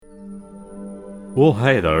Well,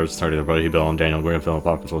 hey there, it's Tardy the Buddy Bill and Daniel Graham Film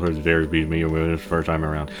Pop Culture. It's very beat me the first time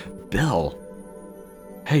around. Bill!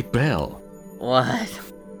 Hey, Bill. What?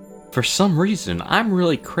 For some reason, I'm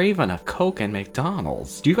really craving a Coke and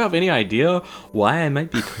McDonald's. Do you have any idea why I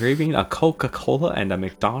might be craving a Coca-Cola and a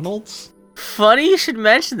McDonald's? Funny you should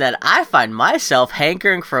mention that. I find myself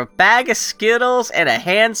hankering for a bag of Skittles and a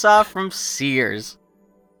handsaw from Sears.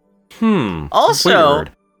 Also,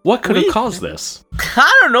 weird. What could have caused this?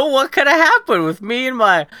 I don't know what could have happened with me and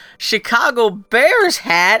my Chicago Bears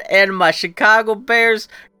hat and my Chicago Bears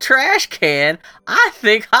trash can. I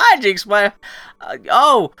think hijinks might...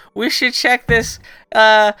 we should check this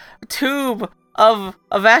tube of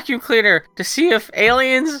a vacuum cleaner to see if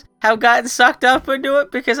aliens have gotten sucked up into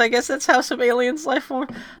it, because I guess that's how some aliens life form.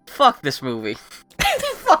 Fuck this movie.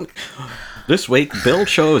 Fuck. This week, Bill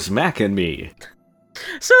chose Mac and Me.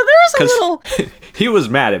 So there's a little... He was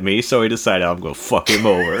mad at me, so he decided I'm gonna fuck him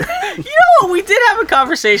over. You know what? We did have a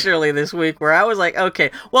conversation earlier this week where I was like, okay,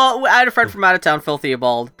 well, I had a friend from out of town, Phil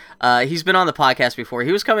Theobald. He's been on the podcast before.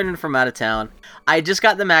 He was coming in from out of town. I just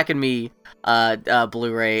got the Mac and Me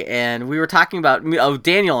Blu-ray, and we were talking about...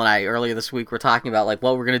 Daniel and I, earlier this week, were talking about, like,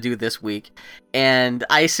 what we're gonna do this week. And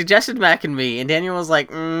I suggested Mac and Me, and Daniel was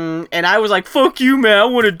like, and I was like, fuck you, man, I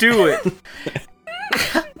want to do it.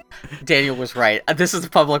 Daniel was right. This is the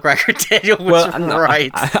public record. Daniel was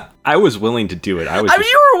right. I was willing to do it. You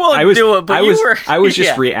were willing to do it, but I was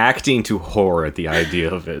just reacting to horror at the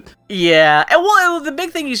idea of it. Yeah, and well, the big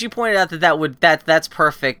thing is you pointed out that's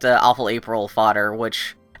perfect Awful April fodder,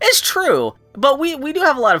 which is true. But we do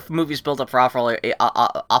have a lot of movies built up for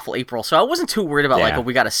Awful April, so I wasn't too worried about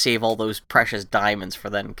we got to save all those precious diamonds for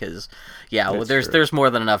them, because there's more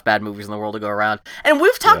than enough bad movies in the world to go around. And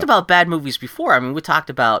we've talked about bad movies before. I mean, we talked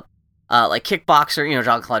about like Kickboxer,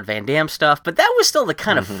 Jean-Claude Van Damme stuff, but that was still the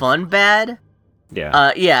kind of fun bad.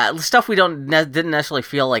 Yeah. Stuff we didn't necessarily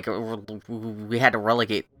feel like we had to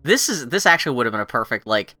relegate. This actually would have been a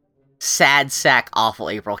perfect sad sack Awful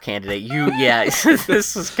April candidate.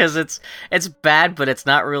 This is because it's bad, but it's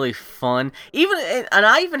not really fun. And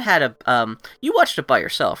I even had you watched it by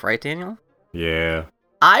yourself, right, Daniel? Yeah.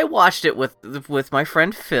 I watched it with my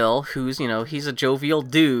friend Phil, who's, he's a jovial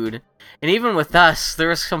dude. And even with us, there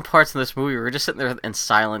were some parts in this movie where we were just sitting there in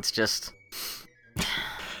silence, just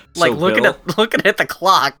looking at the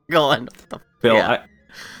clock, going, Bill, yeah.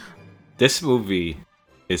 This movie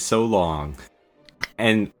is so long,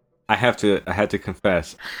 and I had to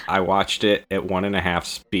confess, I watched it at 1.5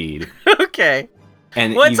 speed. Okay.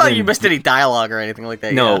 And it's not like you missed any dialogue or anything like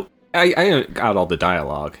that. No, I got all the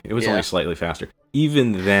dialogue. It was only slightly faster.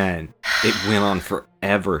 Even then, it went on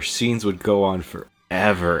forever. Scenes would go on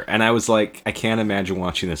forever. And I was like, I can't imagine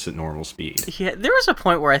watching this at normal speed. Yeah, there was a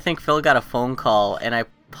point where I think Phil got a phone call, and I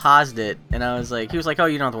paused it, and I was like, he was like, oh,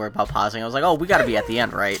 you don't have to worry about pausing. I was like, oh, we gotta be at the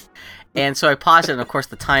end, right? And so I paused it, and of course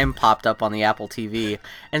the time popped up on the Apple TV,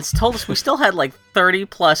 and told us we still had 30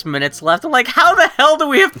 plus minutes left. I'm like, how the hell do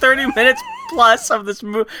we have 30 minutes plus of this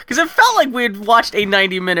movie? Because it felt like we had watched a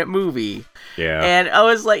 90-minute movie. Yeah. And I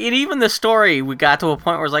was like, and even the story, we got to a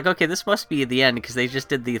point where it's like, okay, this must be the end, because they just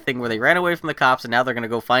did the thing where they ran away from the cops, and now they're going to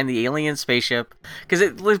go find the alien spaceship. Because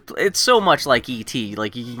it's so much like E.T., you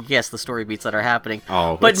can guess the story beats that are happening.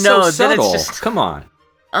 Oh, but it's no, so then subtle. it's just... Come on.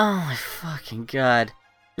 Oh my fucking god.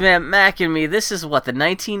 Man, Mac and Me, this is the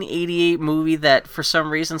 1988 movie that for some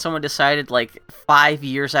reason someone decided 5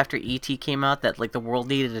 years after E.T. came out that the world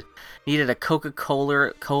needed a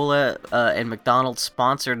Coca-Cola and McDonald's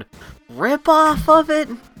sponsored rip-off of it.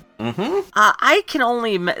 Mm-hmm. I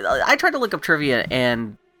tried to look up trivia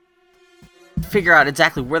and figure out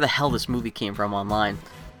exactly where the hell this movie came from online,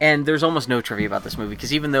 and there's almost no trivia about this movie,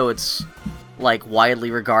 because even though it's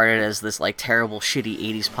widely regarded as this terrible shitty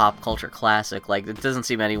 80s pop culture classic, it doesn't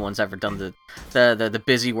seem anyone's ever done the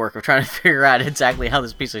busy work of trying to figure out exactly how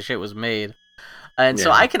this piece of shit was made. And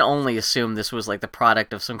so I can only assume this was the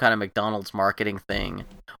product of some kind of McDonald's marketing thing,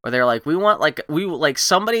 where they're like,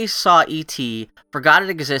 somebody saw E.T., forgot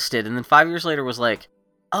it existed, and then 5 years later was like,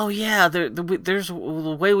 oh yeah, there's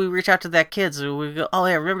the way we reach out to that kid. So we go, oh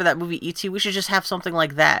yeah, remember that movie E.T.? We should just have something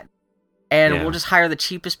like that. And we'll just hire the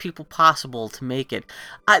cheapest people possible to make it.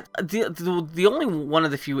 The only one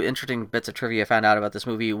of the few interesting bits of trivia I found out about this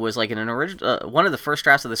movie was in an original one of the first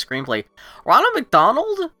drafts of the screenplay. Ronald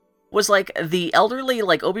McDonald was the elderly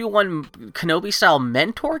Obi-Wan Kenobi style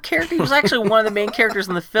mentor character. He was actually one of the main characters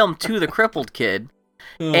in the film to the crippled kid.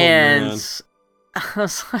 Oh, and man. I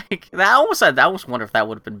was like, I almost wonder if that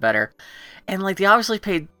would have been better. And they obviously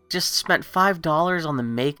spent $5 on the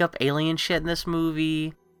makeup alien shit in this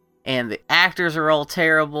movie. And the actors are all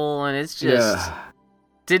terrible, and it's just...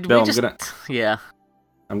 Yeah. Bill, Yeah.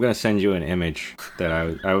 I'm gonna send you an image that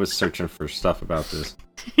I was searching for stuff about this.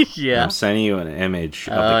 Yeah. I'm sending you an image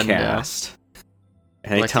of the cast. No.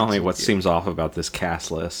 And they tell me what seems off about this cast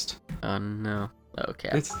list. Oh no.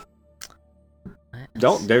 Okay.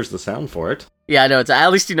 There's the sound for it. Yeah, I know.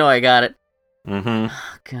 At least you know I got it. Mm-hmm.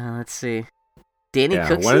 Oh, God, let's see. Danny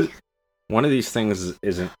Cooksey? One of these things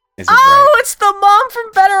isn't oh, right. It's the mom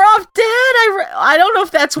from Better Off Dead! I don't know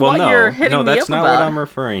if that's you're hitting me up about. No, that's not what I'm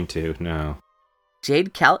referring to, no.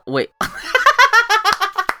 Wait.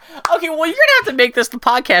 Okay, well, you're gonna have to make this the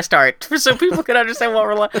podcast art so people can understand what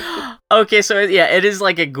we're like. Okay, so yeah, it is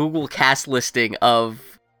like a Google cast listing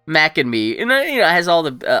of Mac and Me, and it has all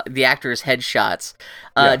the actors' headshots.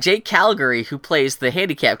 Jake Calgary, who plays the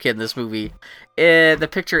handicap kid in this movie, the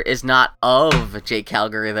picture is not of Jake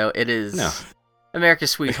Calgary though. It is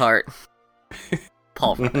America's Sweetheart,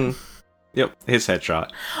 Paul Rudd. Yep, his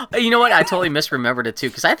headshot. You know what? I totally misremembered it too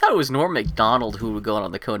because I thought it was Norm Macdonald who would go on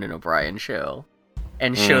the Conan O'Brien show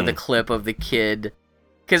and show the clip of the kid.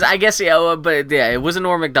 Because I guess, it wasn't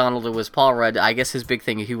Norm Macdonald, it was Paul Rudd. I guess his big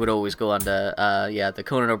thing, he would always go on to, the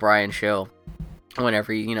Conan O'Brien show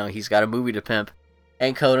whenever, he's got a movie to pimp.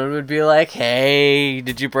 And Conan would be like, hey,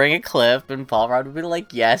 did you bring a clip? And Paul Rudd would be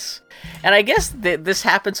like, yes. And I guess this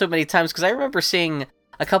happened so many times, because I remember seeing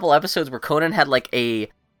a couple episodes where Conan had, like, a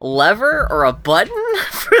lever or a button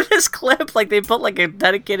for this clip. Like, they put, like, a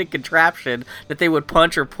dedicated contraption that they would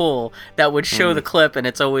punch or pull that would show the clip, and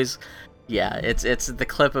it's always... Yeah, it's the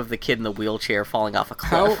clip of the kid in the wheelchair falling off a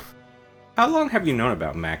cliff. How long have you known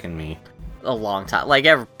about Mac and Me? A long time,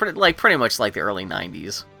 pretty much like the early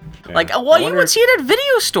 90s. Yeah. You would see it at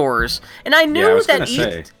video stores, and I knew that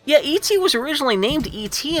E.T. was originally named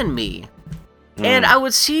E.T. and Me, and I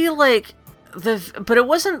would see but it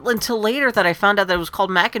wasn't until later that I found out that it was called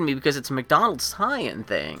Mac and Me because it's a McDonald's tie-in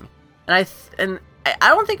thing, and I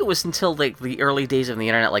don't think it was until like the early days of the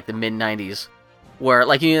internet, like the mid 90s. Where,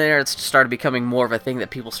 the internet started becoming more of a thing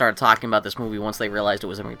that people started talking about this movie once they realized it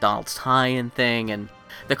was a McDonald's tie-in thing, and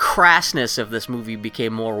the crassness of this movie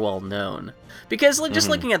became more well-known. Because, just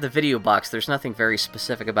looking at the video box, there's nothing very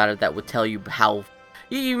specific about it that would tell you how...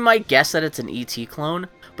 You might guess that it's an E.T. clone,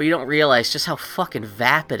 but you don't realize just how fucking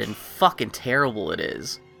vapid and fucking terrible it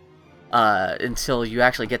is. Until you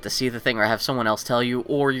actually get to see the thing or have someone else tell you,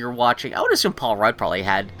 or you're watching... I would assume Paul Rudd probably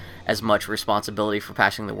had as much responsibility for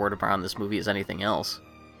passing the word around this movie as anything else.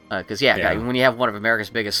 Because, when you have one of America's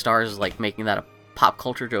biggest stars, making that a pop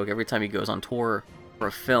culture joke every time he goes on tour for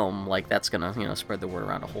a film, that's gonna, spread the word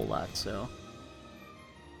around a whole lot, so...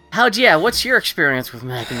 What's your experience with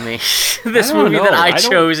Mac and Me? This movie that I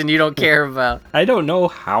chose and you don't care about. I don't know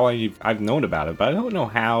how I've known about it, but I don't know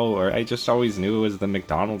how, or I just always knew it was the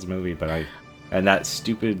McDonald's movie, and that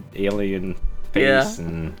stupid alien face,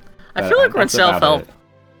 and... I feel like we're in self-help.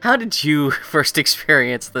 How did you first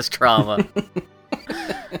experience this trauma?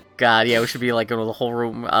 God, we should be in the whole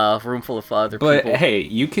room full of other people. But hey,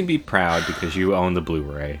 you can be proud because you own the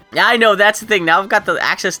Blu-ray. Yeah, I know, that's the thing. Now I've got the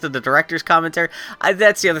access to the director's commentary.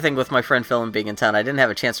 That's the other thing with my friend Phil and being in town. I didn't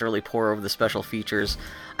have a chance to really pour over the special features.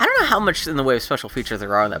 I don't know how much in the way of special features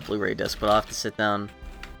there are on that Blu-ray disc, but I'll have to sit down.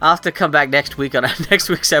 I'll have to come back next week on next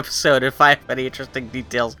week's episode if I have any interesting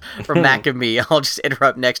details from Mac and Me. I'll just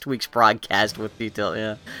interrupt next week's broadcast with detail,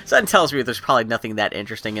 yeah. Something tells me there's probably nothing that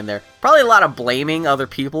interesting in there. Probably a lot of blaming other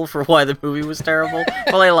people for why the movie was terrible.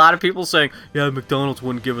 Probably a lot of people saying, yeah, McDonald's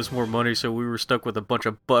wouldn't give us more money, so we were stuck with a bunch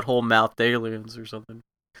of butthole-mouthed aliens or something.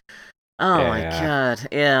 Oh my god,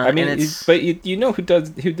 yeah. I mean, but you know who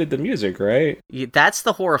did the music, right? That's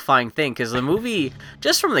the horrifying thing, because the movie,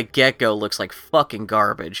 just from the get-go, looks like fucking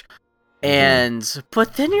garbage.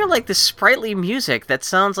 But then you're this sprightly music that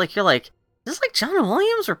sounds like is this John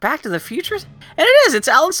Williams or Back to the Future? And it is, it's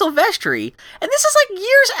Alan Silvestri. And this is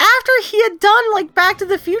years after he had done Back to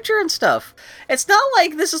the Future and stuff. It's not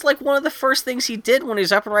like this is one of the first things he did when he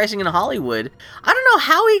was up and rising in Hollywood. I don't know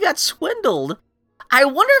how he got swindled. I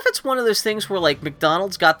wonder if it's one of those things where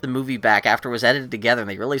McDonald's got the movie back after it was edited together and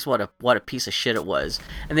they realized what a piece of shit it was.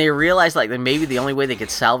 And they realized that maybe the only way they could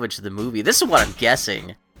salvage the movie, this is what I'm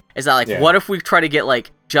guessing, is that what if we try to get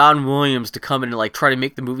John Williams to come in and try to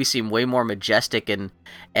make the movie seem way more majestic and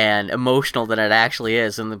emotional than it actually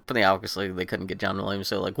is. And obviously they couldn't get John Williams,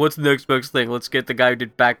 so what's the next best thing? Let's get the guy who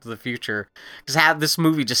did Back to the Future. Because this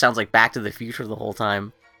movie just sounds like Back to the Future the whole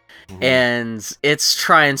time. And it's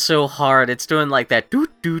trying so hard. It's doing that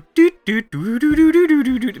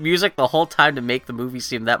music the whole time to make the movie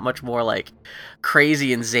seem that much more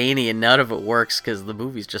crazy and zany, and none of it works because the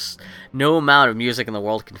movie's just no amount of music in the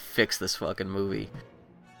world can fix this fucking movie.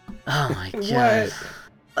 Oh my god.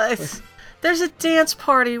 There's a dance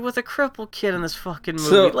party with a crippled kid in this fucking movie.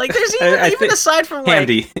 So, like, there's even aside from like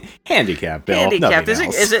handicap, Bill. handicap.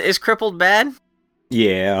 Is crippled bad?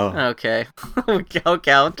 Yeah. Okay. Okay,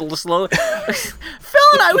 a little slow. Phil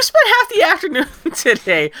and I, we spent half the afternoon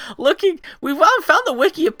today looking. We found the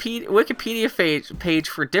Wikipedia page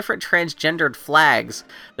for different transgendered flags,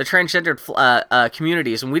 the transgendered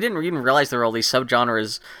communities, and we didn't even realize there were all these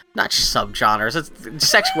subgenres. Not subgenres.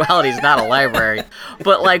 Sexuality is not a library,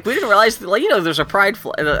 but like we didn't realize that, like, there's a pride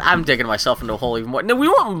flag. I'm digging myself into a hole even more. No, we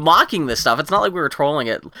weren't mocking this stuff. It's not like we were trolling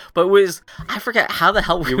it, but I forget how the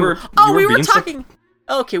hell we were. We were talking.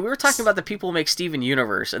 Okay, we were talking about the people who make Steven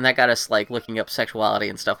Universe, and that got us like looking up sexuality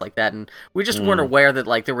and stuff like that, and we just weren't aware that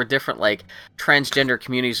like there were different like transgender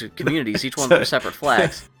communities, each one with separate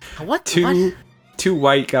flags. What? Two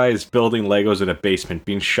white guys building Legos in a basement,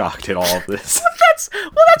 being shocked at all of this. That's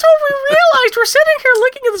what we realized. We're sitting here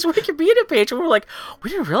looking at this Wikipedia page, and we're like,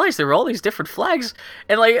 we didn't realize there were all these different we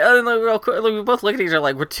both look at each other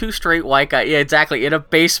like we're two straight white guys. Yeah, exactly. In a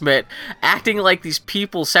basement, acting like these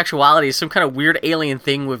people's sexuality is some kind of weird alien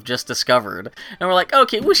thing we've just discovered, and we're like,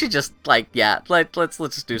 okay, we should just let's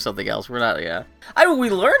just do something else. We're not. Yeah, I mean,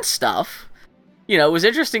 we learned stuff. It was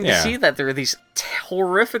interesting to see that there are these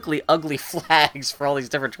horrifically ugly flags for all these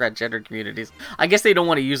different transgender communities. I guess they don't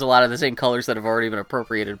want to use a lot of the same colors that have already been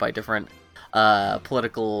appropriated by different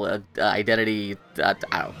political identity. I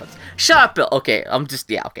don't know. Shut up, Bill. Okay,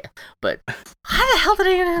 okay. But how the hell did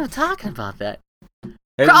I even end up talking about that?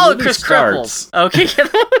 Chris Cripples. Okay,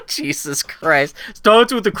 Jesus Christ.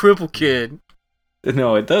 Starts with the cripple kid.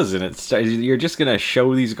 No, it doesn't. You're just gonna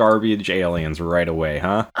show these garbage aliens right away,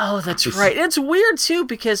 huh? Oh, that's right. It's weird too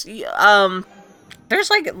because there's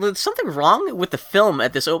something wrong with the film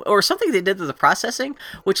at this, or something they did to the processing,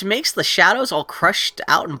 which makes the shadows all crushed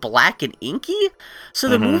out and black and inky. So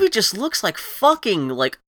the movie just looks like fucking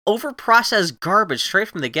like over-processed garbage straight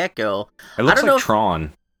from the get-go. It looks like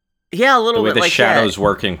Tron. Yeah, a little bit like that. The shadows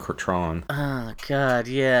work in Tron. Oh God,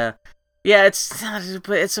 yeah. Yeah, it's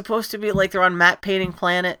supposed to be like they're on matte painting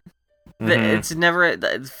planet. It's never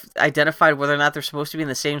identified whether or not they're supposed to be in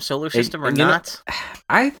the same solar system or not.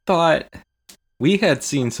 I thought we had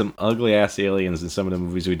seen some ugly ass aliens in some of the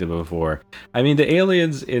movies we did before. I mean, the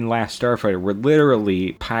aliens in Last Starfighter were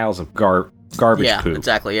literally piles of garbage poop. Yeah,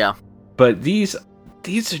 exactly. Yeah. But these are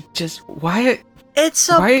just why?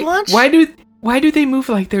 Bunch. Why do they move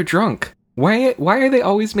like they're drunk? Why are they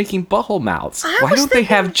always making butthole mouths? Why don't they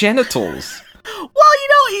have genitals?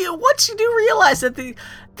 Well, once you do realize that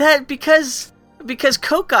because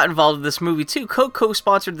Coke got involved in this movie too, Coke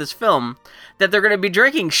co-sponsored this film, that they're going to be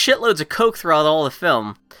drinking shitloads of Coke throughout all the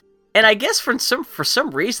film. And I guess for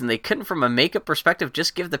some reason they couldn't, from a makeup perspective,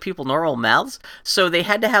 just give the people normal mouths, so they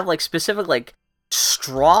had to have like specific like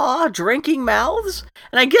straw drinking mouths,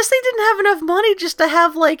 and I guess they didn't have enough money just to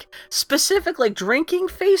have like specific like drinking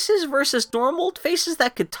faces versus normal faces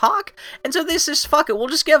that could talk, and so this is fuck it, we'll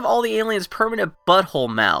just give all the aliens permanent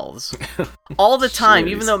butthole mouths all the time.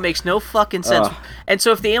 Even though it makes no fucking sense. And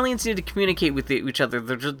so if the aliens need to communicate with each other,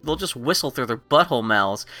 they'll just whistle through their butthole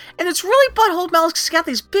mouths, and it's really butthole mouths because it's got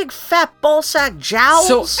these big fat ballsack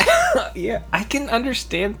jowls. So yeah, I can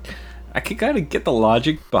understand, I can kind of get the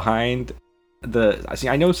logic behind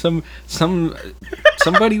I know somebody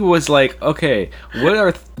was like, okay,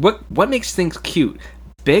 what makes things cute?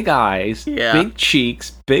 Big eyes, big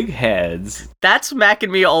cheeks, big heads. That's Mac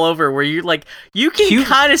and me all over. Where you can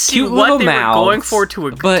kind of see what they were going for to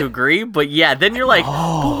agree, but yeah, then you're like,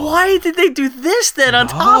 but why did they do this then on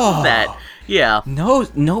top of that? Yeah. No,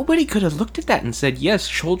 nobody could have looked at that and said, yes,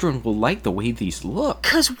 children will like the way these look.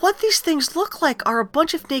 Because what these things look like are a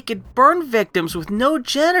bunch of naked burn victims with no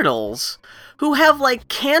genitals who have, like,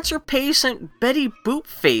 cancer patient Betty Boop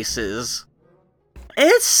faces.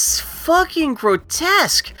 It's fucking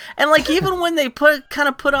grotesque. And, like, even when they put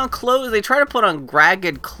on clothes, they try to put on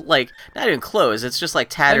ragged, like, not even clothes, it's just, like,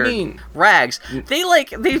 tattered rags.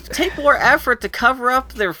 They take more effort to cover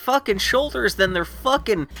up their fucking shoulders than their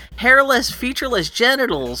fucking hairless, featureless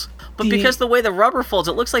genitals. But because the way the rubber folds,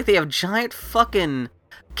 it looks like they have giant fucking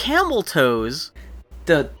camel toes.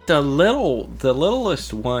 The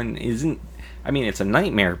littlest one isn't, I mean, it's a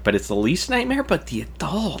nightmare, but it's the least nightmare, but the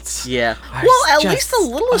adults. Yeah. Well, at least the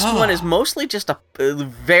littlest one is mostly just a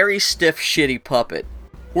very stiff, shitty puppet.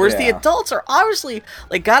 Whereas the adults are obviously,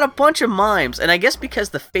 like, got a bunch of mimes, and I guess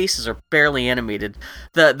because the faces are barely animated,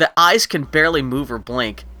 the eyes can barely move or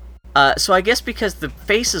blink. So I guess because the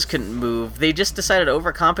faces couldn't move, they just decided to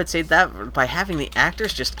overcompensate that by having the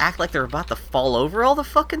actors just act like they're about to fall over all the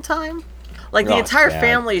fucking time. Like, the Oh, entire it's bad.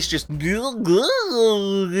 family is just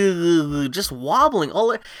wobbling.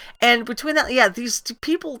 And between that, yeah, these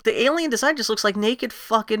people, the alien design just looks like naked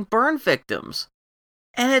fucking burn victims.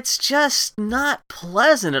 And it's just not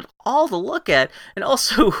pleasant at all to look at. And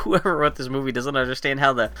also, whoever wrote this movie doesn't understand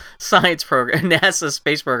how the science program, NASA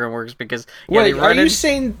space program works, because... Yeah, Wait, are you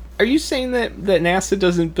saying that NASA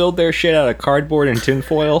doesn't build their shit out of cardboard and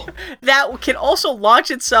tinfoil? that can also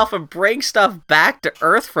launch itself and bring stuff back to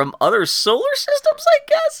Earth from other solar systems, I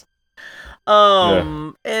guess?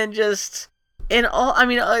 And just... And all, I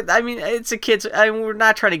mean, it's a kid's. We're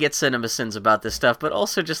not trying to get CinemaSins about this stuff, but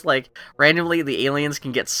also just like randomly the aliens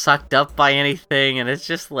can get sucked up by anything, and it's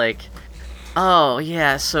just like, oh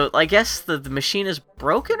yeah. So I guess the machine is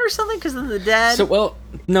broken or something because then the dad. So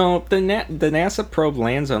no, the NASA probe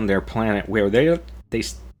lands on their planet where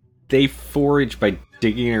they forage by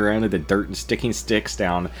digging around in the dirt and sticking sticks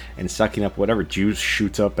down and sucking up whatever juice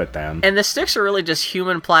shoots up at them. And the sticks are really just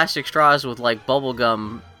human plastic straws with like bubble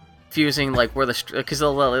gum. Fusing like where because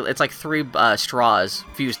it's like 3 straws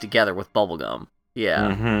fused together with bubblegum.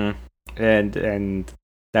 Yeah. Mm-hmm. And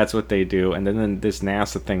that's what they do. And then this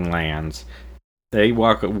NASA thing lands. They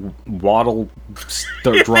waddle,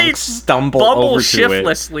 drunk, stumble over to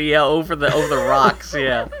shiftlessly, over the rocks.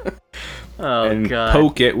 Yeah. Oh and god.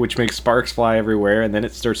 Poke it, which makes sparks fly everywhere. And then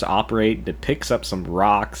it starts to operate. It picks up some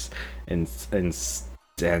rocks and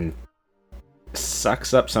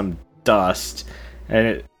sucks up some dust.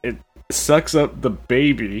 And it sucks up the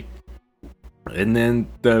baby, and then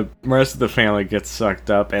the rest of the family gets sucked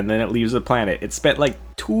up, and then it leaves the planet. It spent like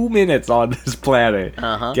 2 minutes on this planet,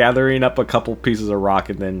 gathering up a couple pieces of rock,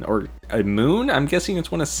 and then or a moon. I'm guessing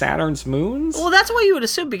it's one of Saturn's moons. Well, that's what you would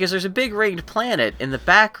assume because there's a big ringed planet in the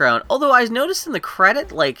background. Although I noticed in the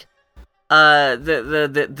credit, like,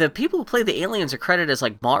 the people who play the aliens are credited as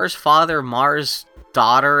like Mars' father, Mars'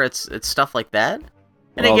 daughter. It's stuff like that.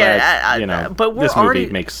 And well, again, but this movie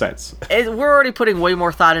makes sense. We're already putting way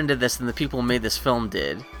more thought into this than the people who made this film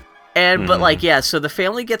did. And but like so the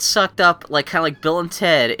family gets sucked up like kind of like Bill and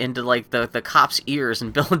Ted into like the cop's ears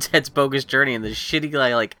and Bill and Ted's Bogus Journey and the shitty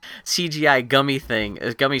like CGI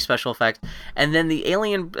gummy special effect. And then the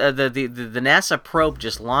alien the NASA probe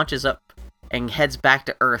just launches up and heads back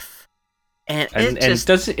to Earth. And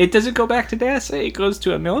it doesn't go back to NASA. It goes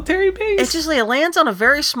to a military base. It's just like it lands on a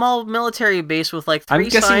very small military base with like 3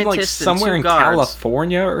 scientists and 2 guards. I'm guessing like somewhere in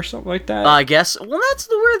California or something like that. I guess. Well, that's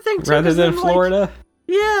the weird thing too. Rather than Florida. Like,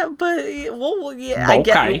 yeah, but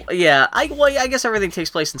yeah, I guess everything takes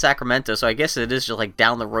place in Sacramento, so I guess it is just like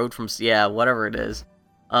down the road from whatever it is.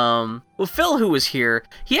 Well, Phil, who was here,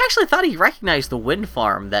 he actually thought he recognized the wind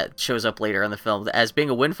farm that shows up later in the film as being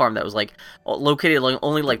a wind farm that was like located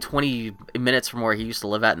only like 20 minutes from where he used to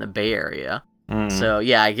live at in the Bay Area. So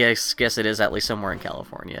yeah, I guess it is at least somewhere in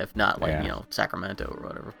California, if not like Sacramento or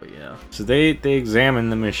whatever. But yeah. So they examine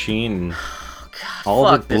the machine.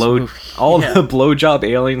 God, the blowjob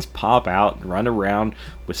aliens pop out and run around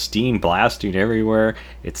with steam blasting everywhere.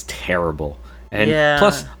 It's terrible. And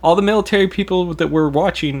plus, all the military people that we're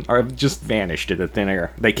watching are just vanished into thin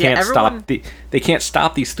air. They can't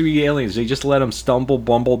stop these 3 aliens. They just let them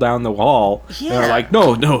bumble down the wall. Yeah. They're like,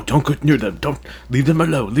 no, don't go near them. Don't leave them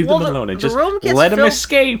alone. Leave them alone, and just let them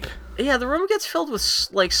escape. Yeah, the room gets filled with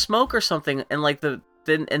like smoke or something, and like the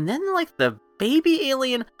baby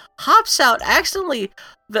alien hops out accidentally.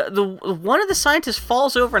 The one of the scientists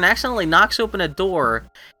falls over and accidentally knocks open a door,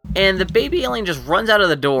 and the baby alien just runs out of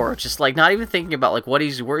the door, just like not even thinking about like where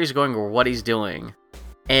he's going or what he's doing.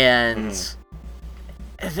 And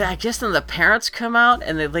I guess then the parents come out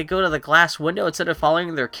and they go to the glass window instead of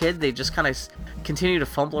following their kid. They just kind of continue to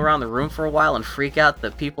fumble around the room for a while and freak out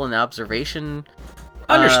the people in the observation.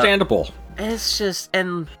 Understandable. It's just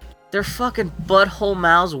and. Their fucking butthole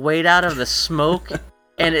mouths wade out of the smoke,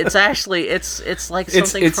 and it's actually it's like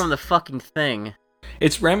something from the fucking Thing.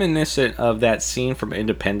 It's reminiscent of that scene from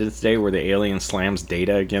Independence Day where the alien slams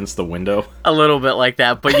Data against the window. A little bit like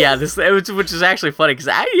that, but yeah, which is actually funny because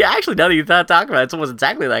actually now that you talk about it, it was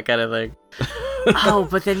exactly that kind of thing. Oh,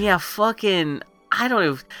 but then fucking. I don't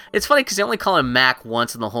know. It's funny because they only call him Mac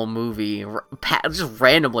once in the whole movie, just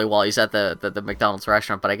randomly while he's at the McDonald's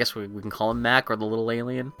restaurant. But I guess we can call him Mac or the little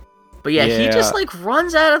alien. But yeah, he just like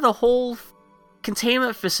runs out of the whole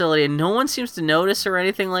containment facility and no one seems to notice or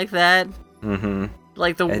anything like that. Mm-hmm.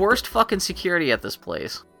 Like the worst fucking security at this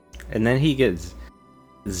place. And then he gets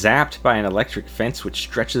zapped by an electric fence which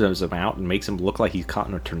stretches him out and makes him look like he's caught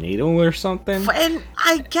in a tornado or something. And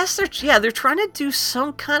I guess they're trying to do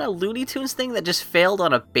some kind of Looney Tunes thing that just failed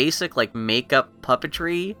on a basic like makeup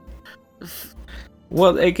puppetry.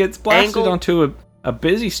 Well, it gets blasted onto a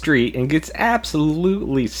busy street and gets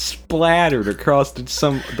absolutely splattered across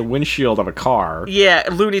the windshield of a car. Yeah,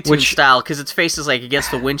 Looney Tunes style, because its face is like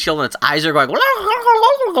against the windshield and its eyes are going.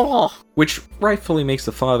 Which rightfully makes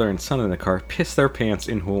the father and son in the car piss their pants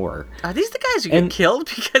in horror. Are these the guys who get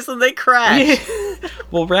killed because then they crash? Yeah.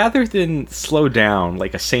 Well, rather than slow down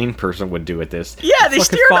like a sane person would do at this, they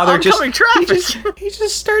steer into oncoming traffic. He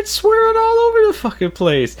just starts swerving all over the fucking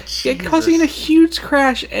place, causing a huge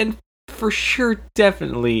crash, and for sure,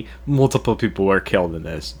 definitely, multiple people were killed in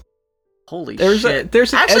this. Holy shit.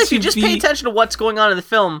 There's an Actually, SUV. if you just pay attention to what's going on in the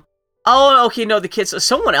film... Oh, okay, no, the kids...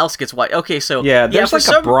 Someone else gets white. Okay, so... Yeah, there's like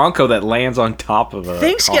a Bronco that lands on top of a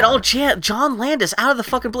Things car. get all John Landis out of the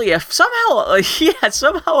fucking blue.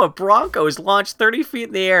 Somehow a Bronco is launched 30 feet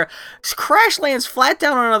in the air, crash lands flat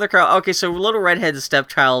down on another car. Okay, so Little Redhead's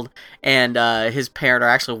stepchild and his parent are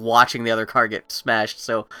actually watching the other car get smashed,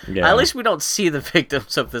 so at least we don't see the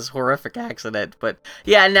victims of this horrific accident. But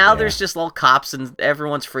now there's just all cops and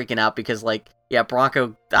everyone's freaking out because,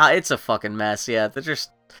 Bronco... it's a fucking mess. Yeah, they're just...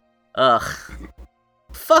 Ugh.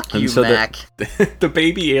 Fuck you, so Mac. The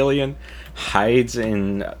baby alien hides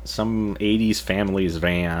in some 80s family's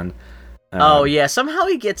van. Somehow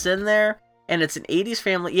he gets in there, and it's an 80s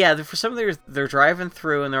family. Yeah, for some reason they're driving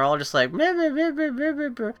through, and they're all just like...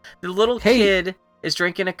 The little kid is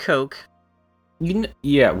drinking a Coke.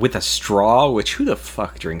 With a straw, which who the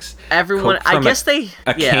fuck drinks everyone? Coke from I guess a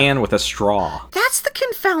can with a straw. That's the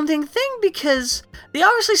confounding thing, because they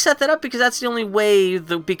obviously set that up because that's the only way.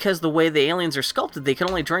 Because the way the aliens are sculpted, they can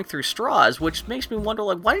only drink through straws, which makes me wonder,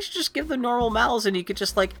 why don't you just give them normal mouths and you could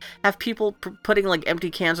just have people putting empty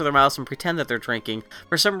cans in their mouths and pretend that they're drinking.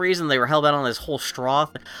 For some reason, they were hell-bent on this whole straw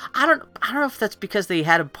thing. I don't know if that's because they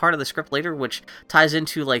had a part of the script later, which ties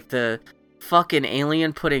into the fucking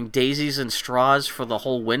alien putting daisies and straws for the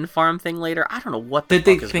whole wind farm thing later. I don't know what the fuck is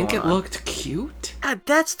going on. Did they think it looked cute?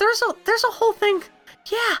 There's a whole thing.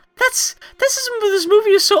 Yeah, this movie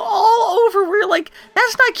is so all over where you're like,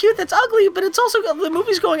 that's not cute, that's ugly, but it's also, the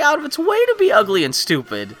movie's going out of its way to be ugly and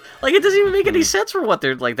stupid. It doesn't even make any sense for what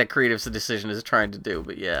they're, that creative decision is trying to do,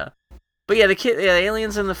 but yeah. But yeah, the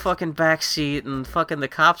aliens in the fucking backseat, and fucking the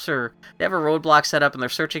cops they have a roadblock set up and they're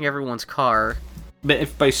searching everyone's car. But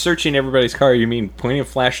if by searching everybody's car you mean pointing a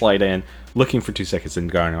flashlight in, looking for 2 seconds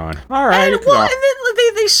and going on. Alright. And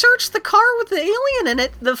then they search the car with the alien in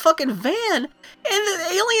it, the fucking van, and the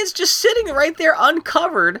alien's just sitting right there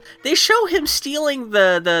uncovered. They show him stealing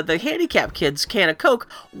the handicapped kid's can of Coke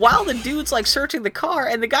while the dude's searching the car,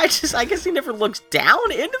 and the guy just, I guess he never looks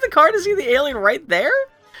down into the car to see the alien right there.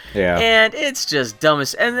 Yeah. And it's just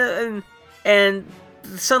dumbest. And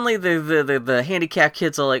suddenly the handicapped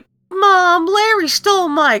kids are like, Mom, Larry stole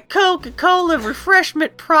my Coca-Cola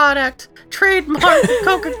refreshment product, trademark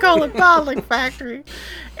Coca-Cola bottling factory.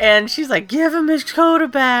 And she's like, give him his coda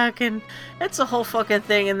back, and it's a whole fucking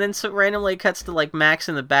thing. And then so randomly it cuts to Max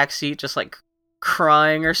in the back seat, just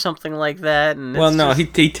crying or something like that. And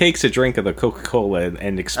he takes a drink of the Coca-Cola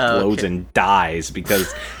and explodes and dies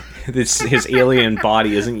because his alien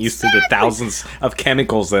body isn't used to the thousands of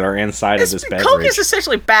chemicals that are inside of this beverage. Coke is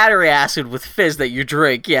essentially battery acid with fizz that you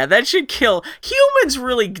drink. Yeah, that should kill. Humans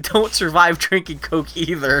really don't survive drinking Coke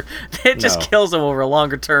either. It just kills them over a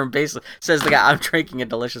longer term basis. Says the guy, I'm drinking a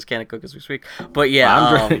delicious can of Coke as we speak. But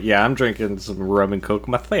yeah, I'm drinking some rum and Coke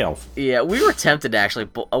myself. Yeah, we were tempted to actually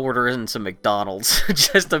order in some McDonald's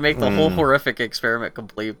just to make the whole horrific experiment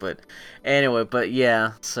complete. But anyway,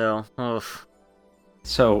 so. Oof.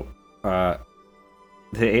 So, the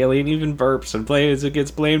alien even burps and it gets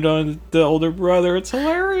blamed on the older brother. It's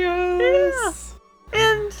hilarious.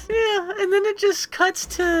 Yeah. And then it just cuts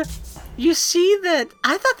to, you see that,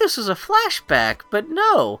 I thought this was a flashback, but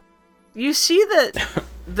no. You see that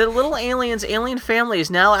the little alien family is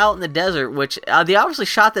now out in the desert, which, they obviously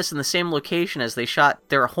shot this in the same location as they shot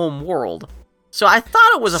their home world. So I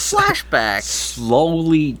thought it was a flashback.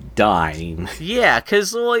 Slowly dying. Yeah,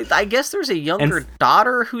 because I guess there's a younger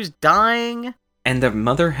daughter who's dying. And the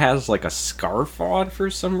mother has a scarf on for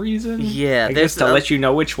some reason. Yeah, I guess to let you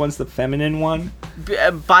know which one's the feminine one.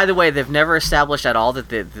 By the way, they've never established at all that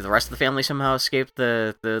the rest of the family somehow escaped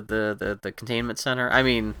the containment center. I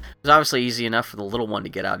mean, it was obviously easy enough for the little one to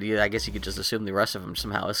get out. I guess you could just assume the rest of them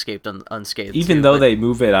somehow escaped unscathed. Even though they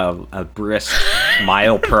move at a brisk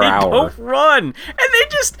mile per hour. Don't run, and they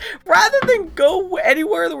just, rather than go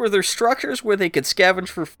anywhere where there's structures where they could scavenge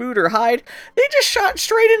for food or hide, they just shot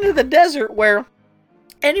straight into the desert where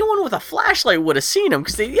anyone with a flashlight would have seen them,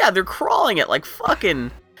 because they're crawling at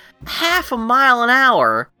fucking half a mile an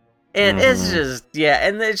hour, and it's just,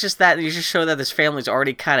 and it's just that you just show that this family's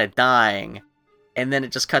already kind of dying, and then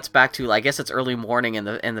it just cuts back to, I guess it's early morning, and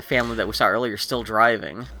the family that we saw earlier is still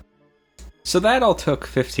driving. So that all took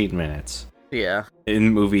 15 minutes. Yeah. In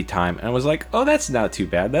movie time, and I was like, "Oh, that's not too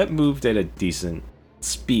bad. That moved at a decent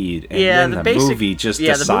speed." And yeah, then the movie just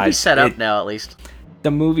decides. The movie's set up now, at least.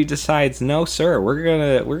 The movie decides, "No, sir,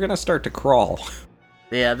 we're gonna start to crawl."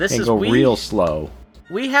 Yeah, this and is go real slow.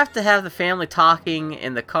 We have to have the family talking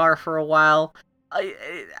in the car for a while.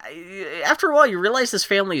 After a while, you realize this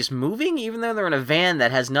family is moving, even though they're in a van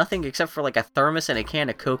that has nothing except for like a thermos and a can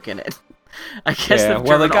of Coke in it. I guess they've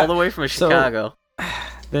driven all the way from Chicago.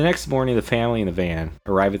 The next morning, the family in the van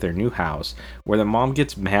arrive at their new house, where the mom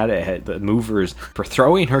gets mad at the movers for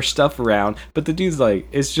throwing her stuff around, but the dude's like,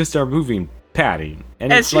 "It's just our moving padding."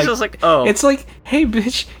 And she's just like, "Oh." It's like, "Hey,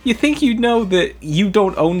 bitch, you think you know that you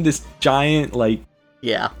don't own this giant, like..."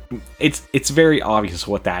 Yeah. It's very obvious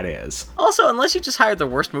what that is. Also, unless you just hired the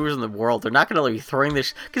worst movers in the world, they're not going to be throwing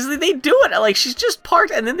this... Because they do it. Like, she's just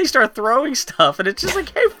parked, and then they start throwing stuff, and it's just like,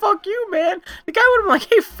 "Hey, fuck you, man." The guy would have been like,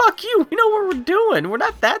 "Hey, fuck you. We know what we're doing. We're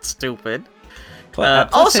not that stupid."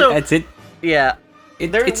 Also... That's it. Yeah.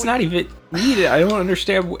 It's not even needed. I don't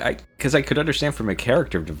understand, because I could understand from a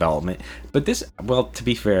character development, but this, well, to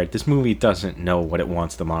be fair, this movie doesn't know what it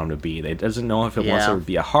wants the mom to be. It doesn't know if it wants her to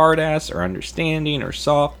be a hard ass or understanding or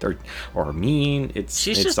soft or mean.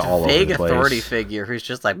 She's just all a vague over the place. Authority figure who's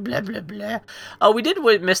just like blah blah blah. Oh, we did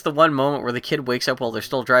miss the one moment where the kid wakes up while they're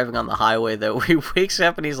still driving on the highway. Though he wakes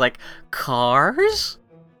up and he's like, "Cars?"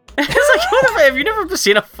 It's like, what the, have you never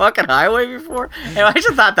seen a fucking highway before? And I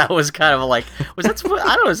just thought that was kind of like, I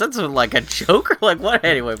don't know, is that like a joke or like what?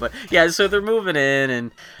 Anyway, but yeah, so they're moving in,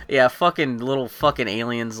 and yeah, fucking little fucking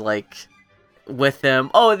aliens like with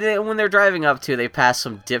them. Oh, when they're driving up too, they pass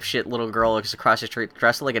some dipshit little girl across the street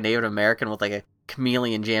dressed like a Native American with like a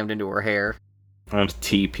chameleon jammed into her hair. On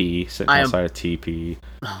TP, sitting outside of TP.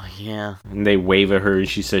 Oh, yeah. And they wave at her, and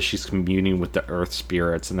she says she's communing with the earth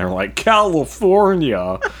spirits, and they're like,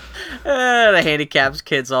 "California!" The handicapped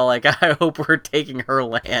kid's all like, "I hope we're taking her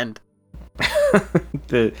land."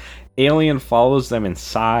 The alien follows them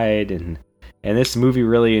inside, and this movie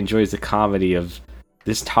really enjoys the comedy of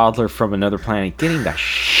this toddler from another planet getting the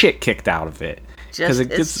shit kicked out of it. Because it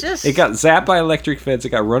got zapped by electric fence, it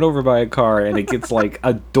got run over by a car, and it gets like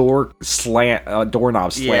a doorknob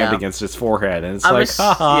slammed against its forehead, and it's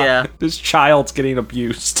haha, this child's getting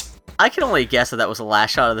abused. I can only guess that was the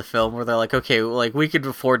last shot of the film where they're like, "Okay, like we could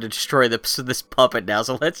afford to destroy this puppet now,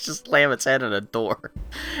 so let's just slam its head in a door."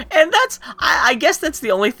 And that's, I guess that's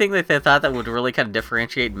the only thing that they thought that would really kind of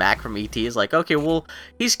differentiate Mac from E.T. is like, okay, well,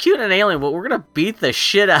 he's cute and alien, but we're gonna beat the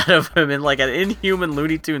shit out of him in like an inhuman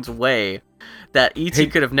Looney Tunes way that E.T.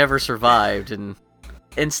 could have never survived, and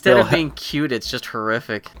instead of being cute, it's just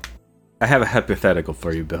horrific. I have a hypothetical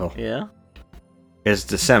for you, Bill. Yeah? It's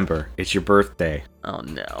December. It's your birthday. Oh,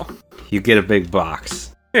 no. You get a big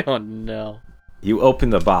box. Oh, no. You open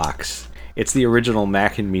the box. It's the original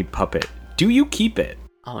Mac and Me puppet. Do you keep it?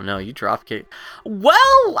 Oh, no, you drop kick.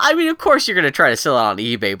 Well, I mean, of course you're going to try to sell it on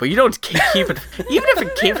eBay, but you don't keep it. Even if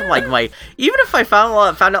it came from, like, even if I found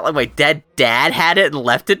out, like, my dad had it and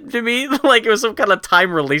left it to me, like, it was some kind of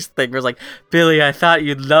time release thing where it's like, "Billy, I thought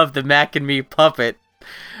you'd love the Mac and Me puppet."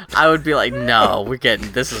 I would be like, "No,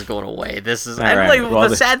 this is going away. This is..." And, like, well,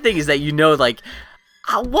 the sad thing is that, like,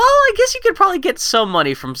 well, I guess you could probably get some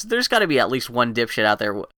money from... There's got to be at least one dipshit out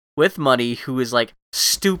there with money who is, like,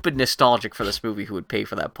 stupid nostalgic for this movie who would pay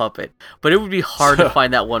for that puppet. But it would be hard to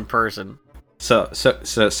find that one person. So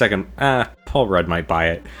second, Paul Rudd might buy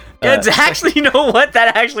it. It's actually, you know what?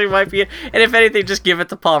 That actually might be it. And if anything, just give it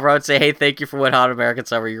to Paul Rudd. Say, "Hey, thank you for Wet Hot American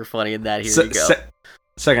Summer. You're funny in that. Here you go."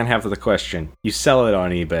 Second half of the question. You sell it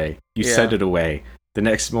on eBay. You send it away. The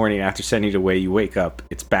next morning after sending it away, you wake up.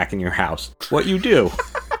 It's back in your house. What you do?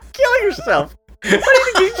 Kill yourself.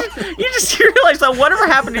 What do you just realize that whatever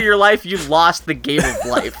happened to your life, you lost the game of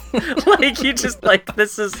life. Like, you just, like,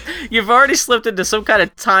 you've already slipped into some kind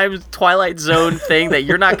of time Twilight Zone thing that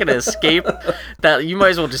you're not going to escape, that you might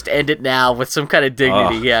as well just end it now with some kind of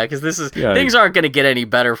dignity, because things aren't going to get any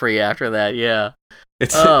better for you after that,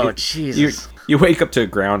 Jesus. You wake up to a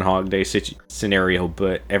Groundhog Day scenario,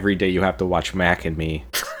 but every day you have to watch Mac and Me.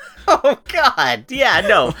 Oh, God. Yeah,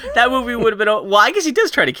 no. That movie would have been... Well, I guess he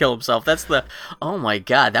does try to kill himself. That's the... Oh, my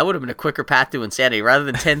God. That would have been a quicker path to insanity rather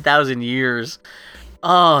than 10,000 years.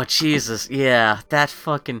 Oh, Jesus. Yeah, that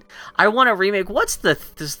fucking... I want to remake... What's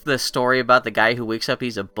the story about the guy who wakes up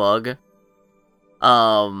he's a bug?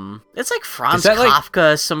 It's like Franz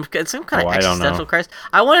Kafka, some kind of existential crisis.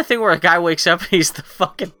 I want a thing where a guy wakes up and he's the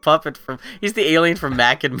fucking puppet he's the alien from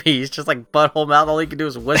Mac and Me. He's just like butthole mouth. All he can do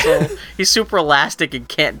is whistle. He's super elastic and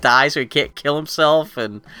can't die, so he can't kill himself.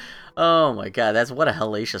 And Oh my god, that's what a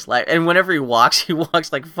hellacious life. And whenever he walks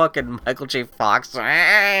like fucking Michael J. Fox.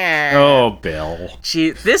 Oh, Bill.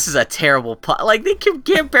 Gee, this is a terrible like, they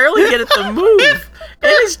can't barely get it to move. It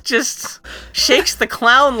is just shakes the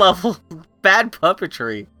clown level bad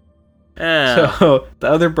puppetry. So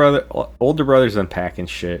the older brother's unpacking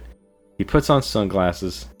shit. He puts on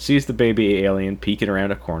sunglasses, sees the baby alien peeking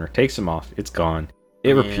around a corner, takes them off. It's gone.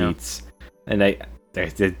 It repeats, and that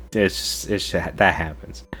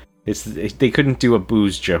happens. They couldn't do a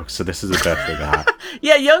booze joke, so this is the best they got.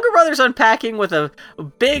 Yeah, younger brother's unpacking with a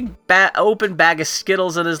big open bag of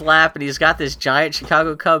Skittles in his lap, and he's got this giant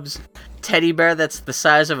Chicago Cubs teddy bear that's the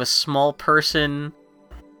size of a small person,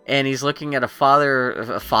 and he's looking at a father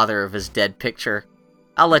of his dead picture.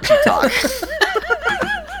 I'll let you talk.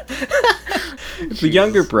 The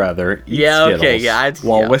younger brother eats Skittles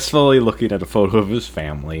while wistfully looking at a photo of his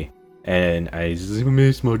family, and I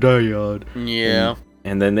miss my dad. Yeah.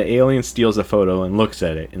 And then the alien steals a photo and looks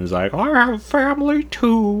at it and is like, I have family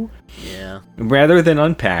too. Yeah. Rather than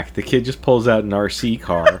unpack, the kid just pulls out an RC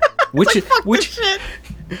car, which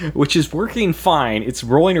is working fine. It's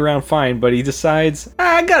rolling around fine, but he decides,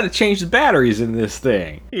 I gotta change the batteries in this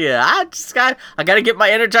thing. Yeah, I gotta get my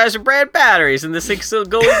Energizer brand batteries, and this thing's still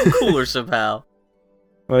going even cooler somehow.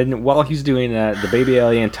 And while he's doing that, the baby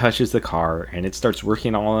alien touches the car, and it starts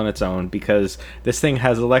working all on its own because this thing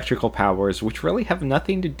has electrical powers, which really have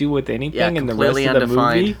nothing to do with anything in the rest of the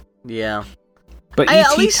movie. Yeah. But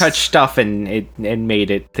E.T. touched stuff and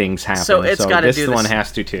made things happen, so this one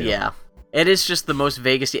has to too. Yeah. It is just the most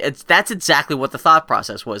vaguest. That's exactly what the thought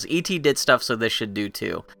process was. E.T. did stuff, so this should do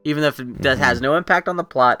too. Even if it has no impact on the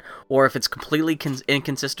plot, or if it's completely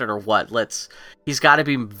inconsistent or what. He's got to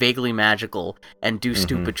be vaguely magical and do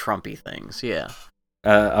stupid Trumpy things. Yeah.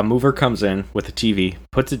 A mover comes in with a TV,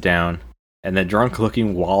 puts it down, and the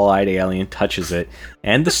drunk-looking, wall-eyed alien touches it,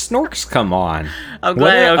 and the Snorks come on. I'm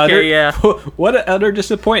glad. Yeah. What an utter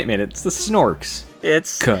disappointment! It's the Snorks.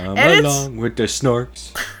 Come along with the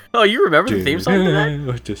Snorks. Oh, you remember the theme song to that?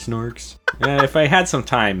 With the Snorks. Yeah, if I had some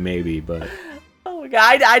time, maybe, but... Oh my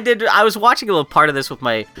god, I did. I was watching a little part of this with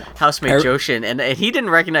my housemate Joshin, and he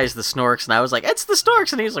didn't recognize the Snorks, and I was like, "It's the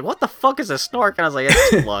Snorks," and he was like, "What the fuck is a Snork?" And I was like, "It's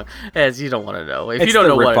too long." You don't want to know. If you don't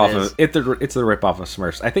know what it is, it's the ripoff of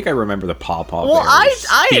Smurfs. I think I remember the Paw Paw. Well,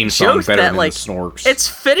 I had joked that like Snorks. It's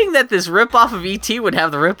fitting that this ripoff of ET would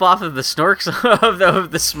have the ripoff of the Snorks of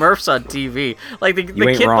the Smurfs on TV. Like the you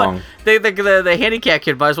ain't kid, wrong. The handicapped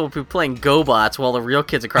kid might as well be playing GoBots while the real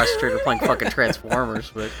kids across the street are playing fucking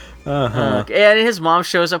Transformers. But and his mom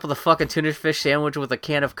shows up with a fucking tuna fish sandwich with a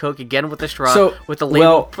can of Coke, again with the straw, with the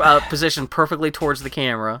label positioned perfectly towards the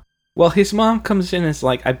camera. Well, his mom comes in and is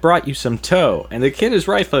like, I brought you some toe. And the kid is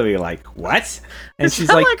rightfully like, what? And she's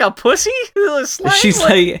like a pussy? She's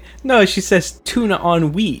like, no, she says tuna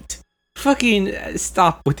on wheat. Fucking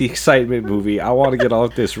stop with the excitement movie. I want to get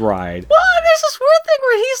off this ride. Well, there's this weird thing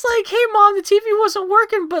where he's like, hey mom, the TV wasn't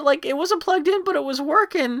working, but like it wasn't plugged in, but it was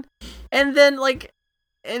working. And then like...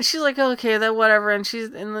 And she's like, okay, that whatever. And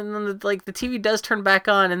then like the TV does turn back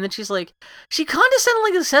on, and then she's like, she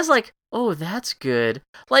condescendingly says like, oh, that's good,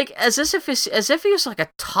 like as if he was like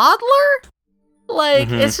a toddler.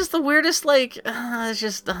 Like it's just the weirdest. Like it's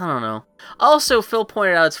just I don't know. Also, Phil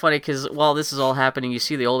pointed out it's funny because while this is all happening, you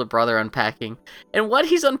see the older brother unpacking, and what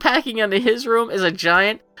he's unpacking into his room is a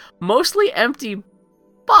giant, mostly empty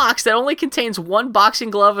box that only contains one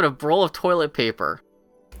boxing glove and a roll of toilet paper.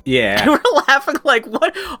 Yeah. And we're laughing like,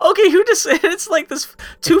 what? Okay, it's like this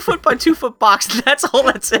 2 foot by 2 foot box. That's all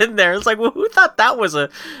that's in there. It's like, well, who thought that was a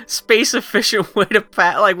space efficient way to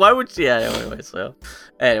pack? Like, why would you? Yeah,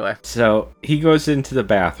 anyway. So he goes into the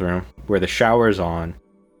bathroom where the shower's on,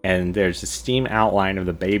 and there's a steam outline of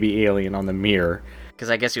the baby alien on the mirror. Because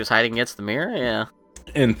I guess he was hiding against the mirror, yeah.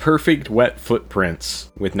 And perfect wet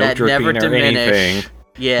footprints with no dripping or anything.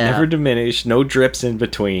 Yeah. Never diminish, no drips in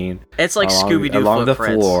between. It's like Scooby-Doo along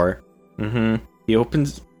footprints. The floor.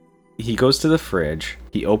 He goes to the fridge,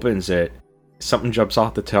 he opens it, something jumps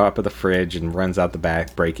off the top of the fridge and runs out the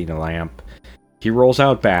back, breaking a lamp. He rolls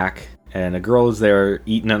out back, and a girl is there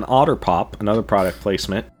eating an Otter Pop, another product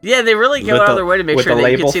placement. Yeah, they really go out of their way to make sure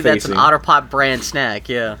that you can see that's an Otter Pop brand snack,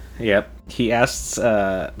 yeah. Yep. He asks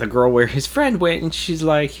the girl where his friend went, and she's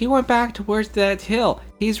like, he went back towards that hill.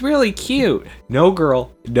 He's really cute. No,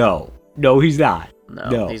 girl. No. No, he's not.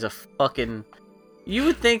 No. He's a fucking... You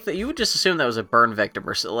would think that... You would just assume that was a burn victim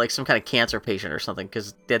or like some kind of cancer patient or something,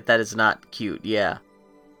 because that is not cute, yeah.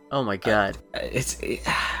 Oh my god.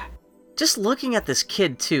 Just looking at this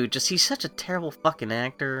kid, too, he's such a terrible fucking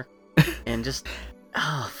actor. And just...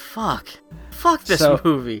 Oh, fuck. Fuck this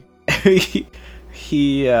movie.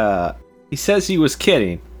 He says he was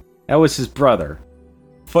kidding, That was his brother.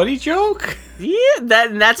 Funny joke? Yeah,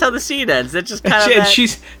 that's how the scene ends. It just kind of.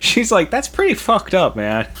 She's like, that's pretty fucked up,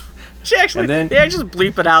 man. She actually, they just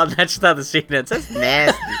bleep it out, and that's just how the scene ends. That's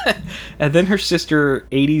nasty. And then her sister,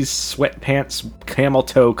 80s sweatpants camel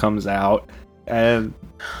toe, comes out and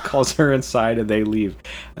calls her inside, and they leave.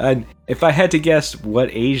 And if I had to guess what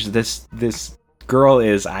age this girl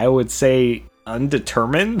is, I would say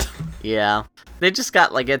undetermined. Yeah, they just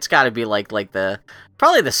got like, it's got to be like the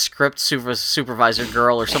probably the script supervisor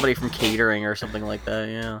girl or somebody from catering or something like that.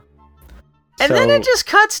 Yeah. And then it just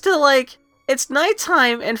cuts to like, it's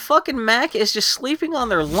nighttime and fucking Mac is just sleeping on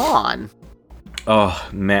their lawn. Oh,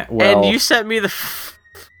 Mac. Well, and you sent me the.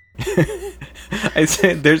 I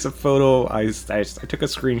said there's a photo. I took a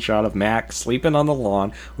screenshot of Mac sleeping on the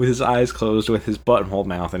lawn with his eyes closed, with his butthole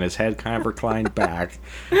mouth and his head kind of reclined back.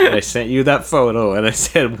 And I sent you that photo, and I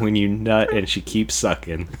said, "When you nut and she keeps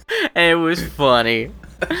sucking." And it was funny.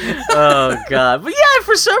 Oh god! But yeah,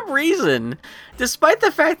 for some reason, despite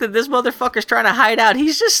the fact that this motherfucker's trying to hide out,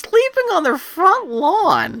 he's just sleeping on their front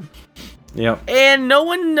lawn. Yep. And no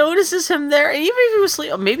one notices him there. And even if he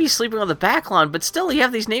was maybe he's sleeping on the back lawn, but still, you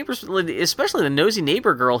have these neighbors, especially the nosy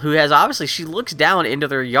neighbor girl, who has obviously, she looks down into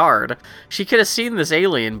their yard. She could have seen this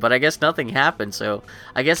alien, but I guess nothing happened. So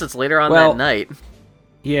I guess it's later on that night.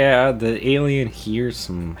 Yeah, the alien hears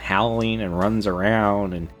some howling and runs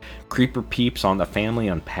around, and Creeper peeps on the family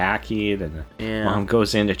unpacking, and Mom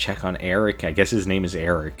goes in to check on Eric. I guess his name is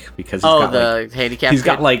Eric because handicapped.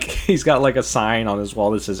 He's got like a sign on his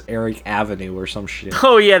wall that says Eric Avenue or some shit.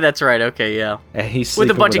 Oh yeah, that's right. Okay, yeah. And he's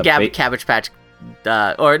with a bunch of Cabbage Patch,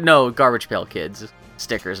 Garbage Pail Kids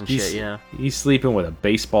stickers and shit. Yeah. He's sleeping with a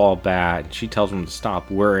baseball bat. And she tells him to stop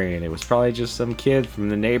worrying. It was probably just some kid from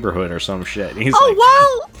the neighborhood or some shit. And he's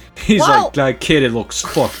like, that kid, it looks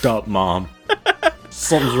fucked up, Mom.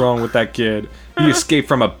 Something's wrong with that kid. He escaped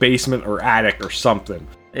from a basement or attic or something.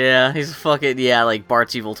 Yeah, he's fucking, like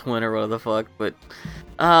Bart's evil twin or whatever the fuck, but...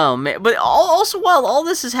 Oh, man. But also, while all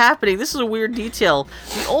this is happening, this is a weird detail.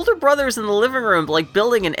 The older brother's in the living room, like,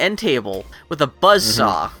 building an end table with a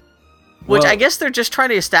buzzsaw. Mm-hmm. Which I guess they're just trying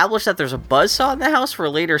to establish that there's a buzzsaw in the house for a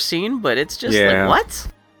later scene, but it's just like, what?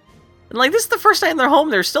 And like, this is the first night in their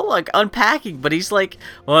home, they're still like unpacking, but he's like,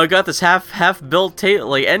 well, I got this half built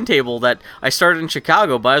end table that I started in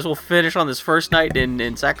Chicago, might as well finish on this first night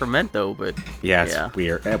in Sacramento, but it's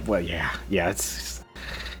weird. Well, it's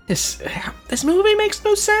this movie makes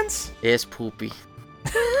no sense. It's poopy.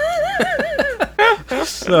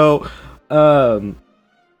 So,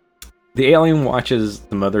 the alien watches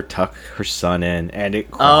the mother tuck her son in, and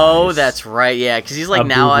it cries. Oh, that's right, yeah, because he's like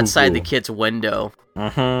now outside the kid's window.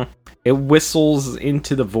 Mm-hmm. It whistles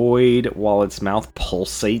into the void while its mouth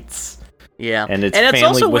pulsates. Yeah, and it's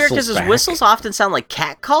also weird because his whistles often sound like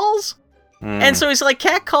cat calls. And so he's like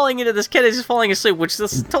cat calling into this kid as he's falling asleep, which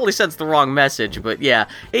this totally sends the wrong message. But yeah,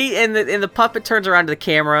 and the puppet turns around to the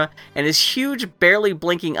camera, and his huge, barely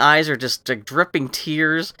blinking eyes are just like, dripping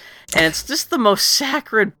tears, and it's just the most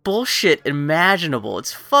saccharine bullshit imaginable.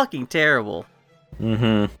 It's fucking terrible.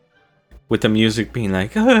 Mm-hmm. With the music being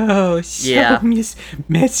like, oh, so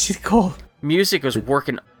magical. Music was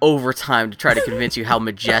working overtime to try to convince you how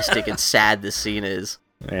majestic and sad this scene is.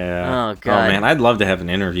 Yeah. Oh god. Oh man, I'd love to have an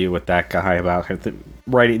interview with that guy about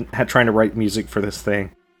trying to write music for this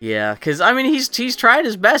thing. Yeah, because I mean, he's tried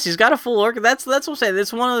his best. He's got a full orchestra. That's what I'm saying.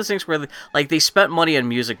 It's one of those things where they spent money on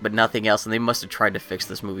music but nothing else, and they must have tried to fix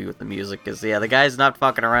this movie with the music. Because the guy's not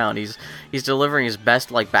fucking around. He's delivering his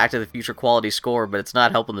best like Back to the Future quality score, but it's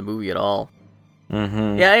not helping the movie at all.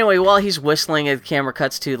 Mm-hmm. Yeah, anyway, while he's whistling, the camera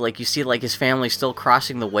cuts to, like, you see, like, his family still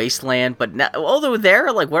crossing the wasteland, but now, although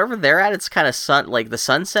they're, like, wherever they're at, it's kind of the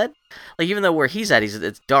sunset. Like, even though where he's at,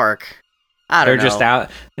 it's dark. I don't know.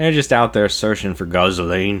 They're just out there searching for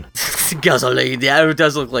gasoline. Gasoline, yeah, it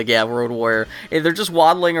does look like, Road Warrior. And they're just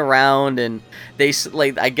waddling around, and they,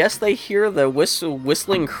 like, I guess they hear the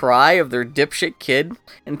whistling cry of their dipshit kid,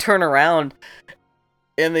 and turn around,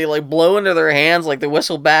 and they, like, blow into their hands, like, they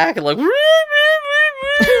whistle back, and, like,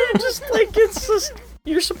 just like, it's just,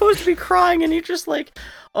 you're supposed to be crying, and you're just like,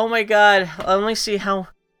 oh my god, let me see how,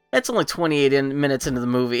 that's only 28 minutes into the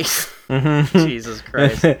movie. Mm-hmm. Jesus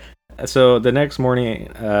Christ. So the next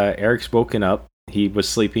morning, Eric's woken up. He was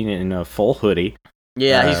sleeping in a full hoodie.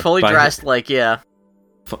 Yeah, he's fully dressed, with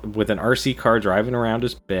an RC car driving around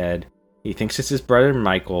his bed. He thinks it's his brother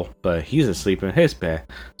Michael, but he's asleep in his bed.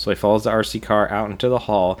 So he follows the RC car out into the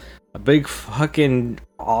hall. A big fucking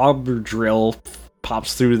auger drill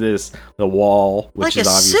pops through the wall, which is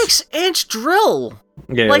obvious. Like a 6-inch drill.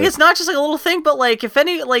 Yeah. Like, it's not just like a little thing, but like, it's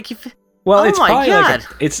my god.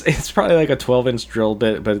 It's probably like a 12-inch drill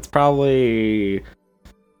bit, but it's probably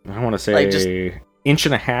I want to say like just inch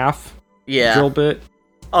and a half yeah. drill bit.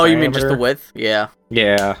 Oh, you mean just the diameter. width? Yeah.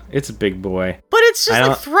 Yeah, it's a big boy. But it's just I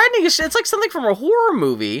like don't- threatening. It's like something from a horror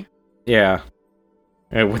movie. Yeah.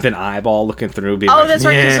 With an eyeball looking through. Being Oh, like, that's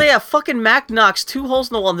right. "Yeah." Because fucking Mac knocks 2 holes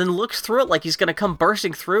in the wall and then looks through it like he's gonna come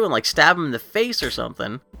bursting through and like stab him in the face or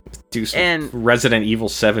something. Do some and- Resident Evil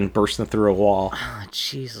 7 bursting through a wall. Oh,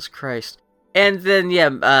 Jesus Christ. And then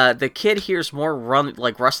the kid hears more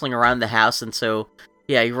rustling around the house, and so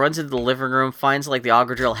yeah, he runs into the living room, finds like the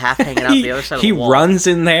auger drill half hanging out the other side of the wall. He runs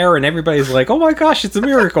in there, and everybody's like, "Oh my gosh, it's a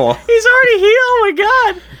miracle!" He's already healed. Oh my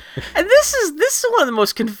god! And this is one of the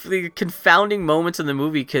most confounding moments in the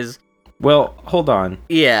movie because Well, hold on.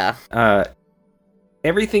 yeah,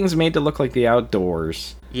 Everything's made to look like the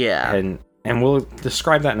outdoors, yeah, and we'll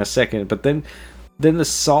describe that in a second. But then the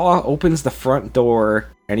Saw opens the front door,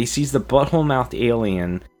 and he sees the butthole-mouthed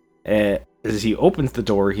alien. As he opens the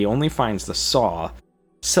door, he only finds the Saw.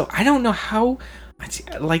 So I don't know how.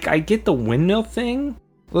 Like, I get the windmill thing,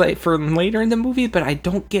 like for later in the movie, but I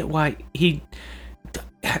don't get why he.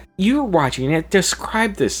 You're watching it.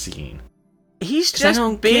 Describe this scene. he's 'Cause I just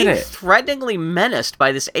don't being get it. threateningly menaced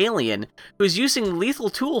by this alien who's using lethal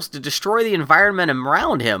tools to destroy the environment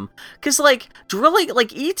around him. Because like drilling,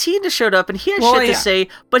 like E.T. just showed up and he had shit to say,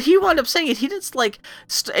 but he wound up saying it. He didn't like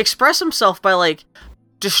express himself by like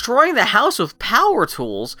destroying the house with power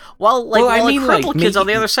tools while like crippled kids on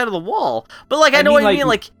the other side of the wall. But like I know what I mean.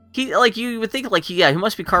 Like he like you would think like he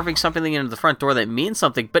must be carving something into the front door that means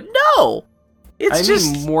something, but no. It's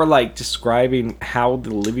mean more like describing how the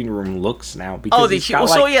living room looks now. Because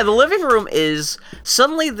the living room is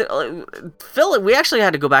suddenly Phil. We actually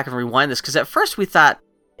had to go back and rewind this because at first we thought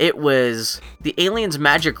it was the alien's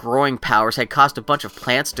magic growing powers had caused a bunch of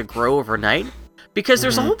plants to grow overnight. Because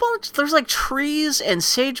there's a whole bunch, there's like trees and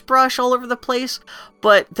sagebrush all over the place,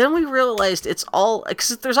 but then we realized it's all,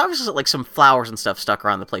 because there's obviously like some flowers and stuff stuck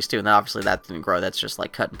around the place too, and obviously that didn't grow, that's just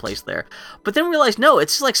like cut in place there. But then we realized, no,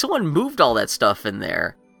 it's just like someone moved all that stuff in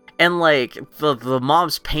there, and like the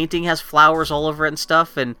mom's painting has flowers all over it and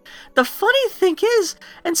stuff, and the funny thing is,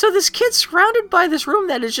 and so this kid's surrounded by this room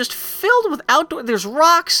that is just filled with outdoor, there's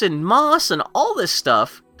rocks and moss and all this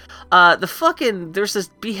stuff. There's this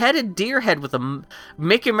beheaded deer head with a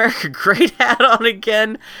Make America Great hat on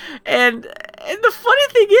again, and the funny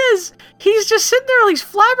thing is, he's just sitting there, like, he's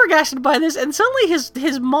flabbergasted by this, and suddenly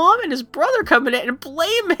his mom and his brother come in and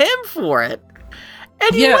blame him for it,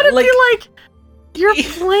 and you want to be like, you're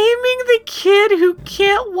blaming the kid who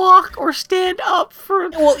can't walk or stand up for.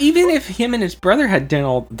 Well, even if him and his brother had done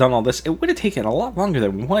all this, it would have taken a lot longer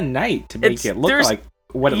than one night to make it look like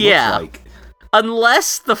what it looks like.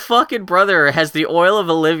 Unless the fucking brother has the oil of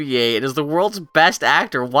Olivier and is the world's best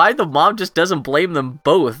actor, why the mom just doesn't blame them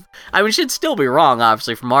both? I mean, she'd still be wrong,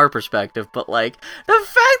 obviously, from our perspective, but, like, the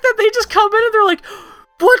fact that they just come in and they're like,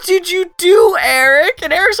 what did you do, Eric?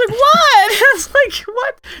 And Eric's like, what? It's like,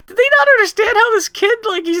 what? Did they not understand how this kid,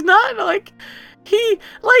 like, he's not, like... He,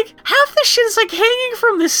 like, half the shit is, like, hanging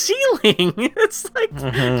from the ceiling. It's like,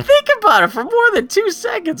 think about it for more than 2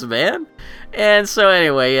 seconds, man. And so,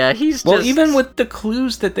 anyway, yeah, he's Well, even with the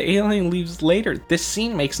clues that the alien leaves later, this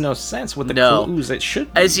scene makes no sense with the clues it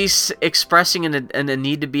should be. As he's expressing a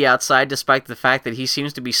need to be outside, despite the fact that he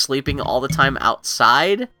seems to be sleeping all the time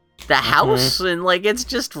outside the house, and, like, it's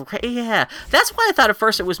just, yeah. That's why I thought at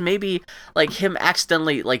first it was maybe, like, him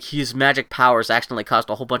accidentally, like, his magic powers accidentally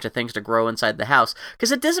caused a whole bunch of things to grow inside the house,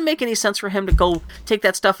 because it doesn't make any sense for him to go take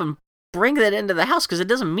that stuff and bring that into the house, because it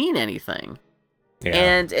doesn't mean anything. Yeah.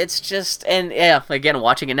 And it's just, and yeah, again,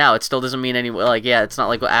 watching it now, it still doesn't mean any, like, yeah, it's not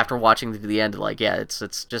like after watching to the end, like, yeah, it's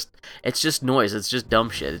just noise, it's just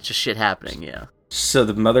dumb shit, it's just shit happening, yeah. So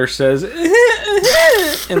the mother says, and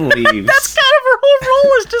leaves. That's kind of her whole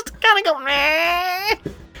role, is just to kind of go, meh.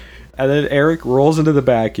 And then Eric rolls into the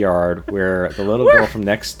backyard where the little girl from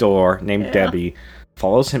next door, named Debbie,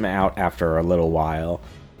 follows him out after a little while.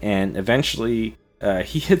 And eventually,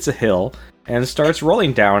 he hits a hill and starts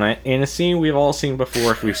rolling down it in a scene we've all seen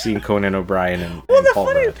before if we've seen Conan O'Brien and Paul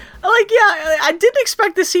Rudd. Like, yeah, I didn't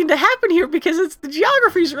expect this scene to happen here because the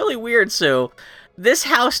geography is really weird, so... This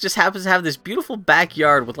house just happens to have this beautiful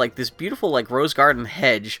backyard with, like, this beautiful, like, rose garden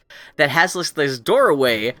hedge that has this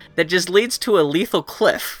doorway that just leads to a lethal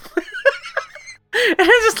cliff. And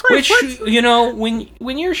it's just like, which, you know,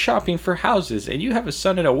 when you're shopping for houses and you have a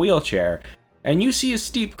son in a wheelchair and you see a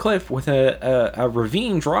steep cliff with a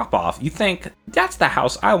ravine drop-off, you think, that's the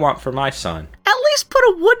house I want for my son. At least put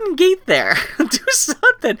a wooden gate there. Do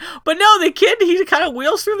something. But no, the kid, he kind of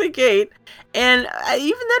wheels through the gate. And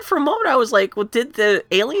even then, for a moment, I was like, well, did the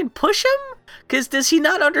alien push him? Because does he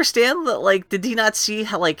not understand that, like, did he not see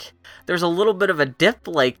how, like, there's a little bit of a dip?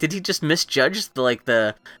 Like, did he just misjudge,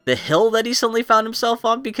 the hill that he suddenly found himself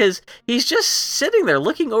on? Because he's just sitting there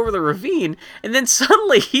looking over the ravine, and then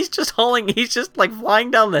suddenly he's just like,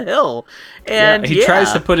 flying down the hill. And he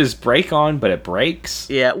tries to put his brake on, but it breaks.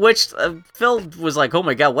 Yeah, which Phil was like, oh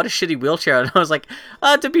my god, what a shitty wheelchair. And I was like,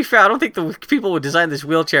 to be fair, I don't think the people who designed this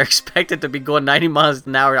wheelchair expected to be going 90 miles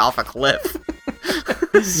an hour off a cliff.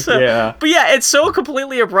 So, yeah. But yeah, it's so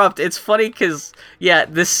completely abrupt. It's funny because,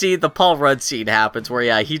 this scene, the Paul Rudd scene happens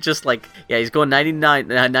where, he just like, he's going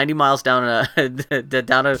 90 miles down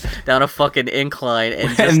a fucking incline.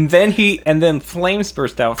 And then flames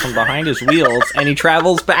burst out from behind his wheels and he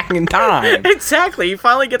travels back in time. Exactly. He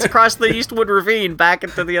finally gets across the Eastwood Ravine back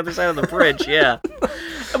into the other side of the bridge. Yeah.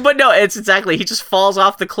 But no, it's exactly, he just falls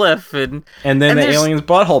off the cliff and then the alien's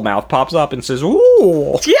butthole mouth pops up and says,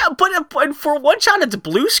 "Ooh." Yeah, but for one shot, it's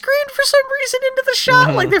blue screen for some reason into the shot.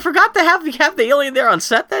 Mm-hmm. Like they forgot to have the alien there on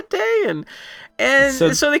set that day, and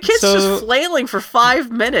so the kid's just flailing for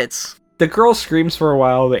 5 minutes. The girl screams for a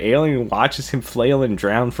while. The alien watches him flail and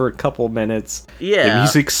drown for a couple minutes. Yeah. The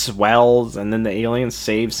music swells, and then the alien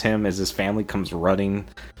saves him as his family comes running,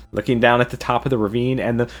 looking down at the top of the ravine.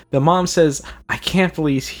 And the mom says, "I can't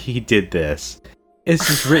believe he did this.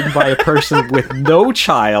 This is written by a person with no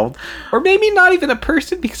child, or maybe not even a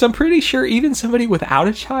person, because I'm pretty sure even somebody without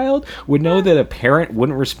a child would know that a parent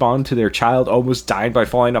wouldn't respond to their child almost dying by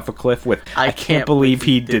falling off a cliff with, I can't believe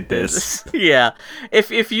he did this." Yeah.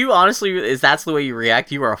 If you honestly, that's the way you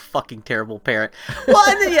react, you are a fucking terrible parent. Well,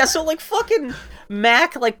 and then, so like fucking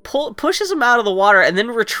Mac like pushes him out of the water and then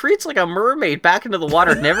retreats like a mermaid back into the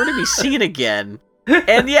water, never to be seen again.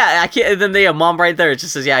 And I can't. And then they have mom right there. It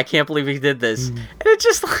just says, "I can't believe he did this." And it's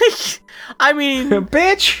just like, I mean,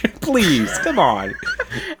 bitch, please, come on.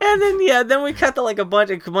 And then then we cut to like a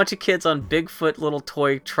bunch of kids on Bigfoot little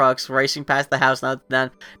toy trucks racing past the house. Now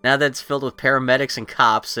that it's filled with paramedics and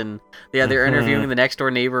cops, and they're interviewing the next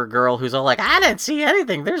door neighbor girl who's all like, "I didn't see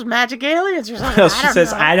anything. There's magic aliens or something." She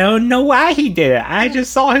says, "I don't know why he did it. I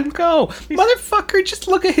just saw him go." Motherfucker, just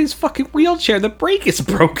look at his fucking wheelchair. The brake is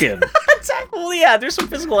broken. Exactly. Well, yeah, there's some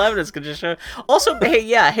physical evidence can just show. Also,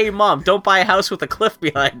 hey, mom, don't buy a house with a cliff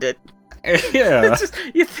behind it. Yeah. Just,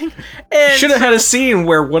 you think should have had a scene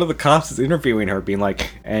where one of the cops is interviewing her, being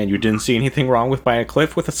like, "And you didn't see anything wrong with buying a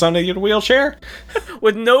cliff with a son in your wheelchair?"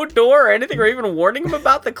 With no door or anything, or even warning him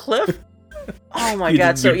about the cliff? Oh my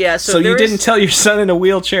god, so you didn't tell your son in a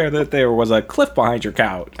wheelchair that there was a cliff behind your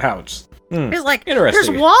house. He's like, "There's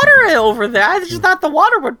water over there. I just thought the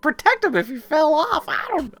water would protect him if he fell off. I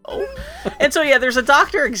don't know." And so there's a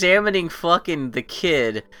doctor examining fucking the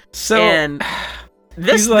kid. So and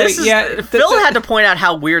Phil had to point out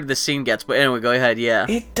how weird this scene gets, but anyway, go ahead. Yeah,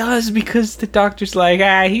 it does, because the doctor's like,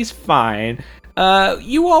 he's fine.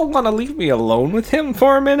 You all want to leave me alone with him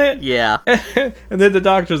for a minute? Yeah. And then the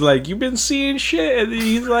doctor's like, "You've been seeing shit?" And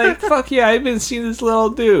he's like, "Fuck yeah, I've been seeing this little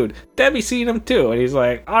dude. Debbie's seen him too." And he's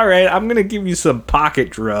like, "All right, I'm gonna give you some pocket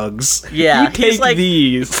drugs. Yeah, you take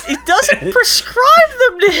these." He doesn't prescribe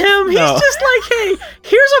them to him. He's just like, "Hey,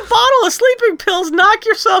 here's a bottle of sleeping pills. Knock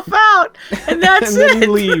yourself out." And that's and then he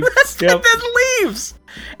leaves. And then leaves.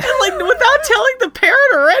 And like without telling the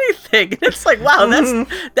parent or anything. And it's like, wow,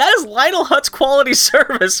 that is Lionel Hutz quality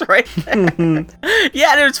service right there.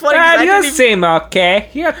 Yeah, and it's funny. You seem okay.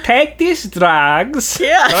 You take these drugs.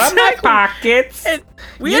 Yeah, exactly. My pockets. And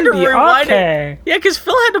we had to rewind it. Yeah, because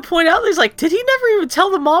Phil had to point out, he's like, did he never even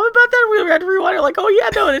tell the mom about that? We had to rewind it, like, oh yeah,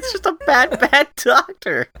 no, it's just a bad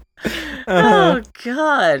doctor. Oh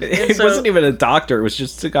god. It wasn't even a doctor. It was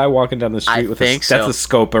just a guy walking down the street with a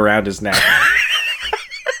stethoscope around his neck.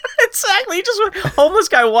 Exactly. He just went homeless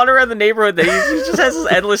guy wandering around the neighborhood that he just has this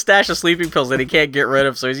endless stash of sleeping pills that he can't get rid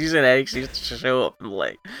of, so he's using an excuse to show up and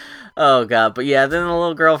like, oh god. But yeah, then the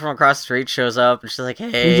little girl from across the street shows up and she's like,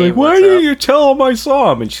 "Hey, he's like, why didn't you tell him I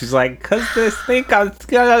saw him?" And she's like, "'Cause this thing got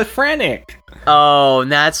schizophrenic." Oh,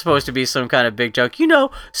 and that's supposed to be some kind of big joke.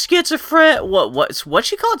 Schizophrenic. What's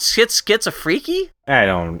she called? Schizophrenic? I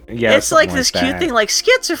don't. Yeah, it's like this cute thing, like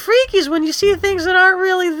schizophrenic is when you see things that aren't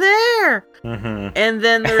really there. Mm-hmm. And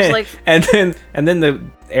then there's like, and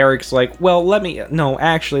then Eric's like, "Well, no,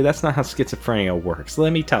 actually, that's not how schizophrenia works.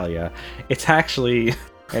 Let me tell you, it's actually."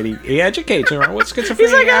 And he educates her on what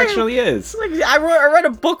schizophrenia actually is. Like, I read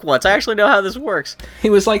a book once. I actually know how this works. He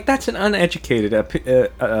was like, "That's an uneducated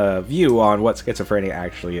view on what schizophrenia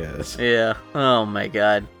actually is." Yeah. Oh my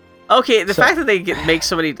god. Okay, the fact that they make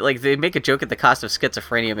somebody, like, they make a joke at the cost of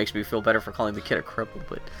schizophrenia makes me feel better for calling the kid a cripple,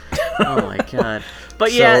 but... Oh my god.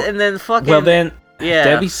 But yeah, and then fucking... Well then, Yeah.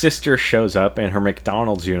 Debbie's sister shows up in her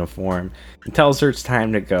McDonald's uniform and tells her it's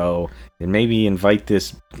time to go and maybe invite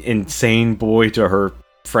this insane boy to her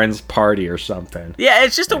friend's party or something. Yeah,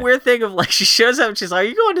 it's just a weird thing of like she shows up and she's like, "Are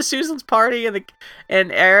you going to Susan's party?"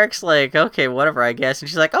 And Eric's like, "Okay, whatever, I guess." And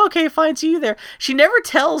she's like, "Okay, fine, see you there." She never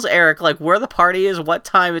tells Eric like where the party is, what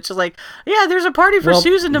time. It's just like, "Yeah, there's a party for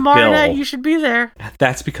Susan tomorrow night. You should be there."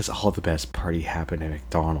 That's because all the best party happened at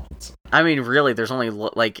McDonald's. I mean, really, there's only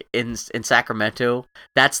like in Sacramento,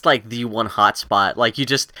 that's like the one hot spot. Like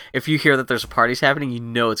if you hear that there's parties happening, you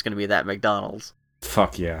know it's going to be that McDonald's.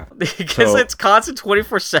 Fuck yeah. Because it's constant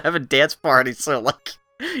 24/7 dance parties, so like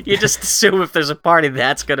you just assume if there's a party,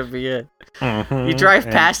 that's gonna be it. Mm-hmm. You drive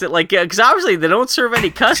past it like, because obviously they don't serve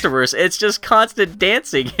any customers. It's just constant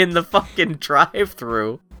dancing in the fucking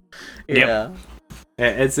drive-through. Yeah. Yep.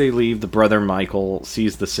 As they leave, the brother Michael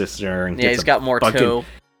sees the sister and he's got more too.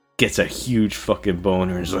 Gets a huge fucking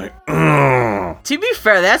boner and is like, ugh. To be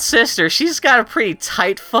fair, that sister, she's got a pretty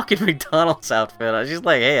tight fucking McDonald's outfit. She's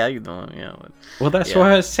like, "Hey, how you doing?" Yeah. Well, that's what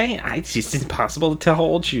I was saying. It's just impossible to tell how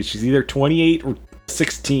old she is. She's either 28 or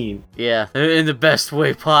 16. Yeah, in the best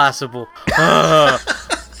way possible.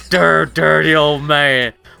 Dirty old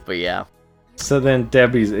man. But yeah. So then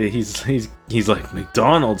he's like,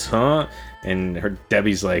 "McDonald's, huh?" And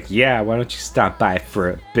Debbie's like, "Yeah, why don't you stop by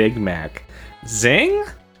for a Big Mac?" Zing?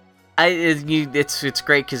 It's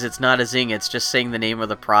great because it's not a zing. It's just saying the name of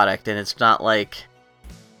the product, and it's not like.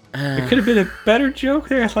 It could have been a better joke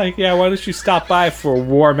there. Like, yeah, why don't you stop by for a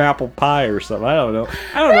warm apple pie or something? I don't know.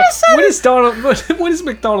 What does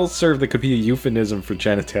McDonald's serve that could be a euphemism for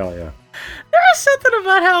genitalia? There was something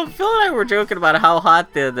about how Phil and I were joking about how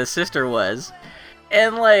hot the sister was,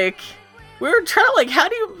 and like we were trying to like how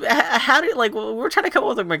do you like we were trying to come up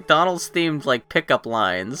with like McDonald's themed like pickup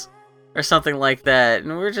lines. Or something like that,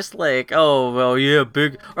 and we're just like, "Oh, well, yeah,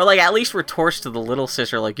 big," or like at least retorts to the little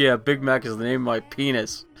sister, like, "Yeah, Big Mac is the name of my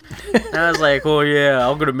penis." And I was like, "Oh yeah,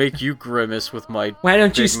 I'm gonna make you grimace with my." Why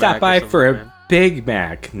don't you stop by for a Big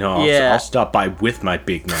Mac? No, I'll stop by with my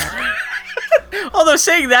Big Mac. Although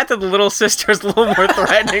saying that to the little sister is a little more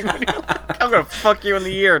threatening. When you're like, "I'm gonna fuck you in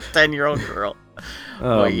the ear, 10-year-old girl."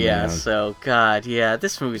 Oh yeah, man. So God, yeah,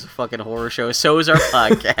 this movie's a fucking horror show. So is our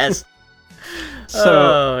podcast.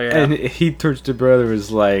 So, and he turns to brother and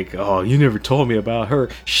is like, "Oh, you never told me about her.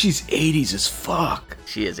 She's 80s as fuck."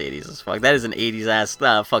 She is 80s as fuck. That is an 80s ass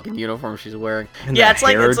fucking uniform she's wearing. And yeah, it's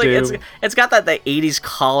got that 80s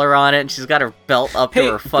collar on it, and she's got her belt up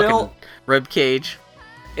to her fucking rib cage.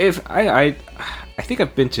 If I think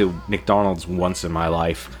I've been to McDonald's once in my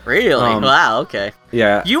life. Really? Wow. Okay.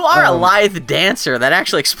 Yeah. You are a lithe dancer. That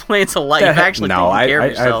actually explains a lot. You've actually taken care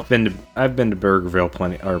of yourself. I've been to Burger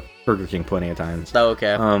King plenty of times. Oh,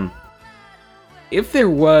 okay. If there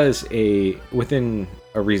was within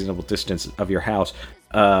a reasonable distance of your house,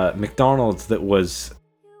 McDonald's that was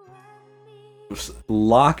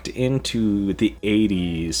locked into the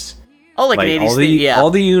 80s. Oh, like an 80s thing, yeah.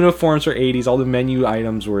 All the uniforms were 80s, all the menu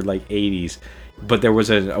items were like 80s. But there was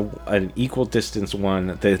an equal distance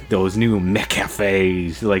one, those new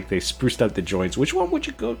McCafes, like they spruced up the joints. Which one would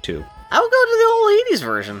you go to? I would go to the old 80s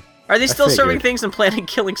version. Are they still serving things and planning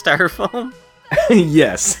killing styrofoam?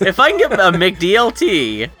 Yes. If I can get a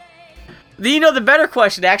McDLT, the better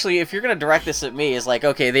question, actually, if you're going to direct this at me, is like,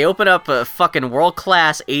 okay, they open up a fucking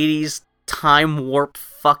world-class 80s time warp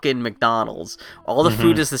fucking McDonald's. All the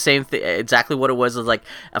food is the same thing, exactly what it was. It was like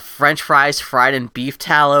a French fries fried in beef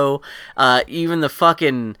tallow. Even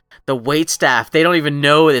the wait staff, they don't even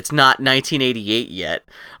know it's not 1988 yet.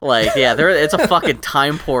 Like, yeah, it's a fucking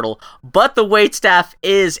time portal. But the wait staff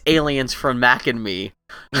is aliens from Mac and Me.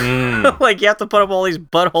 Like, you have to put up all these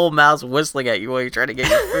butthole mouths whistling at you while you're trying to get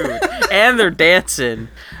your food. And they're dancing.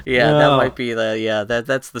 Yeah, that might be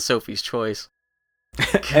that's the Sophie's Choice.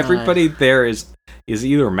 God. Everybody there is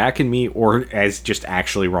either Mac and Me or as just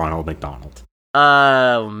actually Ronald McDonald.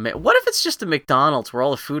 What if it's just a McDonald's where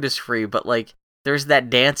all the food is free, but like there's that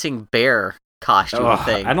dancing bear costume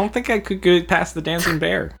thing? I don't think I could get past the dancing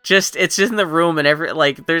bear. It's just in the room and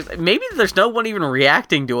there's no one even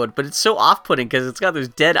reacting to it, but it's so off-putting because it's got those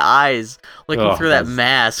dead eyes looking through that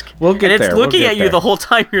mask. And it's looking at you the whole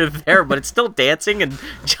time you're there, but it's still dancing and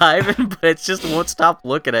jiving, but it just won't stop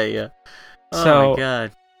looking at you. Oh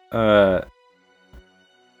my God.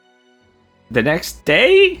 The next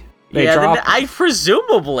day?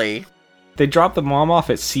 Presumably. They dropped the mom off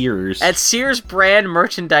at Sears. At Sears Brand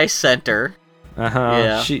Merchandise Center.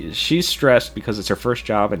 Yeah. She's stressed because it's her first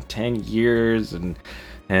job in 10 years, and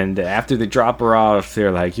after they drop her off,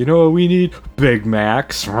 they're like, we need Big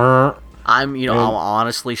Macs. I'm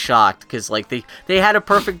honestly shocked because like they had a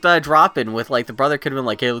perfect drop in with like the brother could have been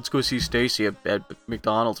like, hey, let's go see Stacy at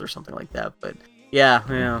McDonald's or something like that. But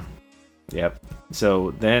yeah. Yep.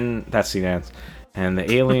 So then that scene ends, and the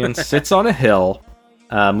alien sits on a hill,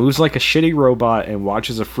 moves like a shitty robot, and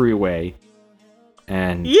watches a freeway.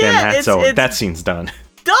 And then that scene's done.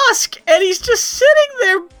 Dusk, and he's just sitting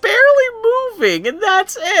there, barely moving, and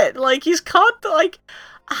that's it. Like he's caught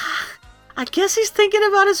I guess he's thinking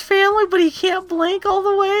about his family, but he can't blink all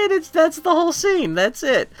the way, and that's the whole scene. That's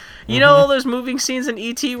it. You know all those moving scenes in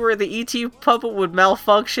E.T. where the E.T. puppet would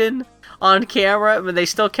malfunction on camera, but they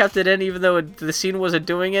still kept it in even though the scene wasn't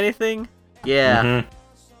doing anything? Yeah. And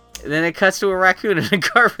then it cuts to a raccoon in a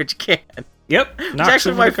garbage can. Yep. It's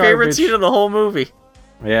actually my favorite scene of the whole movie.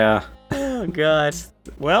 Yeah. Oh, God.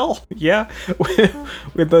 Well, yeah.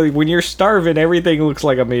 When you're starving, everything looks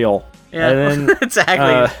like a meal. Yeah, and then,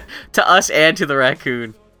 exactly. To us and to the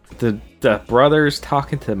raccoon. The brothers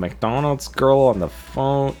talking to the McDonald's girl on the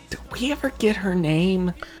phone. Did we ever get her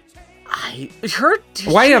name?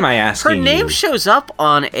 Why am I asking? Her name shows up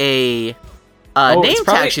on a name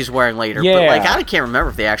tag she's wearing later. Yeah. But like I can't remember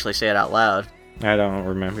if they actually say it out loud. I don't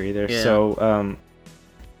remember either. Yeah. So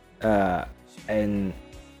and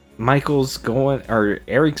Eric's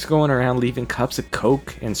going around leaving cups of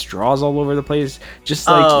Coke and straws all over the place, just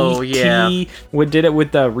like E.T. did it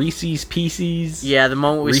with the Reese's Pieces. Yeah, the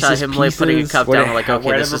moment we saw him putting a cup down, we're like,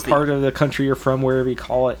 okay, this is part of the country you're from, wherever you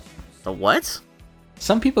call it. The what?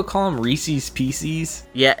 Some people call them Reese's Pieces.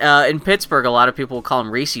 Yeah, in Pittsburgh, a lot of people will call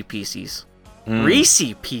them Reese Pieces.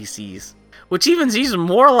 Reese Pieces, which even's even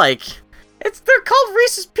more like they're called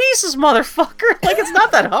Reese's Pieces, motherfucker. Like it's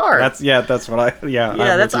not that hard. That's what I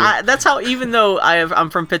that's how. Even though I'm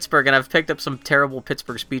from Pittsburgh and I've picked up some terrible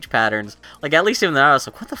Pittsburgh speech patterns, like at least even then I was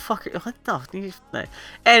like, what the fuck? What the?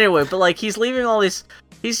 Anyway, but like he's leaving all these.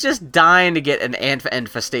 He's just dying to get an ant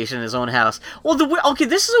infestation in his own house. Well,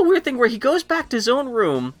 this is a weird thing where he goes back to his own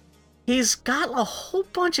room. He's got a whole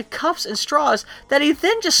bunch of cups and straws that he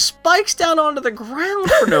then just spikes down onto the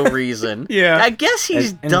ground for no reason. Yeah. I guess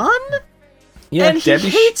he's done? Yeah, and he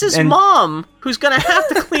hates his mom, who's going to have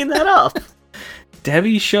to clean that up.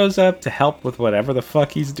 Debbie shows up to help with whatever the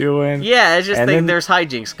fuck he's doing. Yeah, it's just there's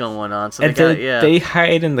hijinks going on. So they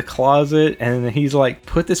hide in the closet, and he's like,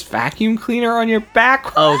 put this vacuum cleaner on your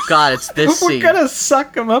back. Oh, God, it's this scene. We're gonna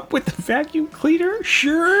suck him up with the vacuum cleaner?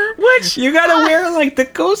 Sure. Which? You gotta wear like the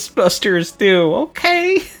Ghostbusters do,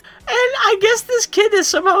 okay? And I guess this kid is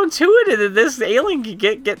somehow intuited that this alien can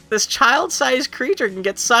get this child-sized creature can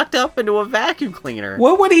get sucked up into a vacuum cleaner.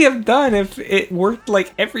 What would he have done if it worked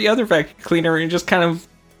like every other vacuum cleaner and just kind of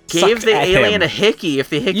gave the alien a hickey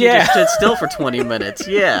if the hickey just stood still for 20 minutes?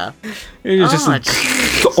 Yeah. It was just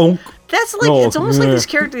that's like it's almost like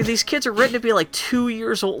these kids are written to be like 2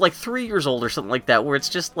 years old, like 3 years old or something like that, where it's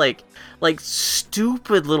just like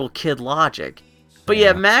stupid little kid logic. But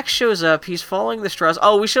yeah, Max shows up. He's following the straws.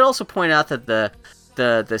 Oh, we should also point out that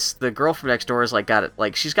the girl from next door is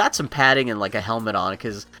she's got some padding and like a helmet on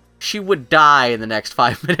because she would die in the next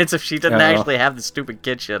 5 minutes if she didn't actually have the stupid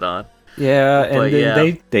kid shit on. Yeah, and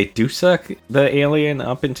then they do suck the alien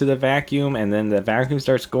up into the vacuum, and then the vacuum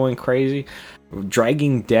starts going crazy,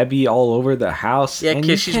 dragging Debbie all over the house. Yeah,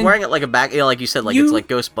 because she's wearing it like a back, like you said, it's like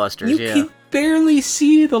Ghostbusters. You can barely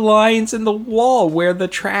see the lines in the wall where the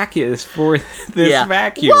track is for this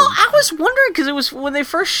vacuum. Well, I was wondering because it was when they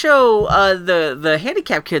first show the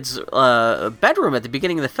handicapped kid's bedroom at the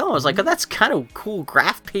beginning of the film. I was like, oh, that's kind of cool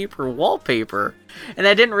graph paper wallpaper, and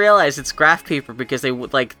I didn't realize it's graph paper because they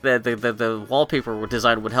would like the wallpaper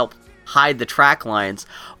design would help hide the track lines.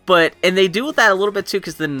 And they do that a little bit too,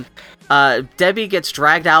 because then Debbie gets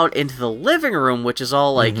dragged out into the living room, which is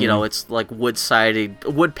all like it's like wood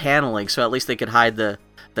paneling, so at least they could hide the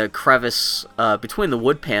crevice between the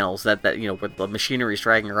wood panels that where the machinery is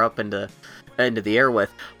dragging her up into the air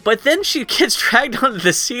with. But then she gets dragged onto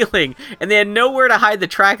the ceiling, and they had nowhere to hide the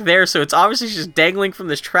track there, so it's obviously just dangling from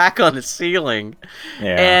this track on the ceiling.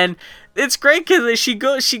 Yeah. And it's great because she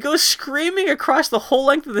goes screaming across the whole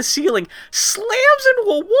length of the ceiling, slams into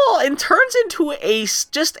a wall, and turns into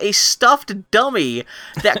just a stuffed dummy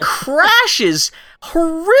that crashes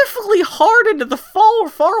horrifically hard into the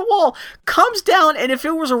far wall, comes down, and if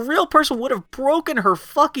it was a real person, would have broken her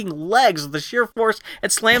fucking legs with the sheer force,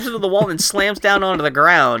 and slams into the wall and slams down onto the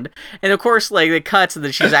ground. And of course, like, it cuts, and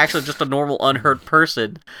then she's actually just a normal, unhurt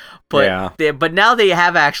person. But now they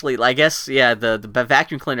have actually, I guess, the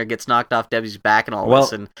vacuum cleaner gets knocked off Debbie's back and all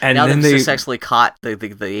this, and now they've successfully caught the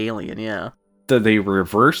alien, They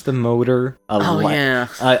reverse the motor.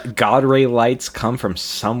 God ray lights come from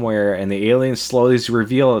somewhere, and the alien slowly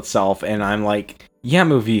reveal itself, and I'm like, yeah,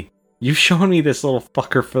 movie, You've shown me this little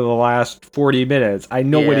fucker for the last 40 minutes. I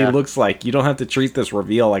know what he looks like. You don't have to treat this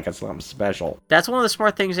reveal like it's something special. That's one of the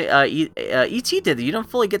smart things E.T. did. You don't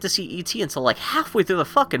fully get to see E.T. until like halfway through the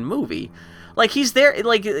fucking movie. Like, he's there,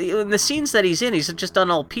 like, in the scenes that he's in, he's just done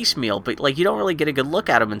all piecemeal, but, like, you don't really get a good look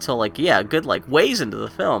at him until, like, a good, like, ways into the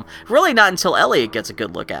film. Really not until Elliot gets a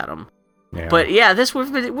good look at him. Yeah. But, yeah,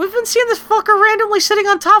 we've been seeing this fucker randomly sitting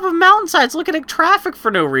on top of mountainsides looking at traffic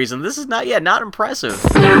for no reason. This is not impressive.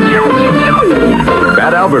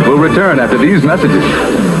 Fat Albert will return after these messages.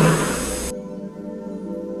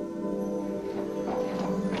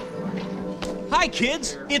 Hi,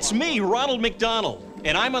 kids. It's me, Ronald McDonald.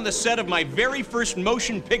 And I'm on the set of my very first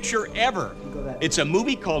motion picture ever. It's a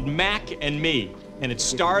movie called Mac and Me, and it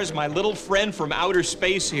stars my little friend from outer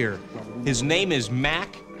space here. His name is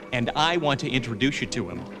Mac, and I want to introduce you to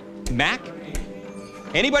him. Mac?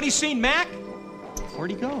 Anybody seen Mac? Where'd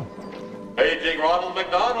he go? Paging Ronald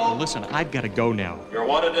McDonald. Well, listen, I've got to go now. You're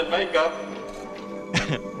wanted in makeup.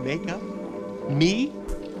 Makeup? Me?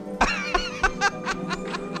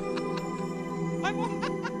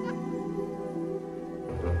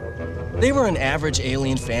 They were an average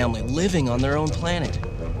alien family living on their own planet.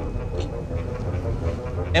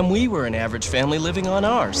 And we were an average family living on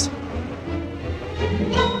ours.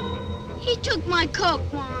 He took my Coke,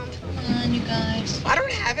 Mom. Come on, you guys. I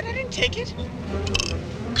don't have it. I didn't take it.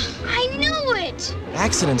 I knew it!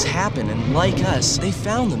 Accidents happen, and like us, they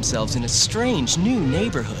found themselves in a strange new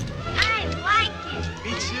neighborhood. I like it.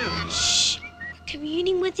 Me too. Shh. We're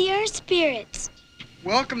communing with the Earth spirits.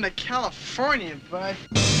 Welcome to California, bud.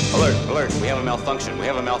 Alert, alert. We have a malfunction. We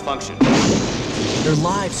have a malfunction. Their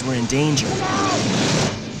lives were in danger.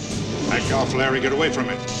 Back off, Larry. Get away from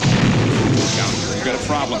it. Down. We've got a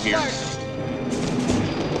problem here.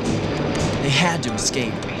 They had to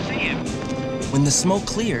escape. When the smoke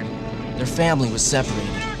cleared, their family was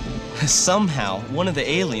separated. Somehow, one of the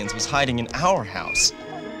aliens was hiding in our house.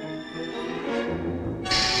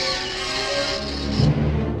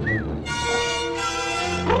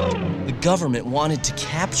 The government wanted to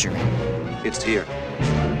capture him. It's here.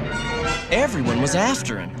 Everyone was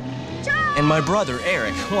after him. And my brother,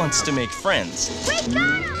 Eric, wants to make friends. We got him!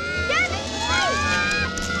 Get me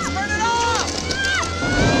safe! Turn it off!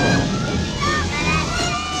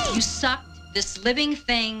 You sucked this living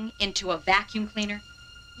thing into a vacuum cleaner?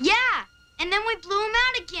 Yeah! And then we blew him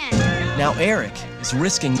out again. Now Eric is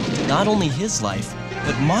risking not only his life,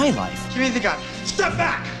 but my life. Give me the gun. Step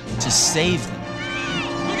back! To save them.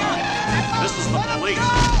 This is the police.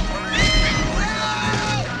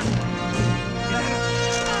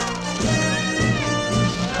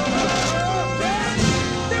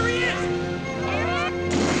 There he is!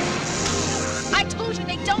 I told you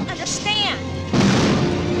they don't understand.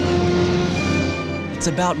 It's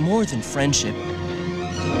about more than friendship.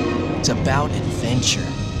 It's about adventure.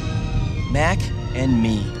 Mac and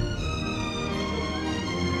Me.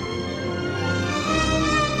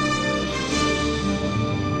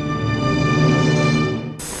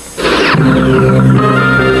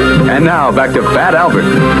 And now, back to Fat Albert.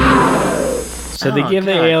 So they give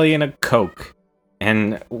the alien a Coke,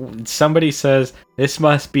 and somebody says, this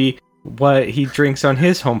must be what he drinks on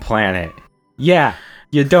his home planet. Yeah,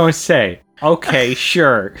 you don't say. Okay,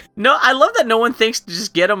 sure. No, I love that no one thinks to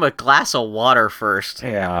just get him a glass of water first.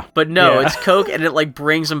 Yeah. But no, it's Coke, and it, like,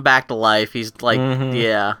 brings him back to life. He's like,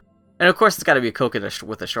 yeah. And of course, it's got to be a Coke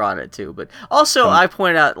with a straw in it, too. But also, I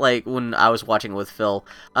pointed out, like, when I was watching it with Phil,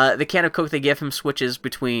 the can of Coke they give him switches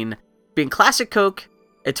between being classic Coke,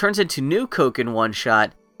 it turns into new Coke in one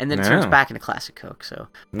shot, and then it turns back into classic Coke. So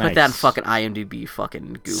put that in fucking IMDb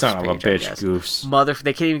fucking goofs Son of a page, bitch, goofs.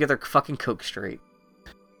 They can't even get their fucking Coke straight.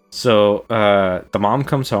 So, the mom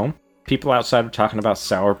comes home. People outside are talking about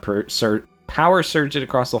power surging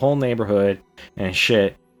across the whole neighborhood and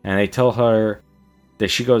shit. And they tell her that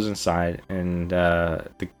she goes inside, and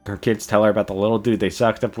her kids tell her about the little dude they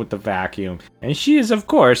sucked up with the vacuum. And she is, of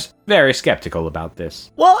course, very skeptical about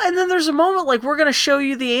this. Well, and then there's a moment like, we're going to show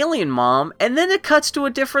you the alien mom, and then it cuts to a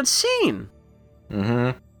different scene.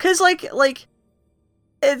 Mm-hmm. Because,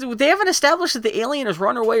 they haven't established that the alien has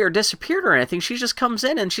run away or disappeared or anything. She just comes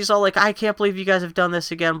in and she's all like, I can't believe you guys have done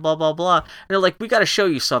this again, blah, blah, blah. And they're like, we got to show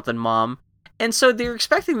you something, Mom. And so they're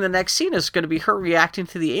expecting the next scene is going to be her reacting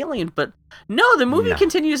to the alien. But no, the movie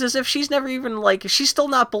continues as if she's never even, she's still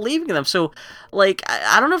not believing them. So,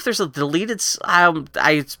 I don't know if there's a deleted...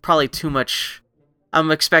 it's probably too much... I'm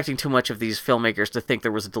expecting too much of these filmmakers to think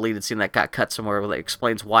there was a deleted scene that got cut somewhere that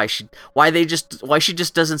explains why she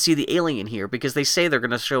just doesn't see the alien here, because they say they're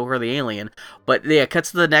going to show her the alien, but yeah, it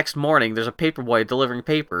cuts to the next morning. There's a paperboy delivering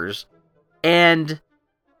papers, and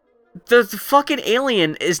the fucking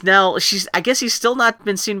alien is now, I guess he's still not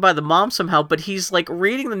been seen by the mom somehow, but he's like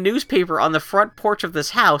reading the newspaper on the front porch of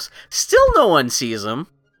this house. Still no one sees him.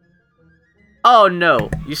 Oh no,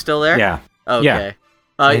 you still there? Yeah. Okay.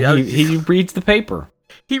 Yeah. He reads the paper.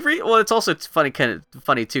 Well, it's funny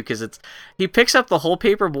too, because he picks up the whole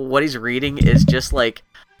paper, but what he's reading is just like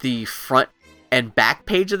the front and back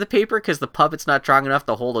page of the paper, because the puppet's not strong enough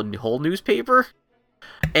to hold a whole newspaper.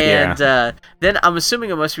 And then I'm assuming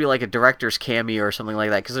it must be like a director's cameo or something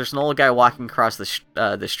like that, because there's an old guy walking across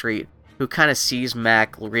the street who kind of sees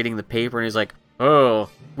Mac reading the paper, and he's like, "Oh,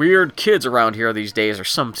 weird kids around here these days," or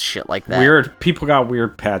some shit like that. Weird people got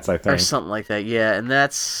weird pets, I think, or something like that. Yeah, and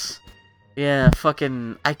that's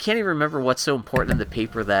fucking. I can't even remember what's so important in the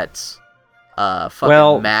paper that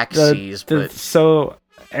Mac sees. But so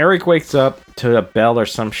Eric wakes up to a bell or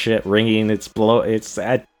some shit ringing. It's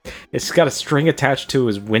got a string attached to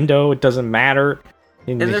his window. It doesn't matter.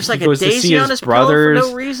 And there's like a daisy on his pillow for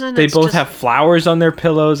no reason. They both have flowers on their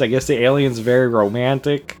pillows. I guess the alien's very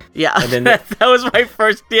romantic. Yeah, and then that was my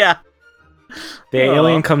first. Yeah. The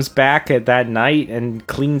alien comes back at that night and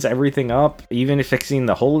cleans everything up, even fixing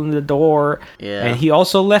the hole in the door. Yeah. And he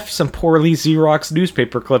also left some poorly Xerox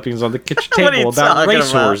newspaper clippings on the kitchen table about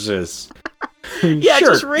racehorses. Yeah,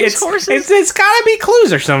 sure, just racehorses. It's gotta be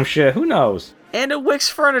clues or some shit. Who knows? And a Wix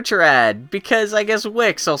furniture ad, because I guess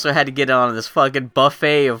Wix also had to get on this fucking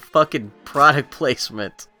buffet of fucking product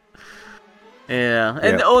placement. Yeah,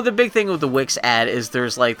 and the big thing with the Wix ad is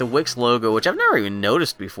there's like the Wix logo, which I've never even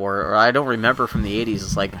noticed before, or I don't remember from the 80s.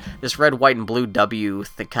 It's like this red, white, and blue W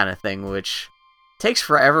kind of thing, which takes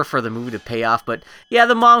forever for the movie to pay off. But yeah,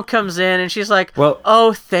 the mom comes in and she's like, "Well,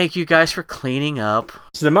 oh, thank you guys for cleaning up."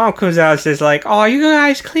 So the mom comes out and says like, "Oh, you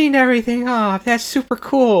guys cleaned everything up. That's super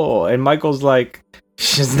cool." And Michael's like,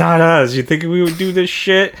 "It's not us. You think we would do this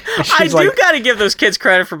shit?" I do gotta give those kids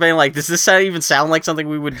credit for being like, "Does this even sound like something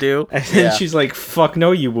we would do?" And then she's like, "Fuck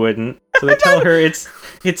no, you wouldn't." So they tell her it's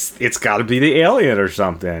gotta be the alien or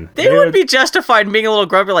something. They would be justified in being a little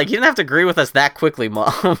grumpy, like, "You didn't have to agree with us that quickly,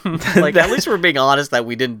 Mom." Like, at least we're being honest that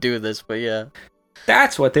we didn't do this, but yeah.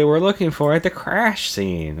 That's what they were looking for at the crash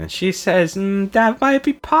scene. And she says, "That might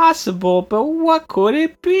be possible, but what could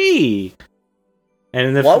it be?"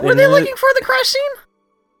 And what were they looking for at the crash scene?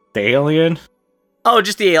 The alien. Oh,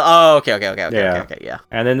 just the alien. Oh, okay, yeah.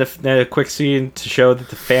 And then the quick scene to show that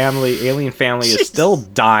the alien family is still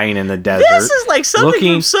dying in the desert. This is like something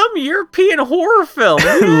from some European horror film.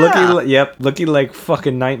 Yeah. looking like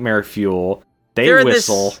fucking nightmare fuel. They're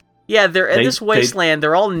whistle. They're in this wasteland.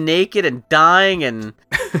 They're all naked and dying, and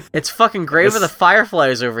it's fucking Grave of the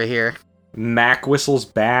Fireflies over here. Mac whistles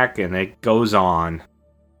back, and it goes on.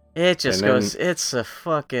 It just goes. It's a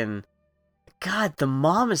fucking. God, the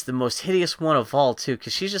mom is the most hideous one of all, too,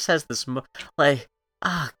 because she just has this, anyway,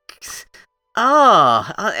 I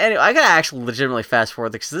gotta actually legitimately fast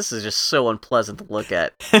forward because this is just so unpleasant to look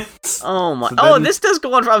at. Oh my, this does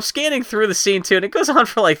go on I'm scanning through the scene, too, and it goes on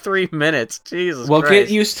for like 3 minutes. Jesus Christ.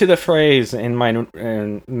 Get used to the phrase in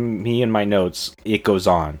me and my notes, it goes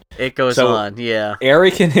on. It goes on, yeah.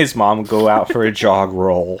 Eric and his mom go out for a jog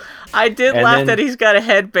roll. I did laugh that he's got a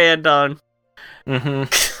headband on. Mm-hmm.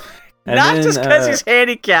 Not just because he's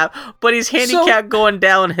handicapped, but he's handicapped going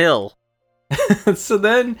downhill. So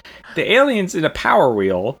then the alien's in a Power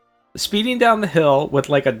Wheel, speeding down the hill with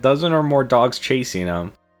like a dozen or more dogs chasing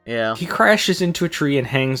him. Yeah. He crashes into a tree and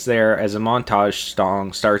hangs there as a montage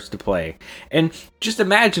song starts to play. And just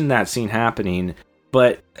imagine that scene happening,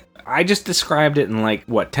 but I just described it in like,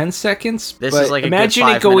 10 seconds? This is like imagine a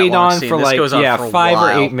good 5 it going on scene. for this like, goes on for 5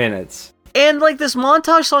 while. or 8 minutes. And like this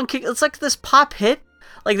montage song, it's like this pop hit.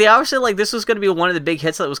 Like, they obviously, like, this was going to be one of the big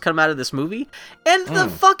hits that was coming out of this movie. And the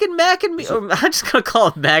fucking Mac and Me... I'm just going to call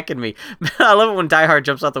it Mac and Me. I love it when Die Hard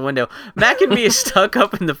jumps out the window. Mac and Me is stuck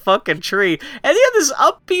up in the fucking tree. And then this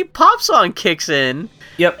upbeat pop song kicks in.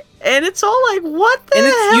 Yep. And it's all like, what the hell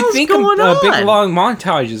is going on? You think a big, long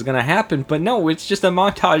montage is going to happen, but no, it's just a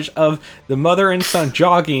montage of the mother and son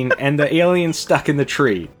jogging and the alien stuck in the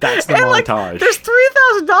tree. That's the montage. Like, there's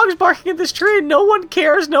 3,000 dogs barking at this tree, and no one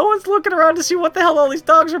cares. No one's looking around to see what the hell all these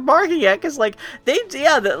dogs are barking at, because, like,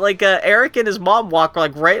 Eric and his mom walk,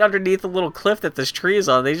 like, right underneath the little cliff that this tree is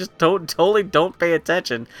on. They just totally don't pay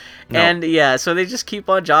attention. No. And, yeah, so they just keep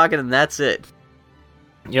on jogging, and that's it.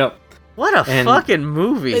 Yep. What a fucking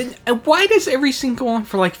movie. And why does every scene go on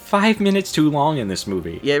for like 5 minutes too long in this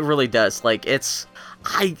movie? Yeah, it really does. Like,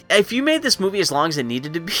 if you made this movie as long as it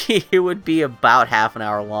needed to be, it would be about half an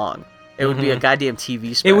hour long. It would be a goddamn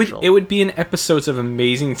TV special. It would be in episodes of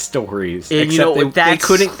Amazing Stories. And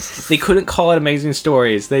except they couldn't call it Amazing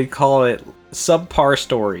Stories. They'd call it subpar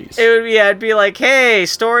stories. It'd be like, hey,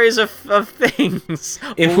 stories of things.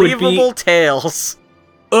 Believable tales.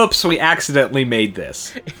 Oops, we accidentally made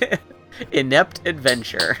this. Inept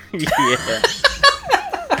adventure. Yeah.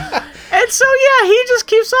 And so, yeah, he just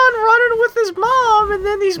keeps on running with his mom, and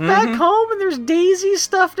then he's back home, and there's Daisy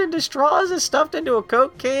stuffed into straws and stuffed into a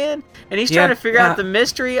Coke can, and he's trying to figure out the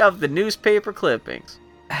mystery of the newspaper clippings.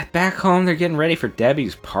 Back home, they're getting ready for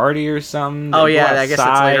Debbie's party or something. Oh, yeah, I guess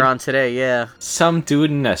that's later on today, yeah. Some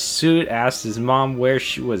dude in a suit asked his mom where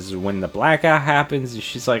she was when the blackout happens, and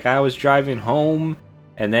she's like, I was driving home,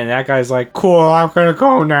 and then that guy's like, cool, I'm gonna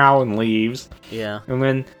go now, and leaves. Yeah. And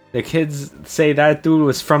then the kids say that dude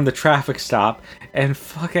was from the traffic stop, and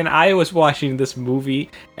fucking I was watching this movie,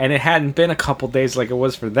 and it hadn't been a couple days like it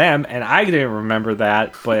was for them, and I didn't remember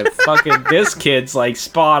that, but fucking this kid's like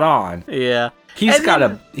spot on. Yeah. He's got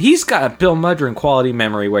a Bill Mudrin quality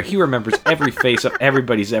memory where he remembers every face of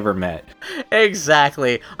everybody's ever met.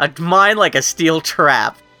 Exactly. A mind like a steel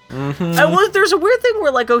trap. There's a weird thing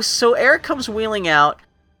where, like, so Eric comes wheeling out,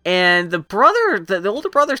 and the brother, the older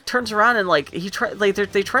brother, turns around and like they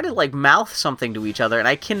try to like mouth something to each other, and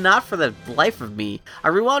I cannot for the life of me. I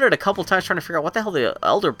rewound it a couple times trying to figure out what the hell the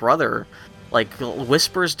elder brother like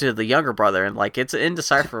whispers to the younger brother, and like it's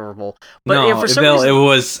indecipherable. But no, for some reason, it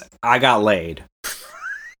was I got laid.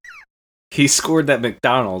 He scored that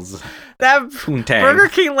McDonald's. That Poontang. Burger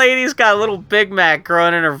King lady's got a little Big Mac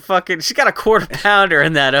growing in her fucking. She's got a quarter pounder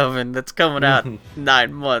in that oven that's coming out in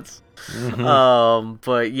 9 months.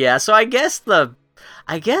 But yeah, so I guess the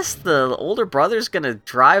older brother's gonna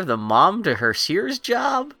drive the mom to her Sears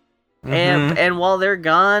job, and while they're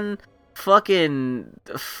gone, fucking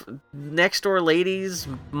next door lady's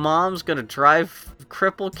mom's gonna drive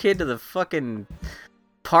crippled kid to the fucking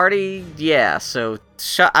party. Yeah, so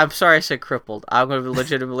I'm sorry I said crippled. I'm gonna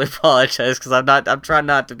legitimately apologize because I'm trying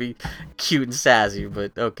not to be cute and sassy,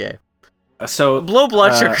 but okay. So low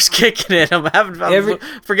blood sugar's kicking in. I'm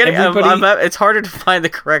forgetting. It's harder to find the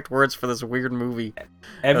correct words for this weird movie.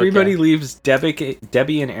 Everybody leaves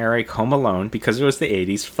Debbie and Eric home alone because it was the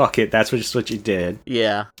 80s. Fuck it, that's just what you did.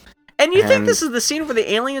 Yeah. And you think this is the scene where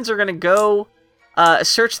the aliens are gonna go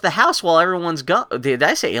search the house while everyone's gone? Did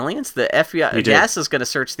I say aliens? The FBI gas is gonna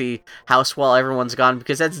search the house while everyone's gone,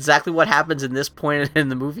 because that's exactly what happens in this point in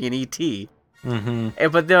the movie in E.T.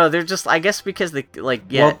 But no, they're just, I guess because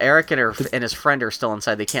Eric and his friend are still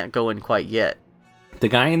inside, they can't go in quite yet. The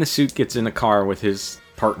guy in the suit gets in a car with his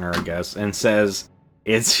partner, I guess, and says,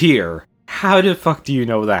 "It's here." How the fuck do you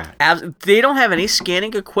know that? They don't have any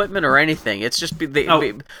scanning equipment or anything. It's just they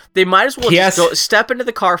might as well just go step into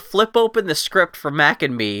the car, flip open the script for Mac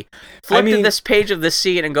and Me, flip to this page of the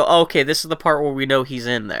scene, and go, oh, okay, this is the part where we know he's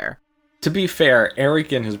in there. To be fair,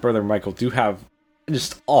 Eric and his brother Michael do have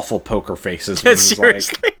just awful poker faces.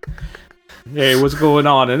 Seriously. Like, hey, what's going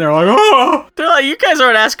on? And they're like, oh! They're like, you guys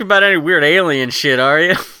aren't asking about any weird alien shit, are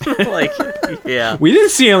you? Like, yeah. We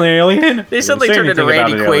didn't see an alien. They suddenly turned into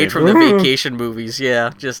Randy Quaid from the Vacation movies.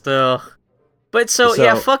 Yeah, just, But so,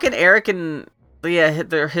 yeah, fucking Eric and,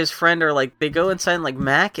 his friend are like, they go inside and, like,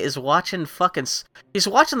 Mac is watching he's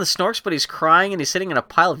watching the Snorks, but he's crying and he's sitting in a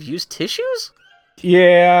pile of used tissues?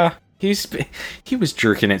 Yeah. He was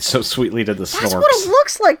jerking it so sweetly to the Snorks. That's what it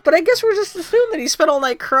looks like, but I guess we're just assuming that he spent all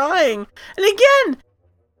night crying. And again,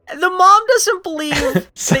 the mom doesn't believe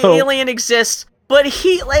the alien exists, but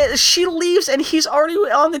she leaves and he's already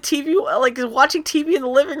on the TV, like watching TV in the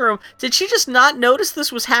living room. Did she just not notice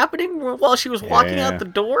this was happening while she was walking out the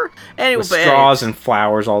door? Anyway, with straws and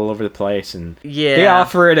flowers all over the place, and they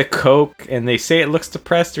offer it a Coke, and they say it looks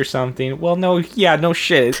depressed or something. Well, no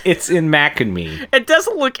shit, it's in Mac and Me. It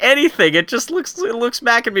doesn't look anything. It just looks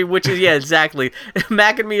Mac and Me, which is exactly.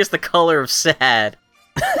 Mac and Me is the color of sad.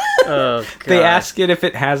 Oh, God. They ask it if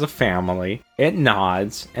it has a family. It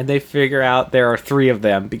nods, and they figure out there are 3 of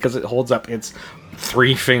them because it holds up its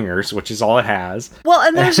 3 fingers, which is all it has. Well,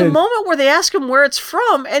 and there's a moment where they ask him where it's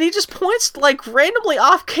from, and he just points like randomly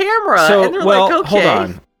off camera. So, and they're like,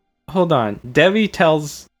 okay. Hold on. Debbie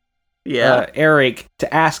tells Eric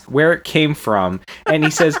to ask where it came from, and he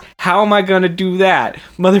says, how am I gonna do that?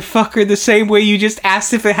 Motherfucker, the same way you just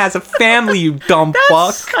asked if it has a family, you dumb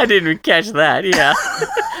fuck. I didn't even catch that, yeah.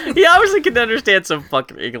 He obviously can understand some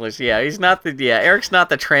fucking English, yeah. He's not Eric's not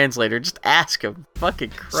the translator, just ask him. Fucking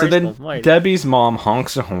Christ So then almighty. Debbie's mom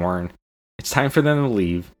honks a horn. It's time for them to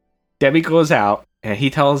leave. Debbie goes out, and he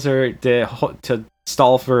tells her to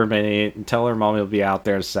stall for a minute and tell her mom he'll be out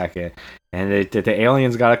there in a second. And the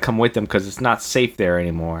aliens gotta come with them because it's not safe there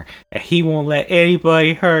anymore. And he won't let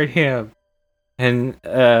anybody hurt him. And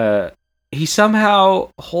he somehow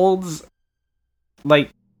holds,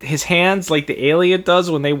 like, his hands like the alien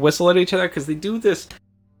does when they whistle at each other, because they do this.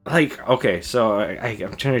 Like, okay, so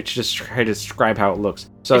I'm trying to just try to describe how it looks.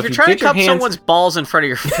 So if you're trying to cup someone's balls in front of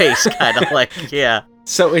your face, kind of like, yeah.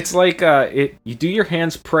 So it's like you do your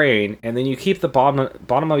hands praying, and then you keep the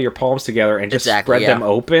bottom of your palms together and just spread them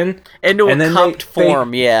open into a cupped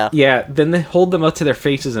form. Yeah. Yeah. Then they hold them up to their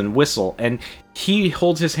faces and whistle, and he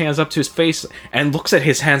holds his hands up to his face and looks at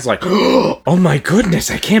his hands like, "Oh my goodness,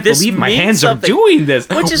 I can't believe my hands are doing this.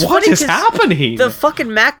 What is happening?" The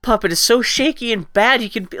fucking Mac puppet is so shaky and bad. You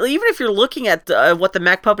can, even if you're looking at what the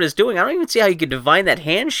Mac puppet is doing, I don't even see how you could divine that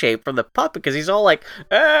hand shape from the puppet, because he's all like,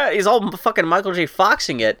 he's all fucking Michael J.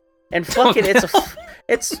 Foxing it, and fucking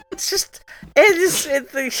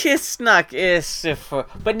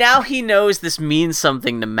but now he knows this means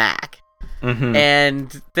something to Mac. Mm-hmm.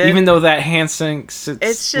 And then, even though that hand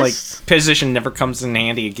it's like position never comes in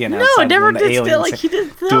handy again. No, it never did. Like he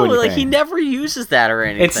didn't. No, like he never uses that or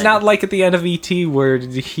anything. It's not like at the end of E.T. where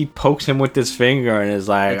he pokes him with his finger and is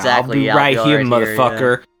like, exactly, "I'll be right here,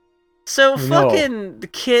 motherfucker." Yeah. So fucking the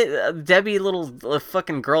kid, Debbie, little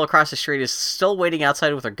fucking girl across the street, is still waiting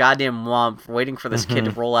outside with her goddamn mom, waiting for this kid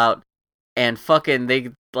to roll out, and fucking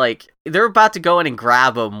they're about to go in and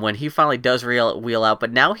grab him when he finally does wheel out,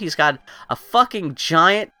 but now he's got a fucking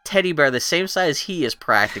giant teddy bear the same size he is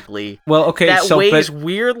practically. Well, okay, that weighs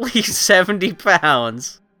weirdly 70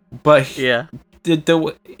 pounds. But yeah,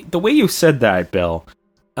 the way you said that, Bill,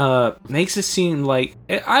 makes it seem like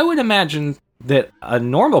I would imagine that a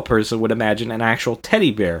normal person would imagine an actual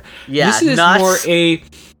teddy bear. Yeah, this is more a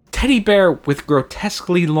teddy bear with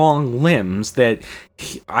grotesquely long limbs that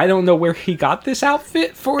I don't know where he got this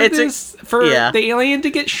outfit for the alien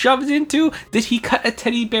to get shoved into. Did he cut a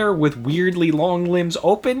teddy bear with weirdly long limbs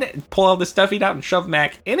open, pull all the stuffing out and shove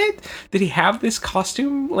Mac in it? Did he have this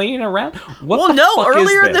costume laying around?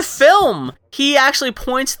 Earlier in the film, he actually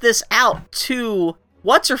points this out to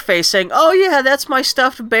What's-Her-Face, saying, "Oh yeah, that's my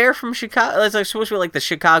stuffed bear from Chicago." It's like supposed to be like the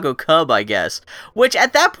Chicago Cub, I guess. Which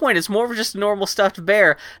at that point is more of just a normal stuffed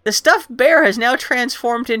bear. The stuffed bear has now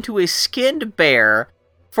transformed into a skinned bear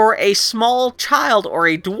for a small child or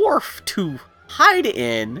a dwarf to hide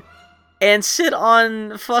in and sit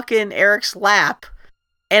on fucking Eric's lap.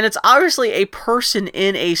 And it's obviously a person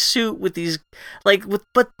in a suit with these,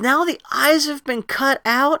 but now the eyes have been cut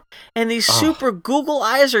out, and these super Google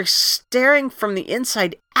eyes are staring from the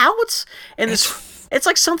inside out, and it's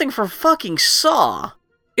like something from fucking Saw.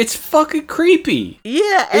 It's fucking creepy.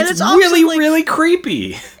 Yeah, and it's really, really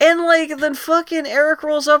creepy. And then fucking Eric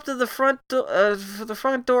rolls up to the front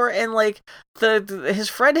door, and his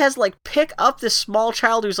friend has pick up this small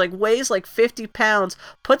child who's weighs 50 pounds,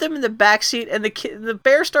 put them in the back seat, and the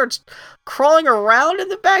bear starts crawling around in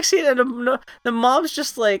the back seat, and the mom's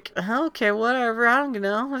just like, "Okay, whatever, I don't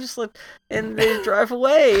know," and they drive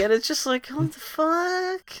away, and it's just like, what the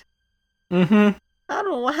fuck? Mm-hmm. I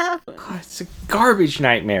don't know what happened. God, it's a garbage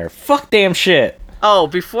nightmare. Fuck damn shit. Oh,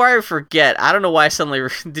 before I forget, I don't know why I suddenly...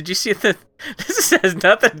 Did you see that? This has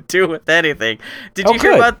nothing to do with anything. Did you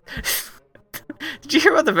hear about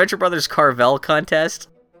the Venture Brothers Carvel contest?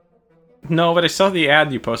 No, but I saw the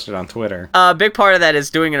ad you posted on Twitter. A big part of that is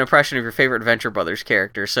doing an impression of your favorite Venture Brothers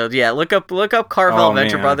character. So yeah, look up Carvel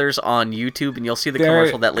Venture Brothers on YouTube, and you'll see the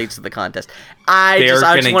commercial that leads to the contest.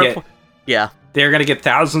 Yeah. They're going to get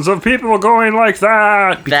thousands of people going like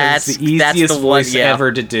that. Because it's the easiest voice ever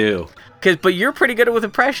to do. But you're pretty good with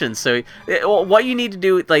impressions. So what you need to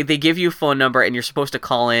do, they give you a phone number, and you're supposed to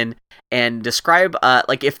call in and describe,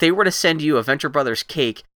 if they were to send you a Venture Brothers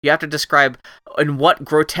cake, you have to describe in what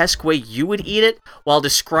grotesque way you would eat it while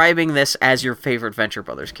describing this as your favorite Venture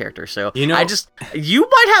Brothers character. So you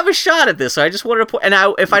might have a shot at this. So I just wanted to put, and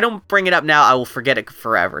if I don't bring it up now, I will forget it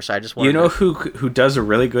forever. So I just wanted who does a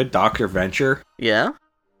really good Dr. Venture? Yeah?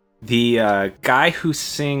 The guy who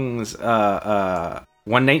sings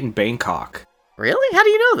One Night in Bangkok. Really? How do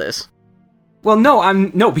you know this? Well,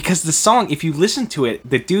 no, because the song, if you listen to it,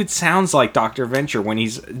 the dude sounds like Dr. Venture when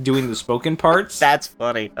he's doing the spoken parts. That's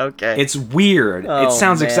funny. Okay. It's weird. It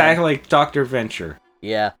sounds exactly like Dr. Venture.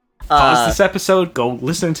 Yeah. Pause this episode, go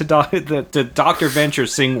listen to Dr. Venture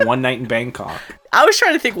sing One Night in Bangkok. I was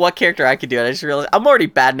trying to think what character I could do, and I just realized I'm already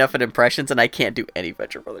bad enough at impressions, and I can't do any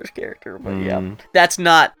Venture Brothers character. But yeah, that's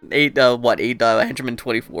not Henchman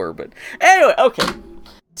 24. But anyway, okay.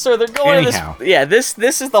 So they're going to this. Yeah, this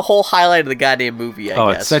is the whole highlight of the goddamn movie.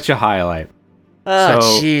 I guess. It's such a highlight.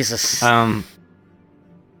 Oh, Jesus.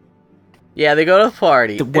 Yeah, they go to the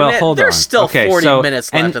party. Well, hold There's on. still Okay, 40 so-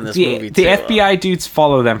 minutes left in this the, movie, The too. FBI dudes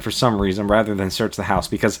follow them for some reason rather than search the house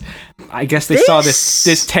because I guess they saw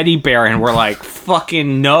this teddy bear and were like,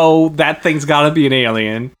 fucking no, that thing's gotta be an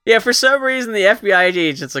alien. Yeah, for some reason, the FBI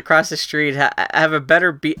agents across the street have a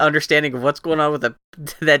better understanding of what's going on with that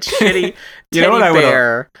shitty You know what teddy I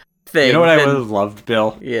bear thing. You know what I would have loved,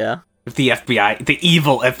 Bill? Yeah. If the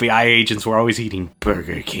evil FBI agents were always eating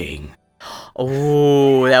Burger King.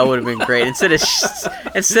 Oh, that would have been great. Instead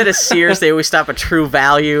of Sears, they always stop at True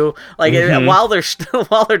Value. Like while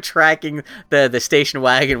they're tracking the station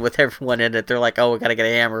wagon with everyone in it, they're like, "Oh, we gotta get a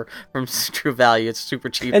hammer from True Value. It's super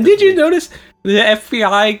cheap." And did you notice the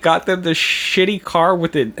FBI got them the shitty car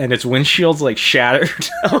with it and its windshield's like shattered?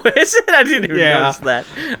 Oh, is it? I didn't even notice that.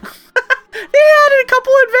 They had a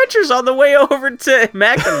couple adventures on the way over to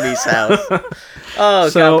McNamee's house. Oh,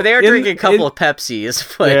 So, God, but they were drinking a couple of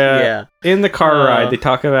Pepsis. But yeah. In the car ride, they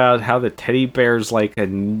talk about how the teddy bear's like it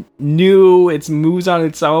moves on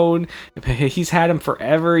its own. He's had him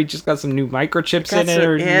forever. He just got some new microchips in it.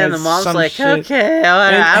 Or and the mom's some like, shit. okay,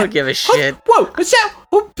 I don't give a shit. Whoa, what's that?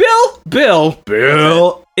 Oh,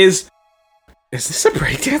 Bill is this a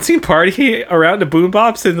breakdancing party around the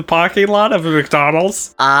boombox in the parking lot of a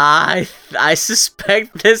McDonald's? I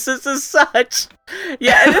suspect this is as such.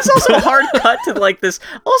 Yeah, and it's also a hard cut to like this.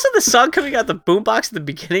 Also, the song coming out the boombox at the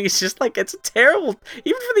beginning is just like it's a terrible.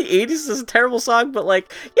 Even for the '80s, it's a terrible song. But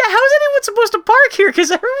like, yeah, how is anyone supposed to park here?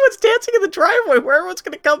 Because everyone's dancing in the driveway where everyone's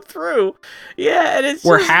gonna come through. Yeah, and it's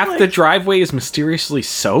Where just half like, the driveway is mysteriously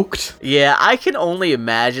soaked. Yeah, I can only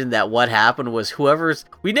imagine that what happened was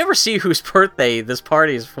we never see whose birthday this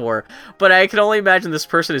party is for, but I can only imagine this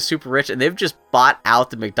person is super rich and they've just bought out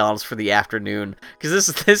the McDonald's for the afternoon because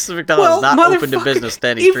this McDonald's is not open to business to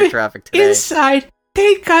any street traffic today. Inside,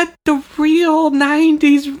 they got the real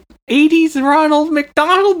 80s Ronald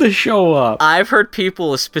McDonald to show up. I've heard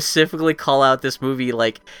people specifically call out this movie,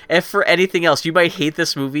 like, if for anything else, you might hate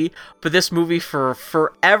this movie, but this movie for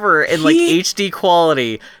forever in, like, HD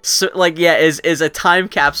quality, so, like, yeah, is a time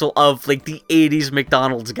capsule of, like, the 80s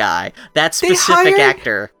McDonald's guy. That specific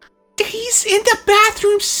actor. He's in the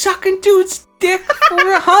bathroom sucking dude's dick for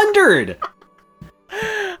 100.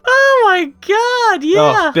 Oh my god,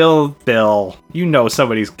 yeah. Oh, Bill, you know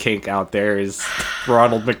somebody's kink out there is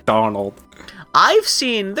Ronald McDonald.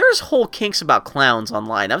 There's whole kinks about clowns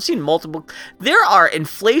online. I've seen multiple. There are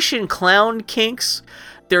inflation clown kinks.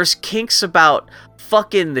 There's kinks about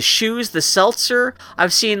fucking the shoes, the seltzer.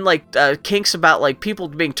 I've seen like kinks about like people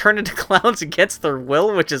being turned into clowns against their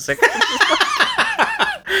will, which is like.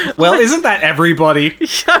 Well, isn't that everybody?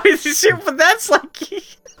 Yeah, but that's like.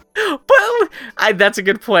 But that's a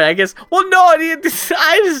good point, I guess. Well, no, you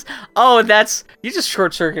just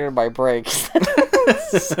short-circuited my brakes.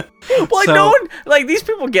 Well, no one, like, these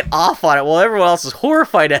people get off on it while everyone else is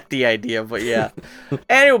horrified at the idea, but yeah.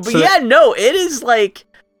 Anyway, but it is like,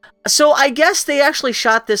 so I guess they actually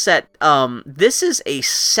shot this at, this is a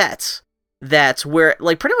set that's where,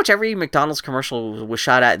 like, pretty much every McDonald's commercial was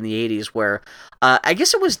shot at in the 80s, where, I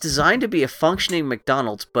guess it was designed to be a functioning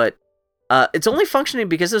McDonald's, but it's only functioning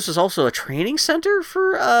because this was also a training center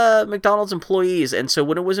for McDonald's employees, and so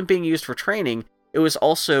when it wasn't being used for training, it was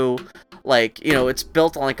also like, you know, it's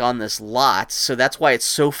built on this lot, so that's why it's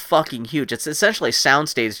so fucking huge. It's essentially a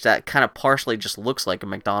soundstage that kind of partially just looks like a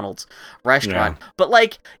McDonald's restaurant. Yeah. But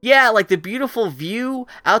like, yeah, like the beautiful view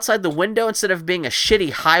outside the window, instead of being a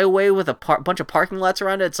shitty highway with a bunch of parking lots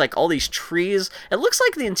around it, it's like all these trees. It looks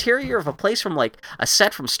like the interior of a place from like a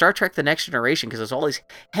set from Star Trek The Next Generation, because there's all these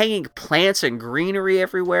hanging plants and greenery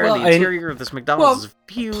everywhere. Well, and the interior of this McDonald's is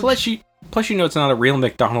huge. Plus, you know it's not a real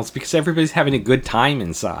McDonald's because everybody's having a good time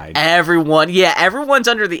inside. Everyone's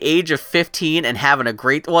under the age of 15 and having a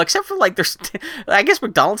great... Well, except for, like, there's... I guess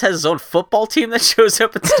McDonald's has its own football team that shows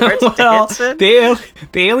up and starts dancing. The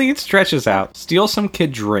alien stretches out, steals some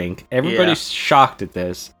kid drink. Everybody's shocked at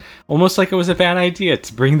this. Almost like it was a bad idea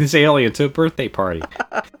to bring this alien to a birthday party.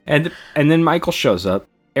 and then Michael shows up.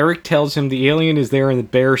 Eric tells him the alien is there in the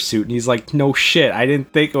bear suit, and he's like, no shit, I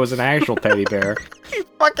didn't think it was an actual teddy bear. You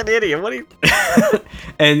fucking idiot, what are you...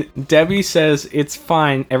 And Debbie says, it's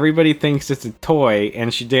fine, everybody thinks it's a toy,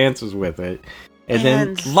 and she dances with it. And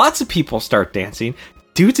then lots of people start dancing.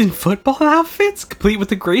 Dudes in football outfits, complete with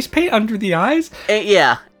the grease paint under the eyes.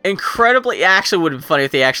 Yeah. Incredibly, it actually would have been funny if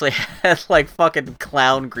they actually had like fucking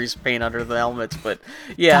clown grease paint under the helmets, but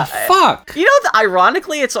yeah. The fuck? You know,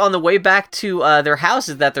 ironically, it's on the way back to their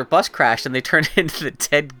houses that their bus crashed and they turned into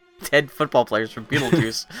the dead football players from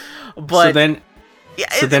Beetlejuice. But and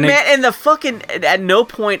the fucking at no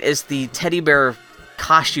point is the teddy bear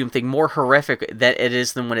costume thing more horrific that it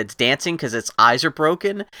is than when it's dancing, because its eyes are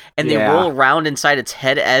broken and they Yeah. roll around inside its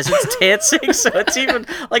head as it's dancing. So it's even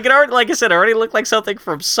like it already, like I said, it already looked like something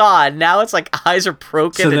from Saw, and now it's like eyes are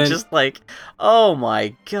broken and just like, oh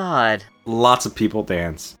my god. Lots of people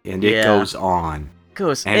dance, and it Yeah. goes on.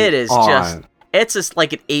 It is on. just. It's just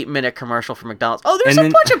like an 8-minute commercial for McDonald's. Oh, there's And a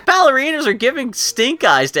then- bunch of ballerinas are giving stink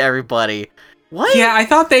eyes to everybody. What? Yeah, I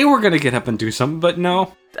thought they were gonna get up and do something, but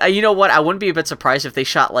no. You know what? I wouldn't be a bit surprised if they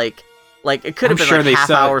shot like it could have been I'm sure like they half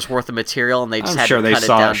saw- hours worth of material, and they just I'm had sure to they cut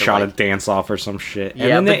saw it down a shot to of dance off or some shit.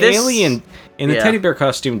 Yeah, and then but the this- alien in the yeah. teddy bear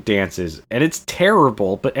costume dances, and it's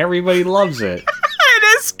terrible, but everybody loves it.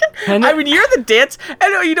 It is. And I mean, you're the dance.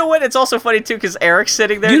 And you know what? It's also funny too because Eric's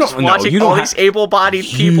sitting there You just don't- no, watching you don't all ha- these able-bodied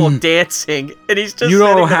people dancing, and he's just You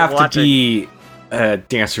sitting don't there have watching. to be a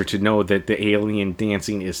dancer to know that the alien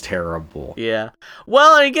dancing is terrible. Yeah.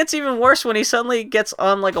 Well, and it gets even worse when he suddenly gets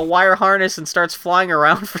on like a wire harness and starts flying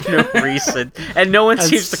around for no reason, and no one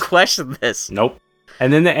seems to question this. Nope.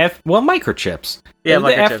 And then microchips. Yeah, And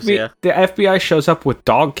microchips, yeah. The FBI shows up with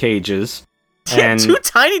dog cages. Yeah, And 2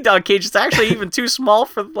 tiny dog cages. Actually, even too small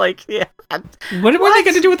for like. Yeah. what are they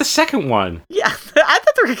going to do with the second one? Yeah, I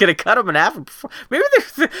thought they were gonna cut him in half. Maybe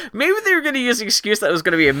they were gonna use the excuse that it was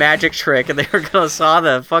gonna be a magic trick, and they were gonna saw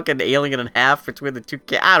the fucking alien in half between the two.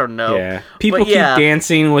 I don't know. Yeah, people But keep yeah.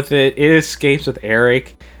 dancing with it. It escapes with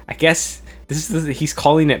Eric. I guess he's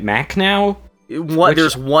calling it Mac now.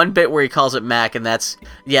 There's one bit where he calls it Mac, and that's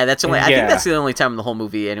only. I think Yeah. that's the only time in the whole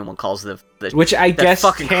movie anyone calls the Which I that guess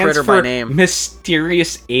fucking stands critter for by name.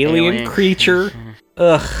 mysterious alien creature.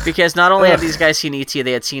 Ugh. Because not only Ugh. had these guys seen E.T.,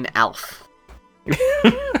 they had seen Alf.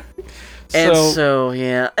 And so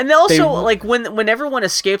yeah, and also like when everyone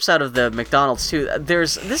escapes out of the McDonald's too,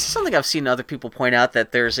 this is something I've seen other people point out,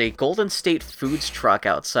 that there's a Golden State Foods truck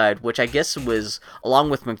outside, which I guess was, along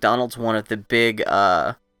with McDonald's, one of the big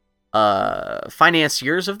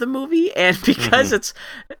financiers of the movie, and because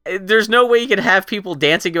there's no way you can have people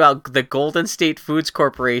dancing about the Golden State Foods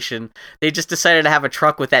Corporation, they just decided to have a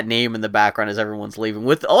truck with that name in the background as everyone's leaving,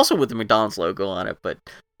 with the McDonald's logo on it. But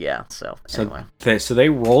yeah, so anyway. So they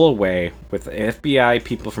roll away with FBI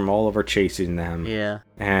people from all over chasing them. Yeah.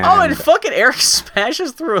 And And fucking Eric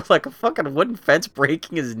smashes through like a fucking wooden fence,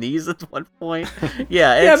 breaking his knees at one point.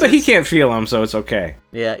 Yeah. yeah, but he can't feel them, so it's okay.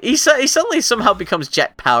 Yeah. He suddenly somehow becomes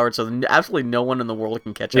jet powered, so absolutely no one in the world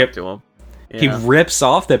can catch up to him. He Yeah. rips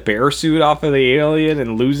off the bear suit off of the alien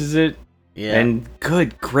and loses it. Yeah. And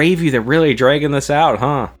good gravy, they're really dragging this out,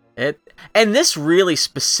 huh? And this really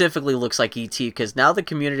specifically looks like E.T., because now the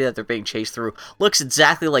community that they're being chased through looks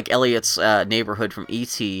exactly like Elliot's neighborhood from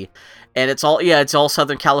E.T., and it's all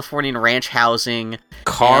Southern Californian ranch housing.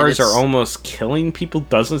 Cars are almost killing people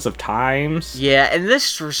dozens of times. Yeah, and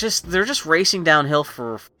they're just racing downhill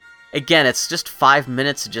for, again, it's just 5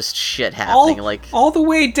 minutes of just shit happening. All the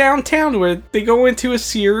way downtown where they go into a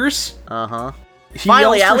Sears. Uh-huh. He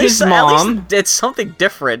Finally, yells at for least, his mom. it's something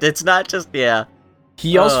different. It's not just, yeah. He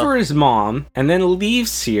yells for his mom, and then leaves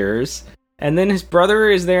Sears, and then his brother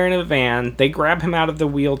is there in a van. They grab him out of the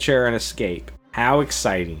wheelchair and escape. How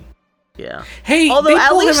exciting. Yeah. Hey, Although they at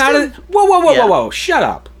pull him least out in- of... Whoa, shut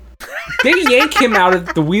up. They yank him out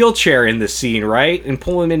of the wheelchair in the scene, right? And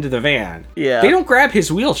pull him into the van. Yeah. They don't grab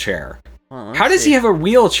his wheelchair. Well, let's How does see. he have a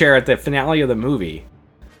wheelchair at the finale of the movie?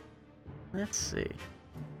 Let's see.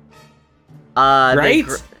 Right?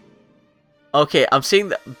 Okay, I'm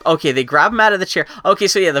seeing okay, they grab him out of the chair. Okay,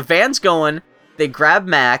 so yeah, the van's going. They grab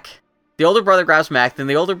Mac. The older brother grabs Mac. Then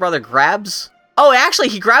the older brother grabs... Oh, actually,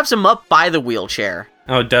 he grabs him up by the wheelchair.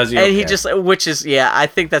 Oh, does he? And he Okay. just... Which is... Yeah, I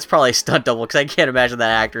think that's probably a stunt double, because I can't imagine that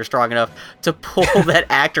actor is strong enough to pull that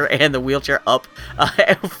actor and the wheelchair up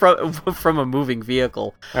from a moving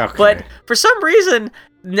vehicle. Okay. But for some reason...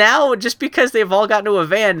 Now, just because they've all gotten to a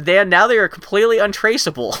van, they are completely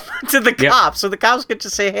untraceable to the cops. So the cops get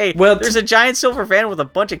to say, hey, there's a giant silver van with a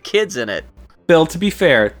bunch of kids in it. Bill, to be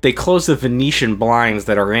fair, they closed the Venetian blinds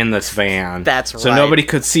that are in this van. That's So right. nobody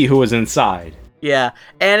could see who was inside. Yeah,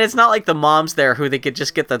 and it's not like the mom's there who they could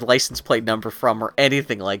just get the license plate number from or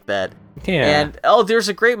anything like that. Yeah. And, there's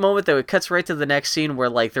a great moment, though. It cuts right to the next scene where,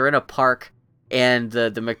 like, they're in a park, and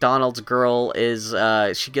the McDonald's girl is,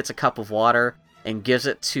 she gets a cup of water and gives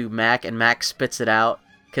it to Mac, and Mac spits it out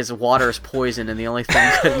because water is poison, and the only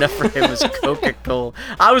thing good enough for him was Coca-Cola.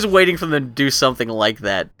 I was waiting for them to do something like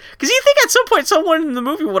that. Because you think at some point someone in the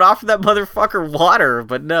movie would offer that motherfucker water,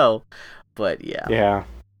 but no. But, yeah. Yeah.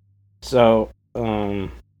 So,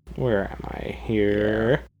 where am I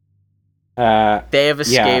here? They have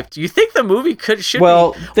escaped. Yeah. You think the movie should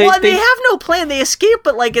well, be... They have no plan. They escape,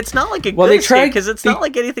 but like it's not like a good escape because it's not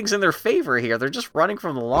like anything's in their favor here. They're just running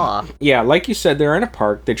from the law. Yeah, like you said, they're in a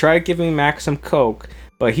park. They try giving Max some Coke,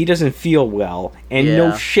 but he doesn't feel well. And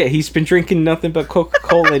no shit, he's been drinking nothing but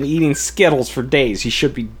Coca-Cola and eating Skittles for days. He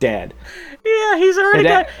should be dead. Yeah, he's already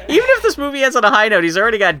got... Even if this movie ends on a high note, he's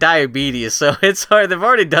already got diabetes, so it's hard. They've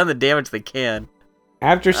already done the damage they can.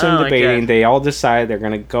 After some debating, they all decide they're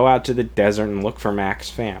going to go out to the desert and look for Mac's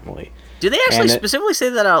family. Do they actually specifically say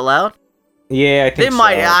that out loud? Yeah, I think they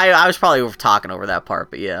might. So. I was probably talking over that part,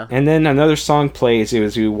 but yeah. And then another song plays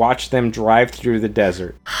as we watch them drive through the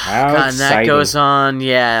desert. How God, exciting. that goes on,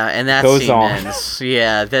 yeah, and that goes scene on. ends.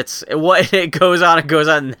 Yeah, that's what it goes on,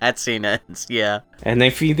 and that scene ends, yeah. And they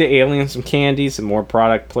feed the aliens some candy, some more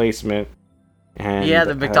product placement. And, yeah,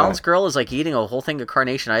 the McDonald's girl is like eating a whole thing of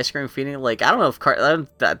Carnation ice cream, feeding it. Like, I don't know if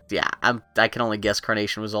I can only guess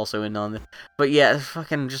Carnation was also in on it, but yeah,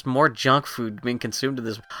 fucking just more junk food being consumed in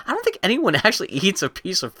this. I don't think anyone actually eats a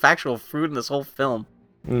piece of factual fruit in this whole film.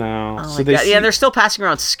 No, oh so they're still passing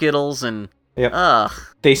around Skittles and. Yep. Ugh.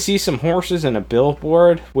 They see some horses and a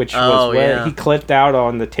billboard, which was what he clipped out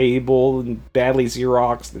on the table and badly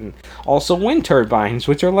Xeroxed, and also wind turbines,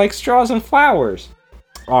 which are like straws and flowers.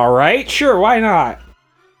 All right, sure, why not?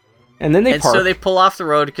 And then park. So they pull off the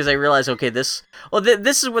road because they realize, okay, this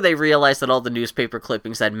is where they realize that all the newspaper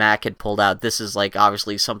clippings that Mac had pulled out, this is like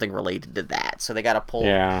obviously something related to that. So they got to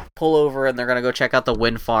pull over, and they're gonna go check out the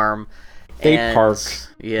wind farm. They park.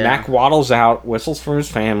 Yeah. Mac waddles out, whistles for his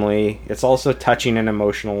family. It's also touching and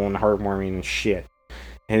emotional and heartwarming and shit.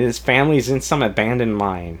 And his family's in some abandoned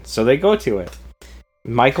mine, so they go to it.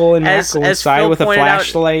 Michael and Mac go inside with a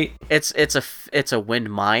flashlight. It's a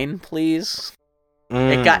wind mine, please.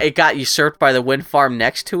 It got usurped by the wind farm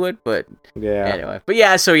next to it, but anyway. But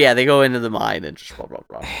yeah, so yeah, they go into the mine and just blah blah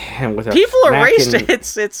blah. And with people are racing.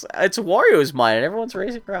 It's Wario's mine, and everyone's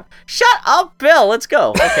racing around. Shut up, Bill. Let's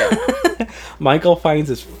go. Okay. Michael finds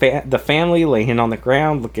the family laying on the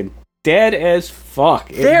ground, looking dead as fuck.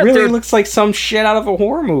 It really looks like some shit out of a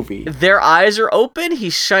horror movie. Their eyes are open.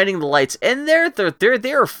 He's shining the lights in there.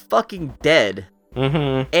 They're fucking dead.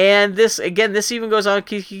 Mm-hmm. And this even goes on.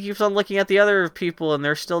 He keeps on looking at the other people, and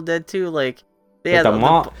they're still dead too. Like, yeah,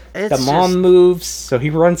 the mom moves, so he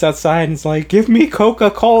runs outside and is like, "Give me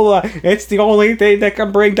Coca-Cola! It's the only thing that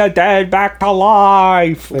can bring the dead back to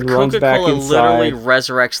life." And runs back inside. Coca-Cola literally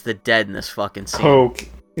resurrects the dead in this fucking scene. Coke.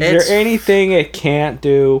 Is there anything it can't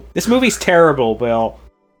do? This movie's terrible, Bill.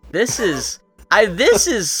 This is like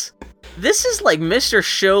Mr.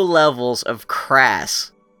 Show levels of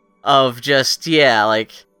crass. Of just,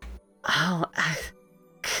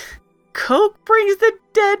 Coke brings the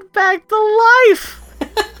dead back to life.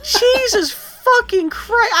 Jesus fucking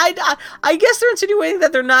Christ. I guess they're insinuating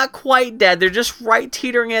that they're not quite dead. They're just right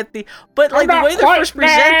teetering at the... But like the way they're first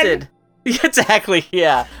presented... Exactly,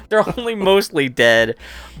 yeah. They're only mostly dead.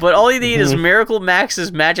 But all you need is Miracle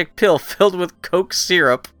Max's magic pill filled with Coke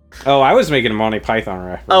syrup. Oh, I was making a Monty Python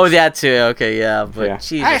reference. Oh, that too. Okay, yeah, but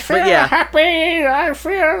Jesus, I feel happy. I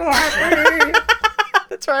feel happy.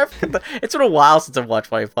 That's right. It's been a while since I've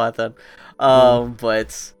watched Monty Python.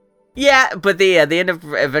 But they end up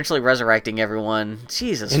eventually resurrecting everyone.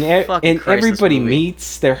 Jesus, fucking Christ, everybody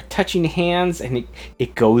meets. They're touching hands, and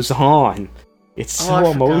it goes on. It's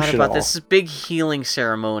so emotional. About this big healing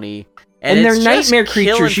ceremony, and they're nightmare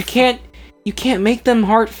creatures. You can't make them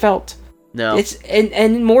heartfelt. No. It's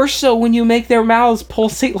and more so when you make their mouths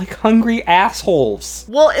pulsate like hungry assholes.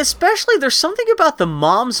 Well, especially there's something about the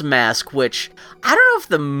mom's mask, which I don't know if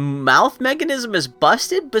the mouth mechanism is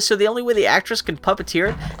busted, but so the only way the actress can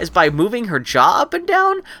puppeteer it is by moving her jaw up and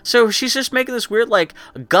down. So she's just making this weird like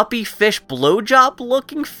guppy fish blowjob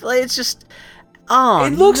looking. It's just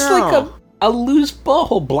it looks like a loose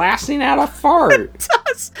butthole blasting out a fart. It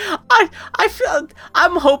does.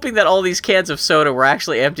 I'm hoping that all these cans of soda were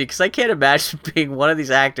actually empty, because I can't imagine being one of these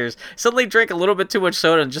actors suddenly drink a little bit too much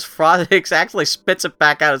soda and just actually spits it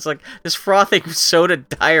back out. It's like this frothing soda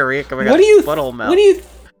diarrhea coming out of his butthole mouth.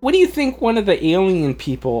 What do you think one of the alien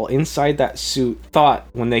people inside that suit thought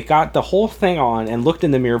when they got the whole thing on and looked in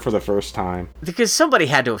the mirror for the first time? Because somebody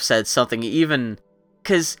had to have said something, even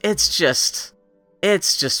because it's just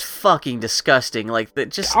fucking disgusting. Like,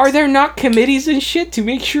 are there not committees and shit to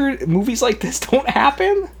make sure movies like this don't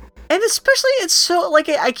happen? And especially, it's so, like,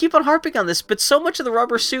 I keep on harping on this, but so much of the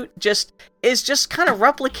rubber suit is just kind of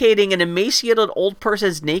replicating an emaciated old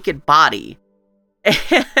person's naked body.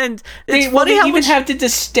 And they it's funny how even much... have the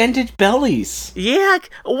distended bellies. Yeah,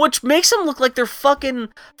 which makes them look like they're fucking...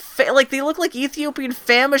 like, they look like Ethiopian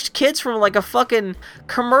famished kids from, like, a fucking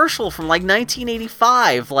commercial from, like,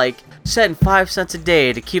 1985. Like, send 5 cents a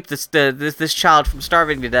day to keep this child from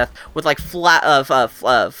starving to death with, like,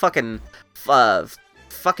 fucking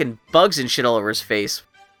bugs and shit all over his face.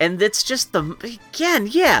 And it's just again,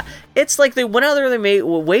 yeah, it's like they went out there and they made a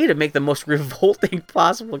way to make the most revolting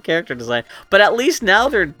possible character design. But at least now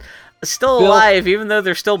they're still alive, even though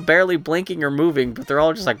they're still barely blinking or moving, but they're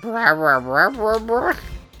all just like... Brah, brah, brah, brah, brah.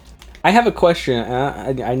 I have a question.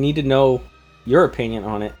 I need to know your opinion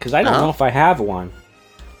on it, because I don't know if I have one.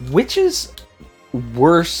 Which is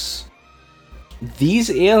worse, these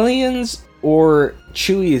aliens or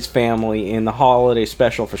Chewie's family in the holiday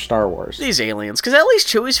special for Star Wars? These aliens, because at least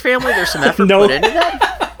Chewie's family, there's some effort put into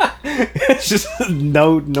that. It's just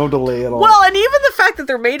no delay at all. Well, and even the fact that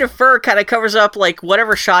they're made of fur kind of covers up, like,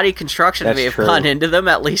 whatever shoddy construction may have gone into them.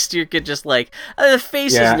 At least you could just, like, the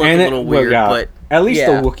faces look a little weird, but... At least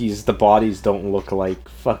the Wookiees, the bodies don't look like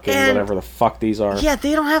fucking whatever the fuck these are. Yeah,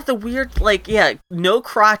 they don't have the weird, like, no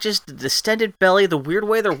crotches, the distended belly, the weird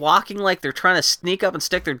way they're walking like they're trying to sneak up and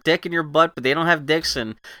stick their dick in your butt, but they don't have dicks,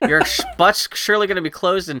 and your butt's surely going to be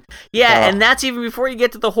closed, and and that's even before you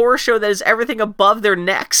get to the horror show that is everything above their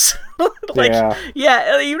necks. Even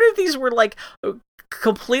if these were, like...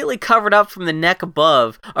 completely covered up from the neck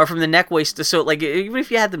above, or from the neck waist, so, like, even if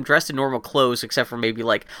you had them dressed in normal clothes, except for maybe,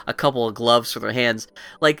 like, a couple of gloves for their hands,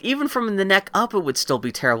 like, even from the neck up, it would still be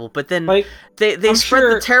terrible, but then, like, they spread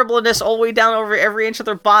the terribleness all the way down over every inch of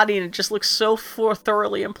their body, and it just looks so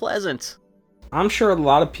thoroughly unpleasant. I'm sure a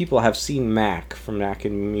lot of people have seen Mac from Mac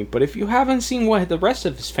and Me, but if you haven't seen what the rest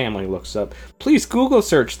of his family looks up, please Google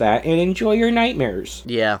search that and enjoy your nightmares.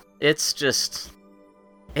 Yeah, it's just...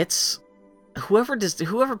 Whoever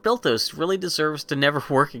built those really deserves to never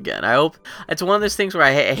work again. I hope it's one of those things where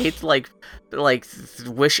I hate to like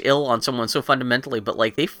wish ill on someone so fundamentally, but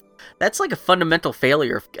like that's like a fundamental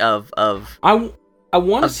failure of I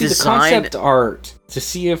want to see design. The concept art to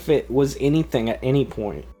see if it was anything at any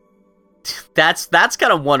point. That's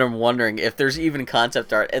kind of what I'm wondering, if there's even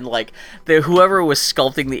concept art, and like whoever was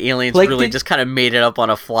sculpting the aliens really just kind of made it up on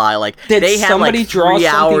a fly. Like they had like 3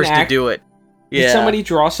 hours to do it. Did somebody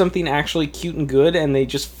draw something actually cute and good, and they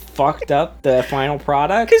just fucked up the final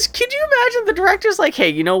product? Because could you imagine the director's like, hey,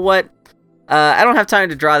 you know what? I don't have time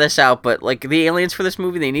to draw this out, but like the aliens for this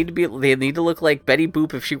movie, they need to look like Betty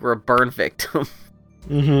Boop if she were a burn victim.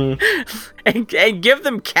 Mm-hmm. and give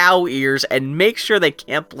them cow ears and make sure they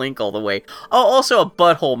can't blink all the way. Oh, also a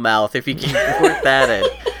butthole mouth if you can work that in.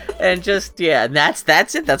 And just and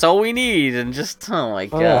that's it. That's all we need. And just oh my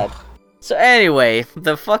god. So anyway,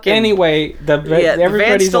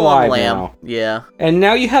 everybody's still alive on Lamb. now. Yeah. And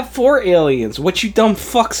now you have 4 aliens. What you dumb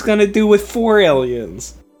fuck's gonna do with 4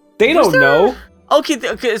 aliens? They don't know. Okay,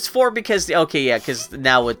 it's 4 because because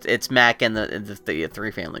now it's Mac and the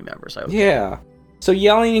 3 family members. Yeah. So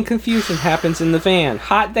yelling and confusion happens in the van.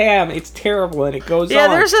 Hot damn, it's terrible, and it goes on. Yeah,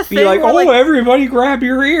 there's a thing Be like, where, everybody grab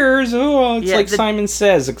your ears. Oh, it's like Simon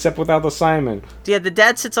Says, except without the Simon. Yeah, the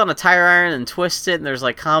dad sits on a tire iron and twists it, and there's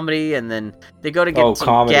like comedy, and then they go to get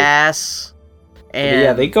some gas.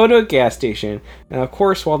 And they go to a gas station, and of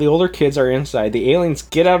course, while the older kids are inside, the aliens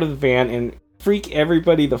get out of the van and freak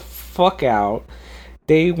everybody the fuck out.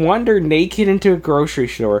 They wander naked into a grocery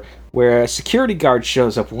store, where a security guard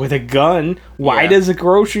shows up with a gun. Why does a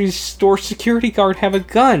grocery store security guard have a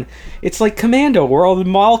gun? It's like Commando, where all the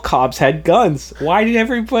mall cops had guns. Why? And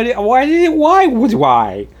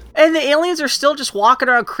the aliens are still just walking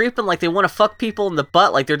around creeping like they want to fuck people in the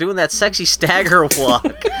butt, like they're doing that sexy stagger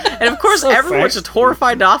walk. And of course, everyone's just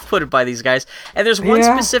horrified and off-putted by these guys. And there's one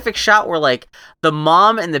specific shot where like the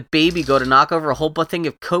mom and the baby go to knock over a whole thing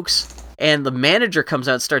of Cokes, and the manager comes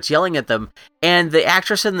out and starts yelling at them, and the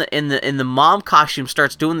actress in the mom costume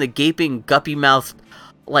starts doing the gaping guppy mouth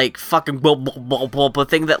like fucking blah, blah, blah, blah, blah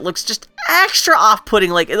thing that looks just extra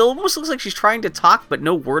off-putting. Like it almost looks like she's trying to talk but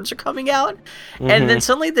no words are coming out. Mm-hmm. And then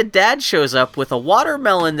suddenly the dad shows up with a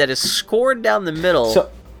watermelon that is scored down the middle.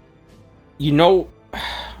 So you know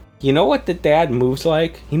what the dad moves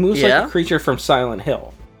like? He moves like a creature from Silent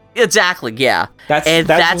Hill. Exactly, yeah. That's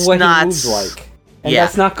what he moves like. And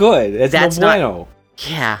that's not good. That's no bueno.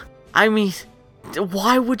 Yeah. I mean,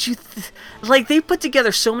 why would you... like, they put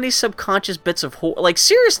together so many subconscious bits of horror. Like,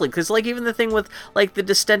 seriously, because, like, even the thing with, like, the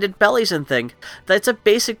distended bellies and thing, that's a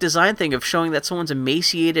basic design thing of showing that someone's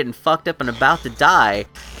emaciated and fucked up and about to die.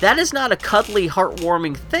 That is not a cuddly,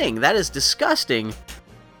 heartwarming thing. That is disgusting.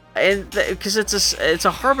 And because it's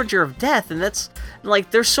a harbinger of death, and that's,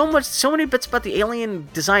 like, there's so many bits about the alien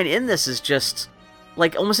design in this is just...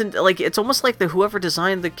 like it's almost like whoever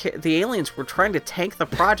designed the aliens were trying to tank the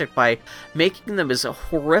project by making them as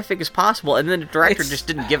horrific as possible, and then the director just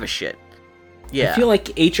didn't give a shit. Yeah, I feel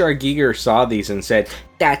like H.R. Giger saw these and said,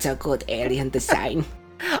 "That's a good alien design."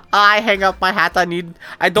 I hang up my hat. I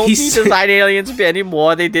don't need design aliens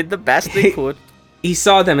anymore. They did the best they could. He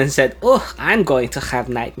saw them and said, "Oh, I'm going to have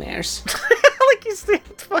nightmares." Like he's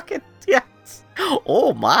fucking yes.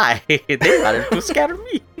 Oh my, they wanted to scare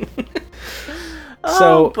me.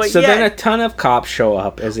 So then a ton of cops show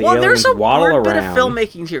up as the aliens waddle around. There's a bit of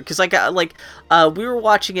filmmaking here because we were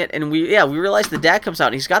watching it and we realized the dad comes out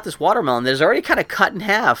and he's got this watermelon that's already kind of cut in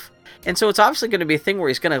half, and so it's obviously going to be a thing where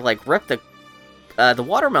he's going to like rip the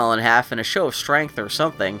watermelon in half in a show of strength or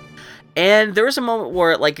something. And there's a moment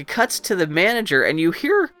where it cuts to the manager and you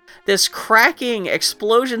hear this cracking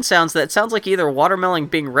explosion sounds that sounds like either watermelon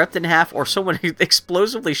being ripped in half or someone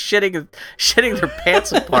explosively shitting their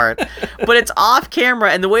pants apart. But it's off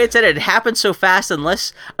camera, and the way it's edited, it happens so fast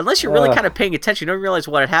unless you're really kind of paying attention, you don't realize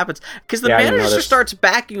what happens. Because the manager starts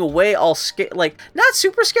backing away all scared, not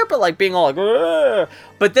super scared, but being all "Ugh."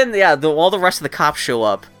 But then all the rest of the cops show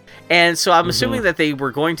up. And so I'm assuming that they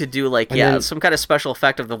were going to do some kind of special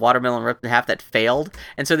effect of the watermelon ripped in half that failed,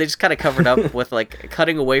 and so they just kind of covered up with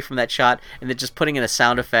cutting away from that shot and then just putting in a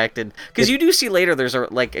sound effect, and because you do see later there's a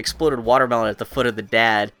exploded watermelon at the foot of the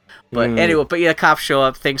dad. But anyway, cops show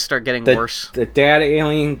up, things start getting worse. The dad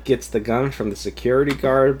alien gets the gun from the security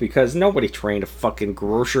guard because nobody trained a fucking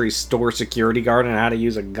grocery store security guard on how to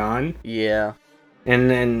use a gun. Yeah. And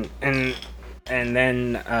then oh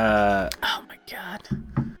my god.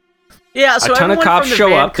 Yeah, so a ton of cops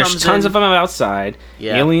show up. There's tons of them outside.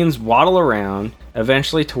 Yeah. Aliens waddle around,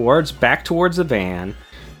 eventually back towards the van.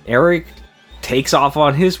 Eric takes off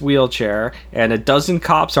on his wheelchair, and a dozen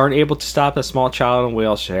cops aren't able to stop a small child in a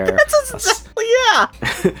wheelchair. That's exactly, yeah.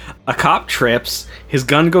 A cop trips, his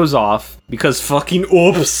gun goes off, because fucking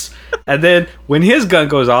oops. And then when his gun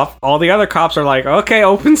goes off, all the other cops are like, okay,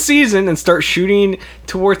 open season, and start shooting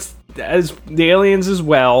towards the aliens as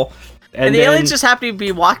well. And the aliens just happen to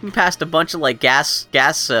be walking past a bunch of gas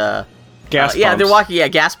pumps. Yeah, they're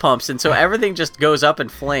walking gas pumps, and so everything just goes up in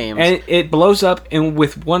flames. And it blows up, and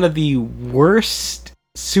with one of the worst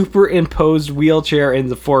superimposed wheelchair in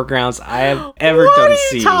the foregrounds I have ever done see.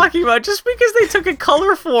 What are you talking about? Just because they took a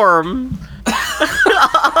color form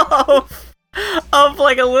of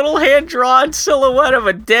a little hand-drawn silhouette of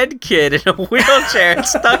a dead kid in a wheelchair and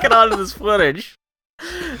stuck it onto this footage.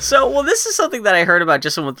 So, this is something that I heard about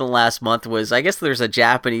just within the last month was, I guess there's a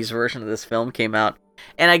Japanese version of this film came out,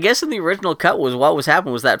 and I guess in the original cut what was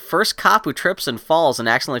happening was that first cop who trips and falls and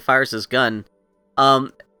accidentally fires his gun,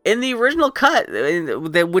 in the original cut,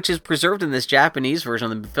 which is preserved in this Japanese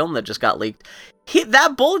version of the film that just got leaked,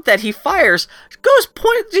 that bullet that he fires goes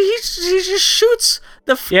he just shoots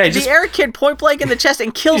the air kid point blank in the chest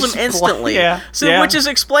and kills him instantly. Which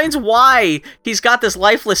explains why he's got this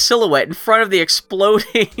lifeless silhouette in front of the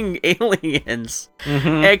exploding aliens.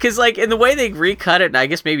 Because in the way they recut it, and I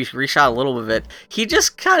guess maybe reshot a little bit of it, he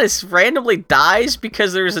just kind of randomly dies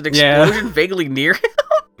because there's an explosion vaguely near him.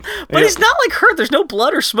 But he's not hurt. There's no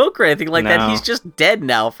blood or smoke or anything like that. He's just dead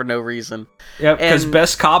now for no reason. Yeah, because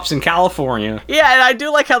best cops in California. Yeah, and I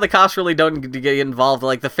do like how the cops really don't get involved.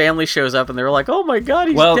 The family shows up and they're like, "Oh my god,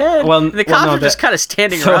 he's dead." And the cops are just kind of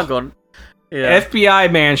standing around going. Yeah.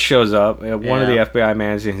 FBI man shows up. One of the FBI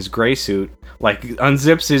mans in his gray suit,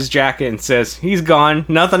 unzips his jacket and says, "He's gone.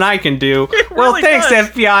 Nothing I can do." Well, thanks,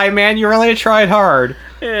 FBI man. You really tried hard.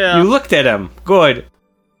 Yeah. You looked at him. Good.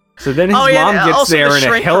 So then his mom gets there in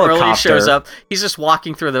a helicopter. Shows up. He's just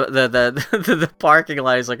walking through the parking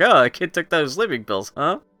lot. He's like, "Oh, a kid took those living pills,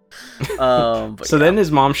 huh?" Then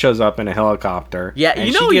his mom shows up in a helicopter. Yeah,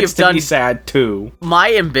 and she gets to be sad too.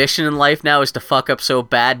 My ambition in life now is to fuck up so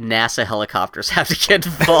bad NASA helicopters have to get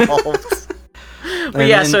involved.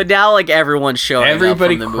 But so now everyone's showing up.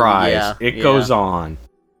 Everybody cries. Yeah, it goes on.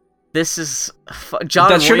 This is...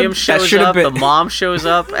 John Williams shows up, the mom shows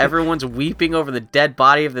up, everyone's weeping over the dead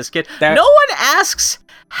body of this kid. No one asks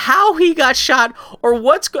how he got shot or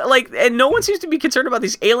what's... and no one seems to be concerned about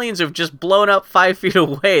these aliens who've just blown up 5 feet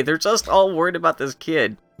away. They're just all worried about this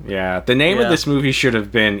kid. Yeah, the name of this movie should have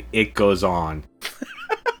been It Goes On.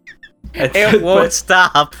 It won't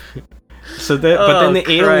stop. But then the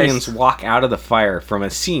aliens walk out of the fire from a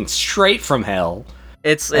scene straight from hell.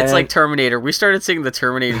 It's like Terminator. We started singing the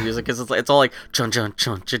Terminator music because it's all like chun chun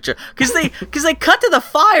chun chun chun. Because they cut to the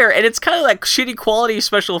fire and it's kind of shitty quality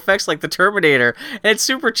special effects like the Terminator, and it's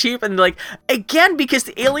super cheap and again because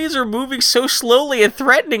the aliens are moving so slowly and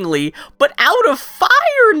threateningly, but out of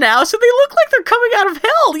fire now, so they look like they're coming out of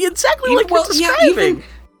hell. Exactly like you're describing.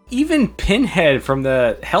 even Pinhead from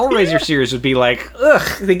the Hellraiser series would be like,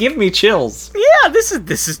 ugh, they give me chills. Yeah, this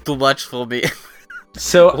is too much for me.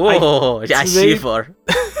 So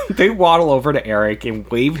they waddle over to Eric and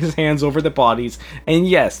wave his hands over the bodies, and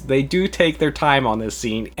yes, they do take their time on this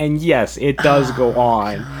scene, and yes, it does go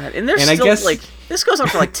on. God. And there's still, I guess, like, this goes on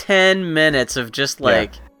for like 10 minutes of just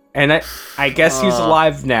like... Yeah. And I guess he's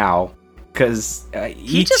alive now, because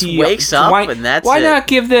he just wakes up, and that's why not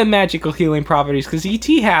give them magical healing properties? Because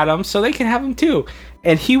E.T. had them, so they can have them too.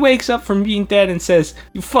 And he wakes up from being dead and says,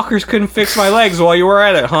 "You fuckers couldn't fix my legs while you were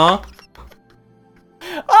at it, huh?"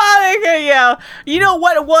 Oh, yeah. You know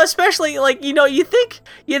what? Well, especially, like, you know, you'd think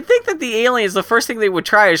that the aliens, the first thing they would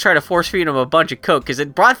try is try to force feed them a bunch of coke, because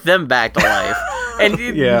it brought them back to life. And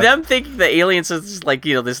them thinking the aliens is like,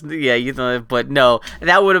 you know, this, yeah, you know, but no,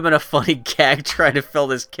 that would have been a funny gag trying to fill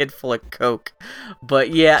this kid full of coke. But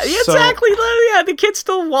yeah, exactly. Yeah, the kid's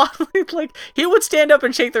still waddling. Like, he would stand up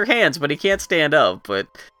and shake their hands, but he can't stand up. But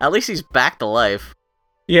at least he's back to life.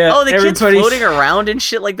 Yeah. Oh, the kid's floating around and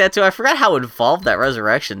shit like that too. I forgot how involved that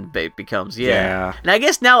resurrection becomes. Yeah. And I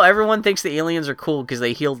guess now everyone thinks the aliens are cool because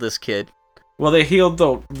they healed this kid. Well, they healed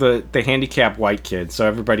the handicapped white kid, so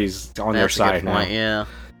everybody's on their side now. Yeah.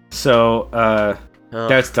 So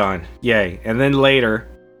that's done. Yay. And then later,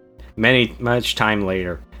 much time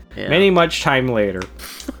later,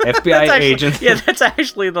 FBI agents. Yeah, that's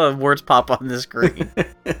actually the words pop on the screen.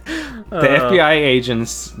 The FBI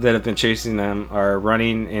agents that have been chasing them are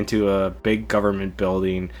running into a big government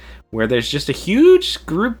building where there's just a huge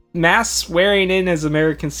group mass swearing in as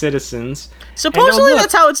American citizens. Supposedly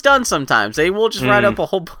that's how it's done sometimes. They will just write up a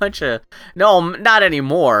whole bunch of... No, not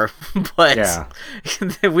anymore. But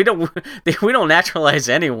we don't naturalize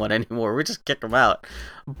anyone anymore. We just kick them out.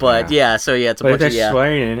 But it's a bunch of... They're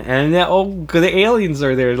swearing in. And the aliens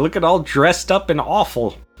are there looking all dressed up and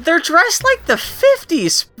awful. They're dressed like the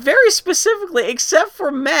 50s, very specifically, except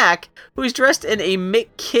for Mac, who's dressed in a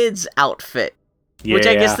McKids outfit. Which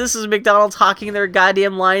I guess this is McDonald's hawking their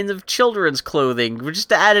goddamn lines of children's clothing, just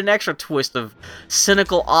to add an extra twist of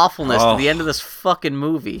cynical awfulness to the end of this fucking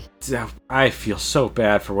movie. I feel so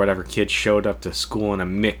bad for whatever kid showed up to school in a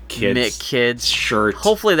McKids shirt.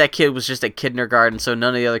 Hopefully that kid was just at kindergarten, so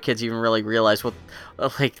none of the other kids even really realized what...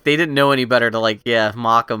 Like, they didn't know any better to,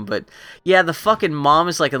 mock them. But, yeah, the fucking mom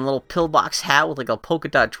is, like, in a little pillbox hat with, like, a polka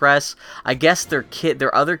dot dress. I guess their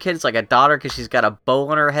other kid's, like, a daughter because she's got a bow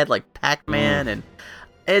on her head like Pac-Man. And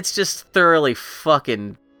it's just thoroughly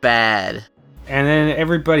fucking bad. And then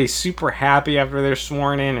everybody's super happy after they're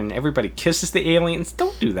sworn in, and everybody kisses the aliens.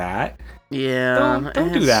 Don't do that. Yeah.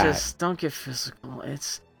 Don't do that. Just, don't get physical.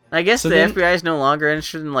 I guess FBI is no longer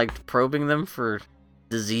interested in, like, probing them for...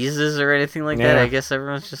 diseases or anything like that. I guess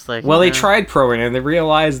everyone's just like... Well, they tried probing and they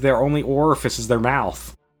realized their only orifice is their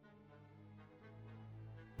mouth.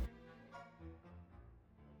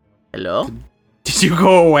 Hello? Did you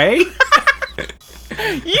go away? You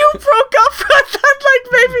broke up for that, like,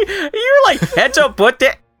 maybe... You were like, heads up, put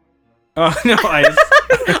that... Oh, no, I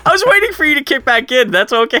was waiting for you to kick back in.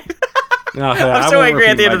 That's okay. No, I'm so angry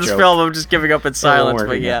at the end of this film. I'm just giving up in silence.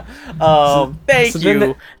 But yeah,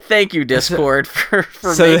 thank you, Discord, for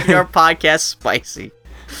making our podcast spicy.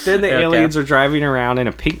 Then the aliens are driving around in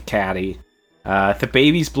a pink caddy. The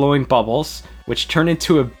baby's blowing bubbles, which turn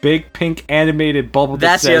into a big pink animated bubble.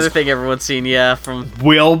 That's the other thing everyone's seen. Yeah, from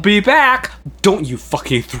 "We'll be back." Don't you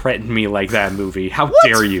fucking threaten me like that, movie? How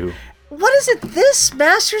dare you? What is it? This,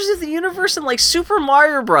 Masters of the Universe, and like Super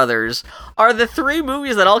Mario Brothers are the three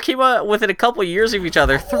movies that all came out within a couple years of each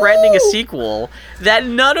other, threatening a sequel. That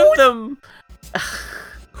none of them.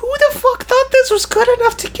 Who the fuck thought this was good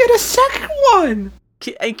enough to get a second one?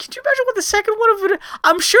 Could you imagine what the second one would have been?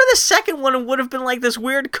 I'm sure the second one would have been like this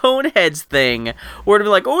weird Coneheads thing, where it'd be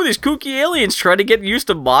like, oh, these kooky aliens trying to get used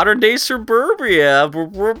to modern day suburbia. And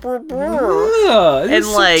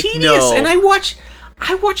like, so no. And I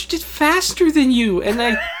watched it faster than you,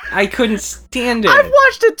 and I couldn't stand it. I've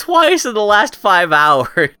watched it twice in the last 5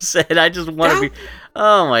 hours, and I just want to be...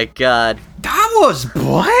 Oh my god. That was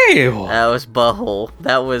butthole. That was butthole.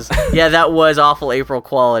 That was awful April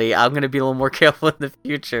quality. I'm going to be a little more careful in the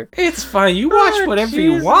future. It's fine. You watch whatever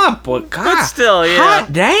you want, but god. But still, yeah.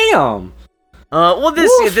 Hot damn. Well,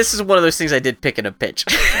 this is one of those things I did pick in a pitch.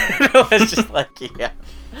 It's just like, yeah.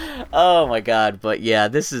 Oh my god, but yeah,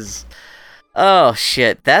 this is... Oh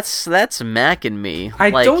shit, that's Mac and Me.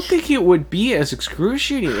 I don't think it would be as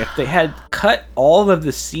excruciating if they had cut all of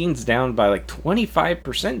the scenes down by like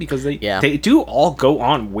 25% because they do all go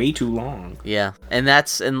on way too long. Yeah,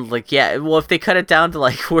 well, if they cut it down to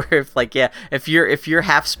like where if your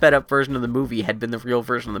half sped up version of the movie had been the real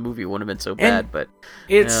version of the movie, it wouldn't have been so bad. But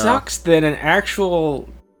it sucks that an actual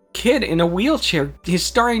kid in a wheelchair. His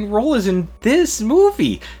starring role is in this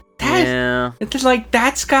movie. It's like,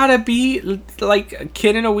 that's gotta be like, a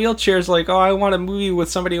kid in a wheelchair is like, oh, I want a movie with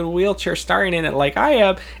somebody in a wheelchair starring in it like I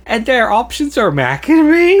am, and their options are Mac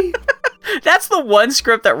and me. That's the one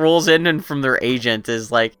script that rolls in and from their agent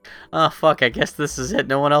is like, oh fuck, I guess this is it.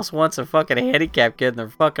 No one else wants a fucking handicapped kid in their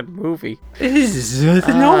fucking movie. No.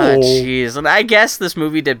 Jeez. And I guess this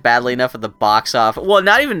movie did badly enough at the box office. Well,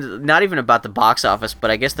 not even about the box office,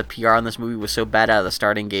 but I guess the PR on this movie was so bad out of the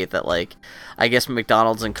starting gate that, like, I guess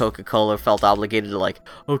McDonald's and Coca-Cola felt obligated to, like,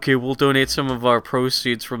 okay, we'll donate some of our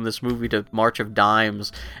proceeds from this movie to March of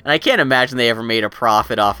Dimes. And I can't imagine they ever made a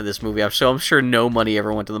profit off of this movie. So I'm sure no money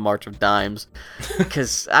ever went to the March of Dimes.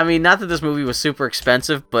 Because, I mean, not that this movie was super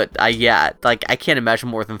expensive, but I can't imagine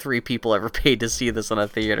more than 3 people ever paid to see this in a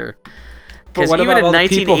theater. Because even in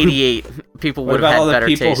 1988, people would have had better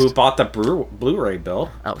taste. What about all the people who bought the Blu-ray,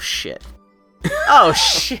 Bill? Oh, shit. Oh,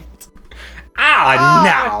 shit.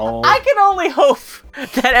 No. I can only hope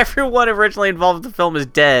that everyone originally involved with the film is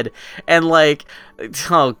dead. And, like,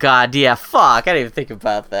 oh, God, yeah, fuck. I didn't even think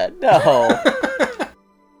about that. No.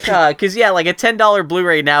 Because, yeah, like, a $10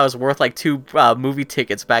 Blu-ray now is worth, like, 2 movie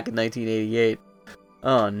tickets back in 1988.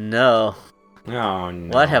 Oh, no. Oh,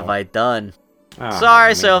 no. What have I done? Oh, Sorry,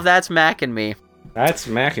 man. so if that's Mac and me. That's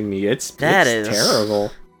Mac and me. It's is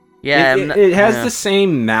terrible. Yeah, it has the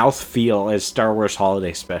same mouth feel as Star Wars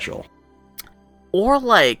Holiday Special. Or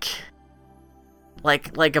like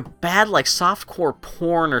a bad, like, softcore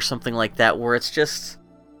porn or something like that, where it's just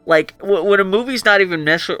like, when a movie's not even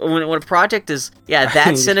necessarily, when a project is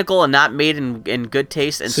that cynical and not made in good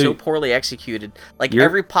taste and so poorly executed, like,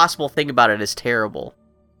 every possible thing about it is terrible.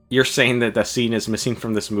 You're saying that the scene is missing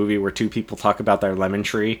from this movie where 2 people talk about their lemon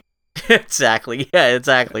tree? Exactly, yeah.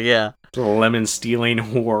 The lemon stealing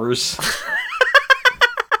whores.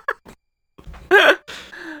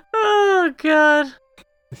 Oh, God.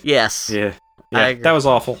 Yes. Yeah, that was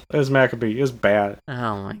awful. It was Maccabee. It was bad.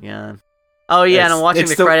 Oh, my God. Oh, yeah, and I'm watching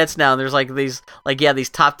the credits now, and there's, like, these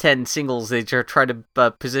top 10 singles that you're trying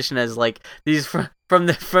to position as, like, these from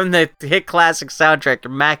the hit classic soundtrack,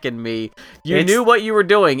 Mac and Me. You knew what you were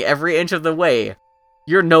doing every inch of the way.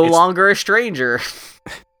 You're no longer a stranger.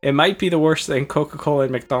 It might be the worst thing Coca-Cola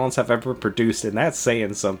and McDonald's have ever produced, and that's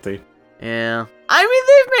saying something. Yeah. I mean,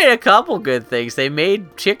 they've made a couple good things. They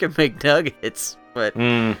made Chicken McNuggets, but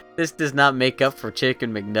this does not make up for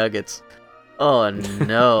Chicken McNuggets. Oh,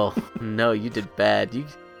 no. No, you did bad.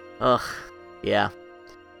 Yeah.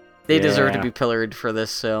 They deserve to be pilloried for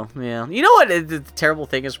this, so, yeah. You know what? The terrible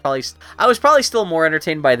thing is I was probably still more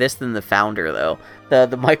entertained by this than The Founder, though.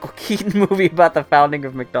 The Michael Keaton movie about the founding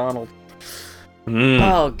of McDonald's.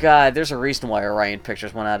 Oh, God. There's a reason why Orion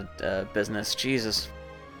Pictures went out of business. Jesus.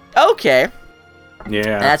 Okay.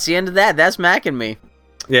 Yeah. That's the end of that. That's Mac and Me.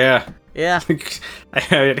 Yeah. Yeah.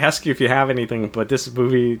 I'd ask you if you have anything, but this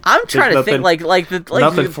movie... I'm trying to think,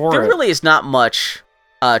 there really is not much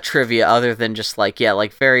trivia other than just,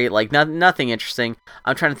 very, nothing interesting.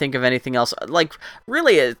 I'm trying to think of anything else.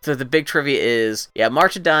 Really, the big trivia is,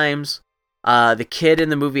 March of Dimes. The kid in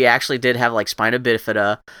the movie actually did have, spina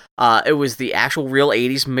bifida. It was the actual real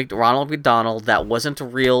 80s Ronald McDonald. That wasn't a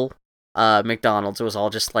real McDonald's. It was all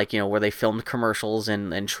just, where they filmed commercials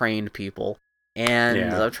and trained people.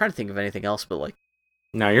 And I'm trying to think of anything else, but,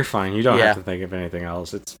 No, you're fine. You don't have to think of anything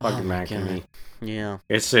else. It's fucking Mac and Me. Yeah.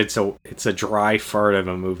 It's a dry fart of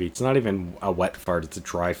a movie. It's not even a wet fart. It's a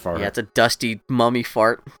dry fart. Yeah, it's a dusty mummy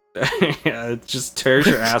fart. Yeah, it just tears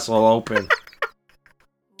your asshole open.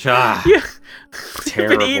 Yeah.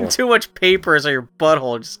 Terrible. You've been eating too much paper, so your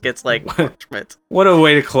butthole just gets parchment. What a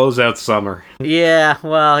way to close out summer. Yeah,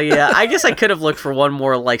 well, yeah. I guess I could have looked for one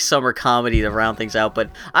more summer comedy to round things out, but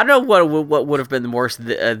I don't know what would have been the worst,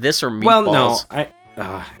 this or Meatballs. I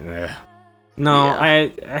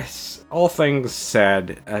all things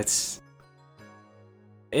said,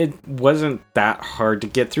 it wasn't that hard to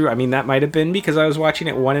get through. I mean, that might have been because I was watching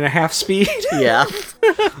at 1.5 speed. Yeah.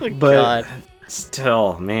 But God.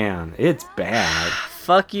 Still, man, it's bad.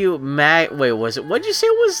 Fuck you, Mac. Wait, was it? What'd you say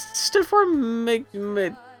it stood for?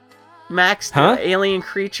 Max, alien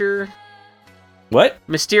creature? What?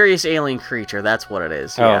 Mysterious alien creature, that's what it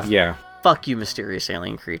is. Oh, yeah. Fuck you, mysterious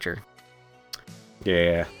alien creature.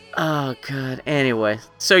 Yeah. Oh, God. Anyway.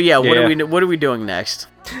 So, what are we doing next?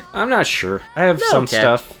 I'm not sure. I have some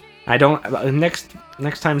stuff. I don't...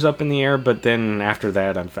 Next time's up in the air, but then after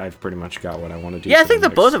that, I've pretty much got what I want to do. Yeah, I think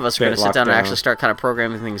that both of us are going to sit down and actually start kind of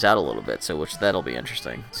programming things out a little bit, so that'll be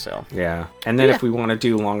interesting. So yeah, and then if we want to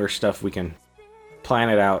do longer stuff, we can plan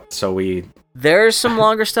it out so we. There's some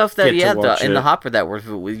longer stuff that Get to watch in the it. hopper that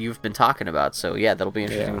you've been talking about. So yeah, that'll be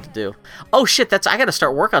interesting to do. Oh shit, I got to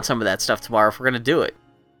start work on some of that stuff tomorrow if we're gonna do it.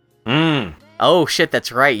 Oh shit,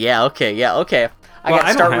 that's right. Yeah, okay. I got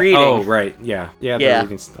to start reading. Oh right, yeah. The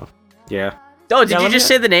reading stuff. Yeah. Oh, did you just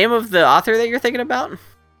say the name of the author that you're thinking about?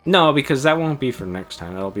 No, because that won't be for next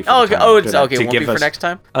time. That'll be for okay. time It's to okay. It won't give be for next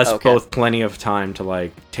time. Us okay. both plenty of time to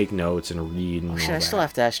like take notes and read. And all I that. still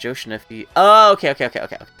have to ask Joshin if he. Oh, okay.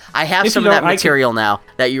 I have some of that material now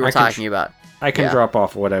that you were talking about. I can drop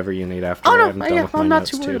off whatever you need after. Oh no, I'm not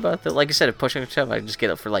too worried about that. Like I said, if pushing a shove, I can just get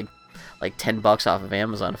it for like $10 off of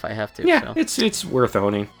Amazon if I have to. Yeah, so. it's worth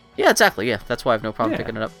owning. Yeah, exactly. Yeah, that's why I have no problem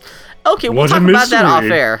picking it up. Okay, we'll talk about that off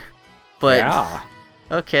air. But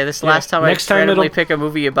okay, this last time I randomly pick a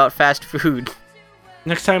movie about fast food.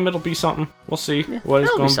 Next time it'll be something. We'll see what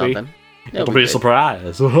it's going to be. It'll be a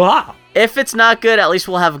surprise. If it's not good, at least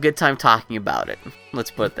we'll have a good time talking about it.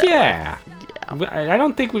 Let's put it that way. Yeah. I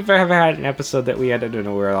don't think we've ever had an episode that we edited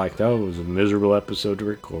and we were like, "Oh, it was a miserable episode to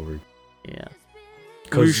record." Yeah.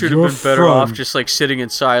 We should have been better off just like sitting in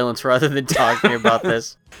silence rather than talking about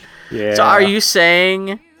this. Yeah. So are you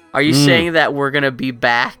saying that we're gonna be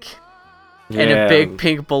back? And a big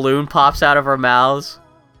pink balloon pops out of our mouths?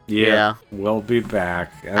 Yeah. We'll be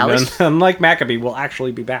back. And then, unlike Maccabee, we'll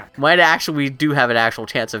actually be back. We do have an actual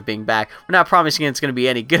chance of being back. We're not promising it's gonna be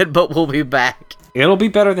any good, but we'll be back. It'll be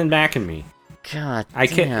better than Mac and Me. God, I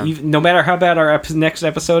can't. Even, no matter how bad our next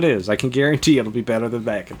episode is, I can guarantee it'll be better than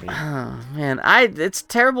Mac and Me. Oh man, it's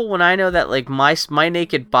terrible when I know that like my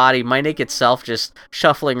naked body, my naked self, just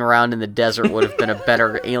shuffling around in the desert would have been a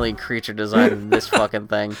better alien creature design than this fucking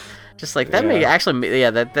thing. Just like that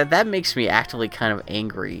that makes me actively kind of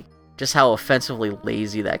angry. Just how offensively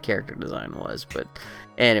lazy that character design was, but.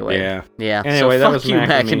 Anyway, Anyway, so that fuck you,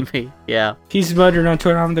 Mac and Me. Yeah. He's Mudgeon on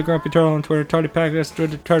Twitter. I'm the Grumpy Turtle on Twitter. Tardy Podcast,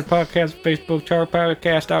 Twitter, Tardy Podcast, Facebook,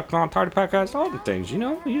 TardyPodcast.com, Tardy Podcast, all the things,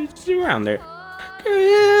 you see around there.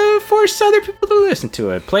 Force other people to listen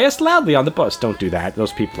to it. Play us loudly on the bus. Don't do that.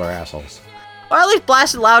 Those people are assholes. Or at least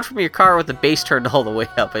blast it loud from your car with the bass turned all the way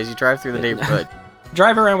up as you drive through the neighborhood.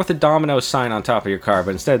 Drive around with a Domino's sign on top of your car,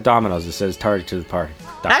 but instead of Domino's, it says Tardy to the Party.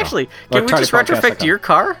 Actually, can we just retrofit to your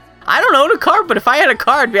car? I don't own a car, but if I had a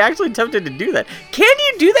car, I'd be actually tempted to do that. Can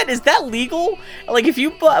you do that? Is that legal? Like, if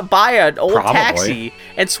you buy an old taxi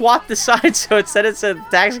and swap the sign so instead it says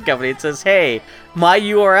taxi company, it says, hey, my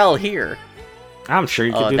URL here. I'm sure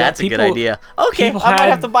you could do that. That's a good idea. Okay, I might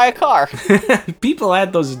have to buy a car. People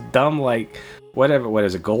had those dumb, like, what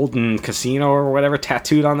is it, Golden Casino or whatever,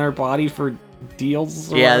 tattooed on their body for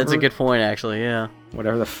deals. Yeah, that's a good point, actually, yeah.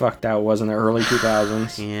 Whatever the fuck that was in the early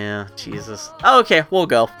 2000s. Yeah, Jesus. Okay, we'll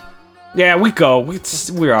go. Yeah, we go.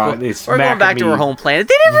 We're on. We're going back to our home planet.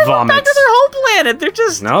 They never went back to their home planet. They're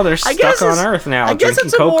just they're stuck on Earth now.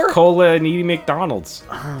 Drinking Coca-Cola and eating McDonald's.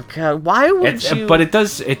 Oh god, why would you? But it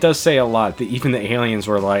does say a lot that even the aliens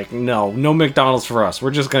were like, no McDonald's for us.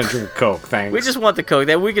 We're just gonna drink Coke, thanks. We just want the Coke.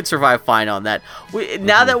 That we could survive fine on that.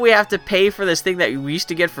 Now that we have to pay for this thing that we used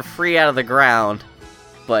to get for free out of the ground,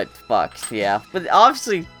 but fuck yeah. But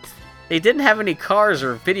obviously. They didn't have any cars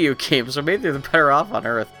or video games, so maybe they're better off on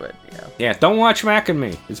Earth, but yeah. Yeah, don't watch Mac and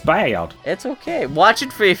Me. It's bad. It's okay. Watch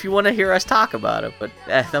it if you want to hear us talk about it, but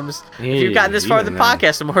if you've gotten this far in the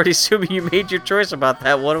podcast, I'm already assuming you made your choice about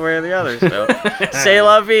that one way or the other, so say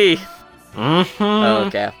la vie. Mm-hmm.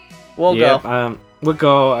 Okay. We'll go. We'll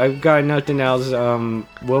go. I've got nothing else.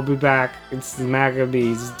 We'll be back. It's the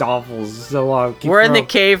Maccabees, Dolphins, so long. We're in the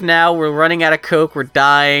cave now. We're running out of Coke. We're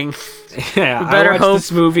dying. Yeah, I watched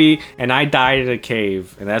this movie and I died in a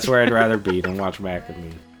cave, and that's where I'd rather be than watch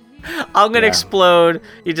Maccabee. I'm gonna explode.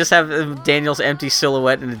 You just have Daniel's empty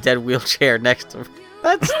silhouette in a dead wheelchair next to him.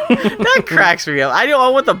 That cracks me up. I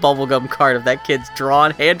want the bubblegum card of that kid's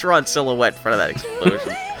hand-drawn silhouette in front of that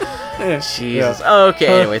explosion. Jesus. Yeah. Okay,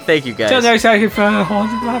 anyway, thank you guys. Till next time for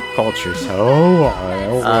Haunted Pop Culture. So,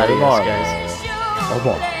 adios, guys.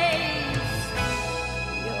 Bye-bye.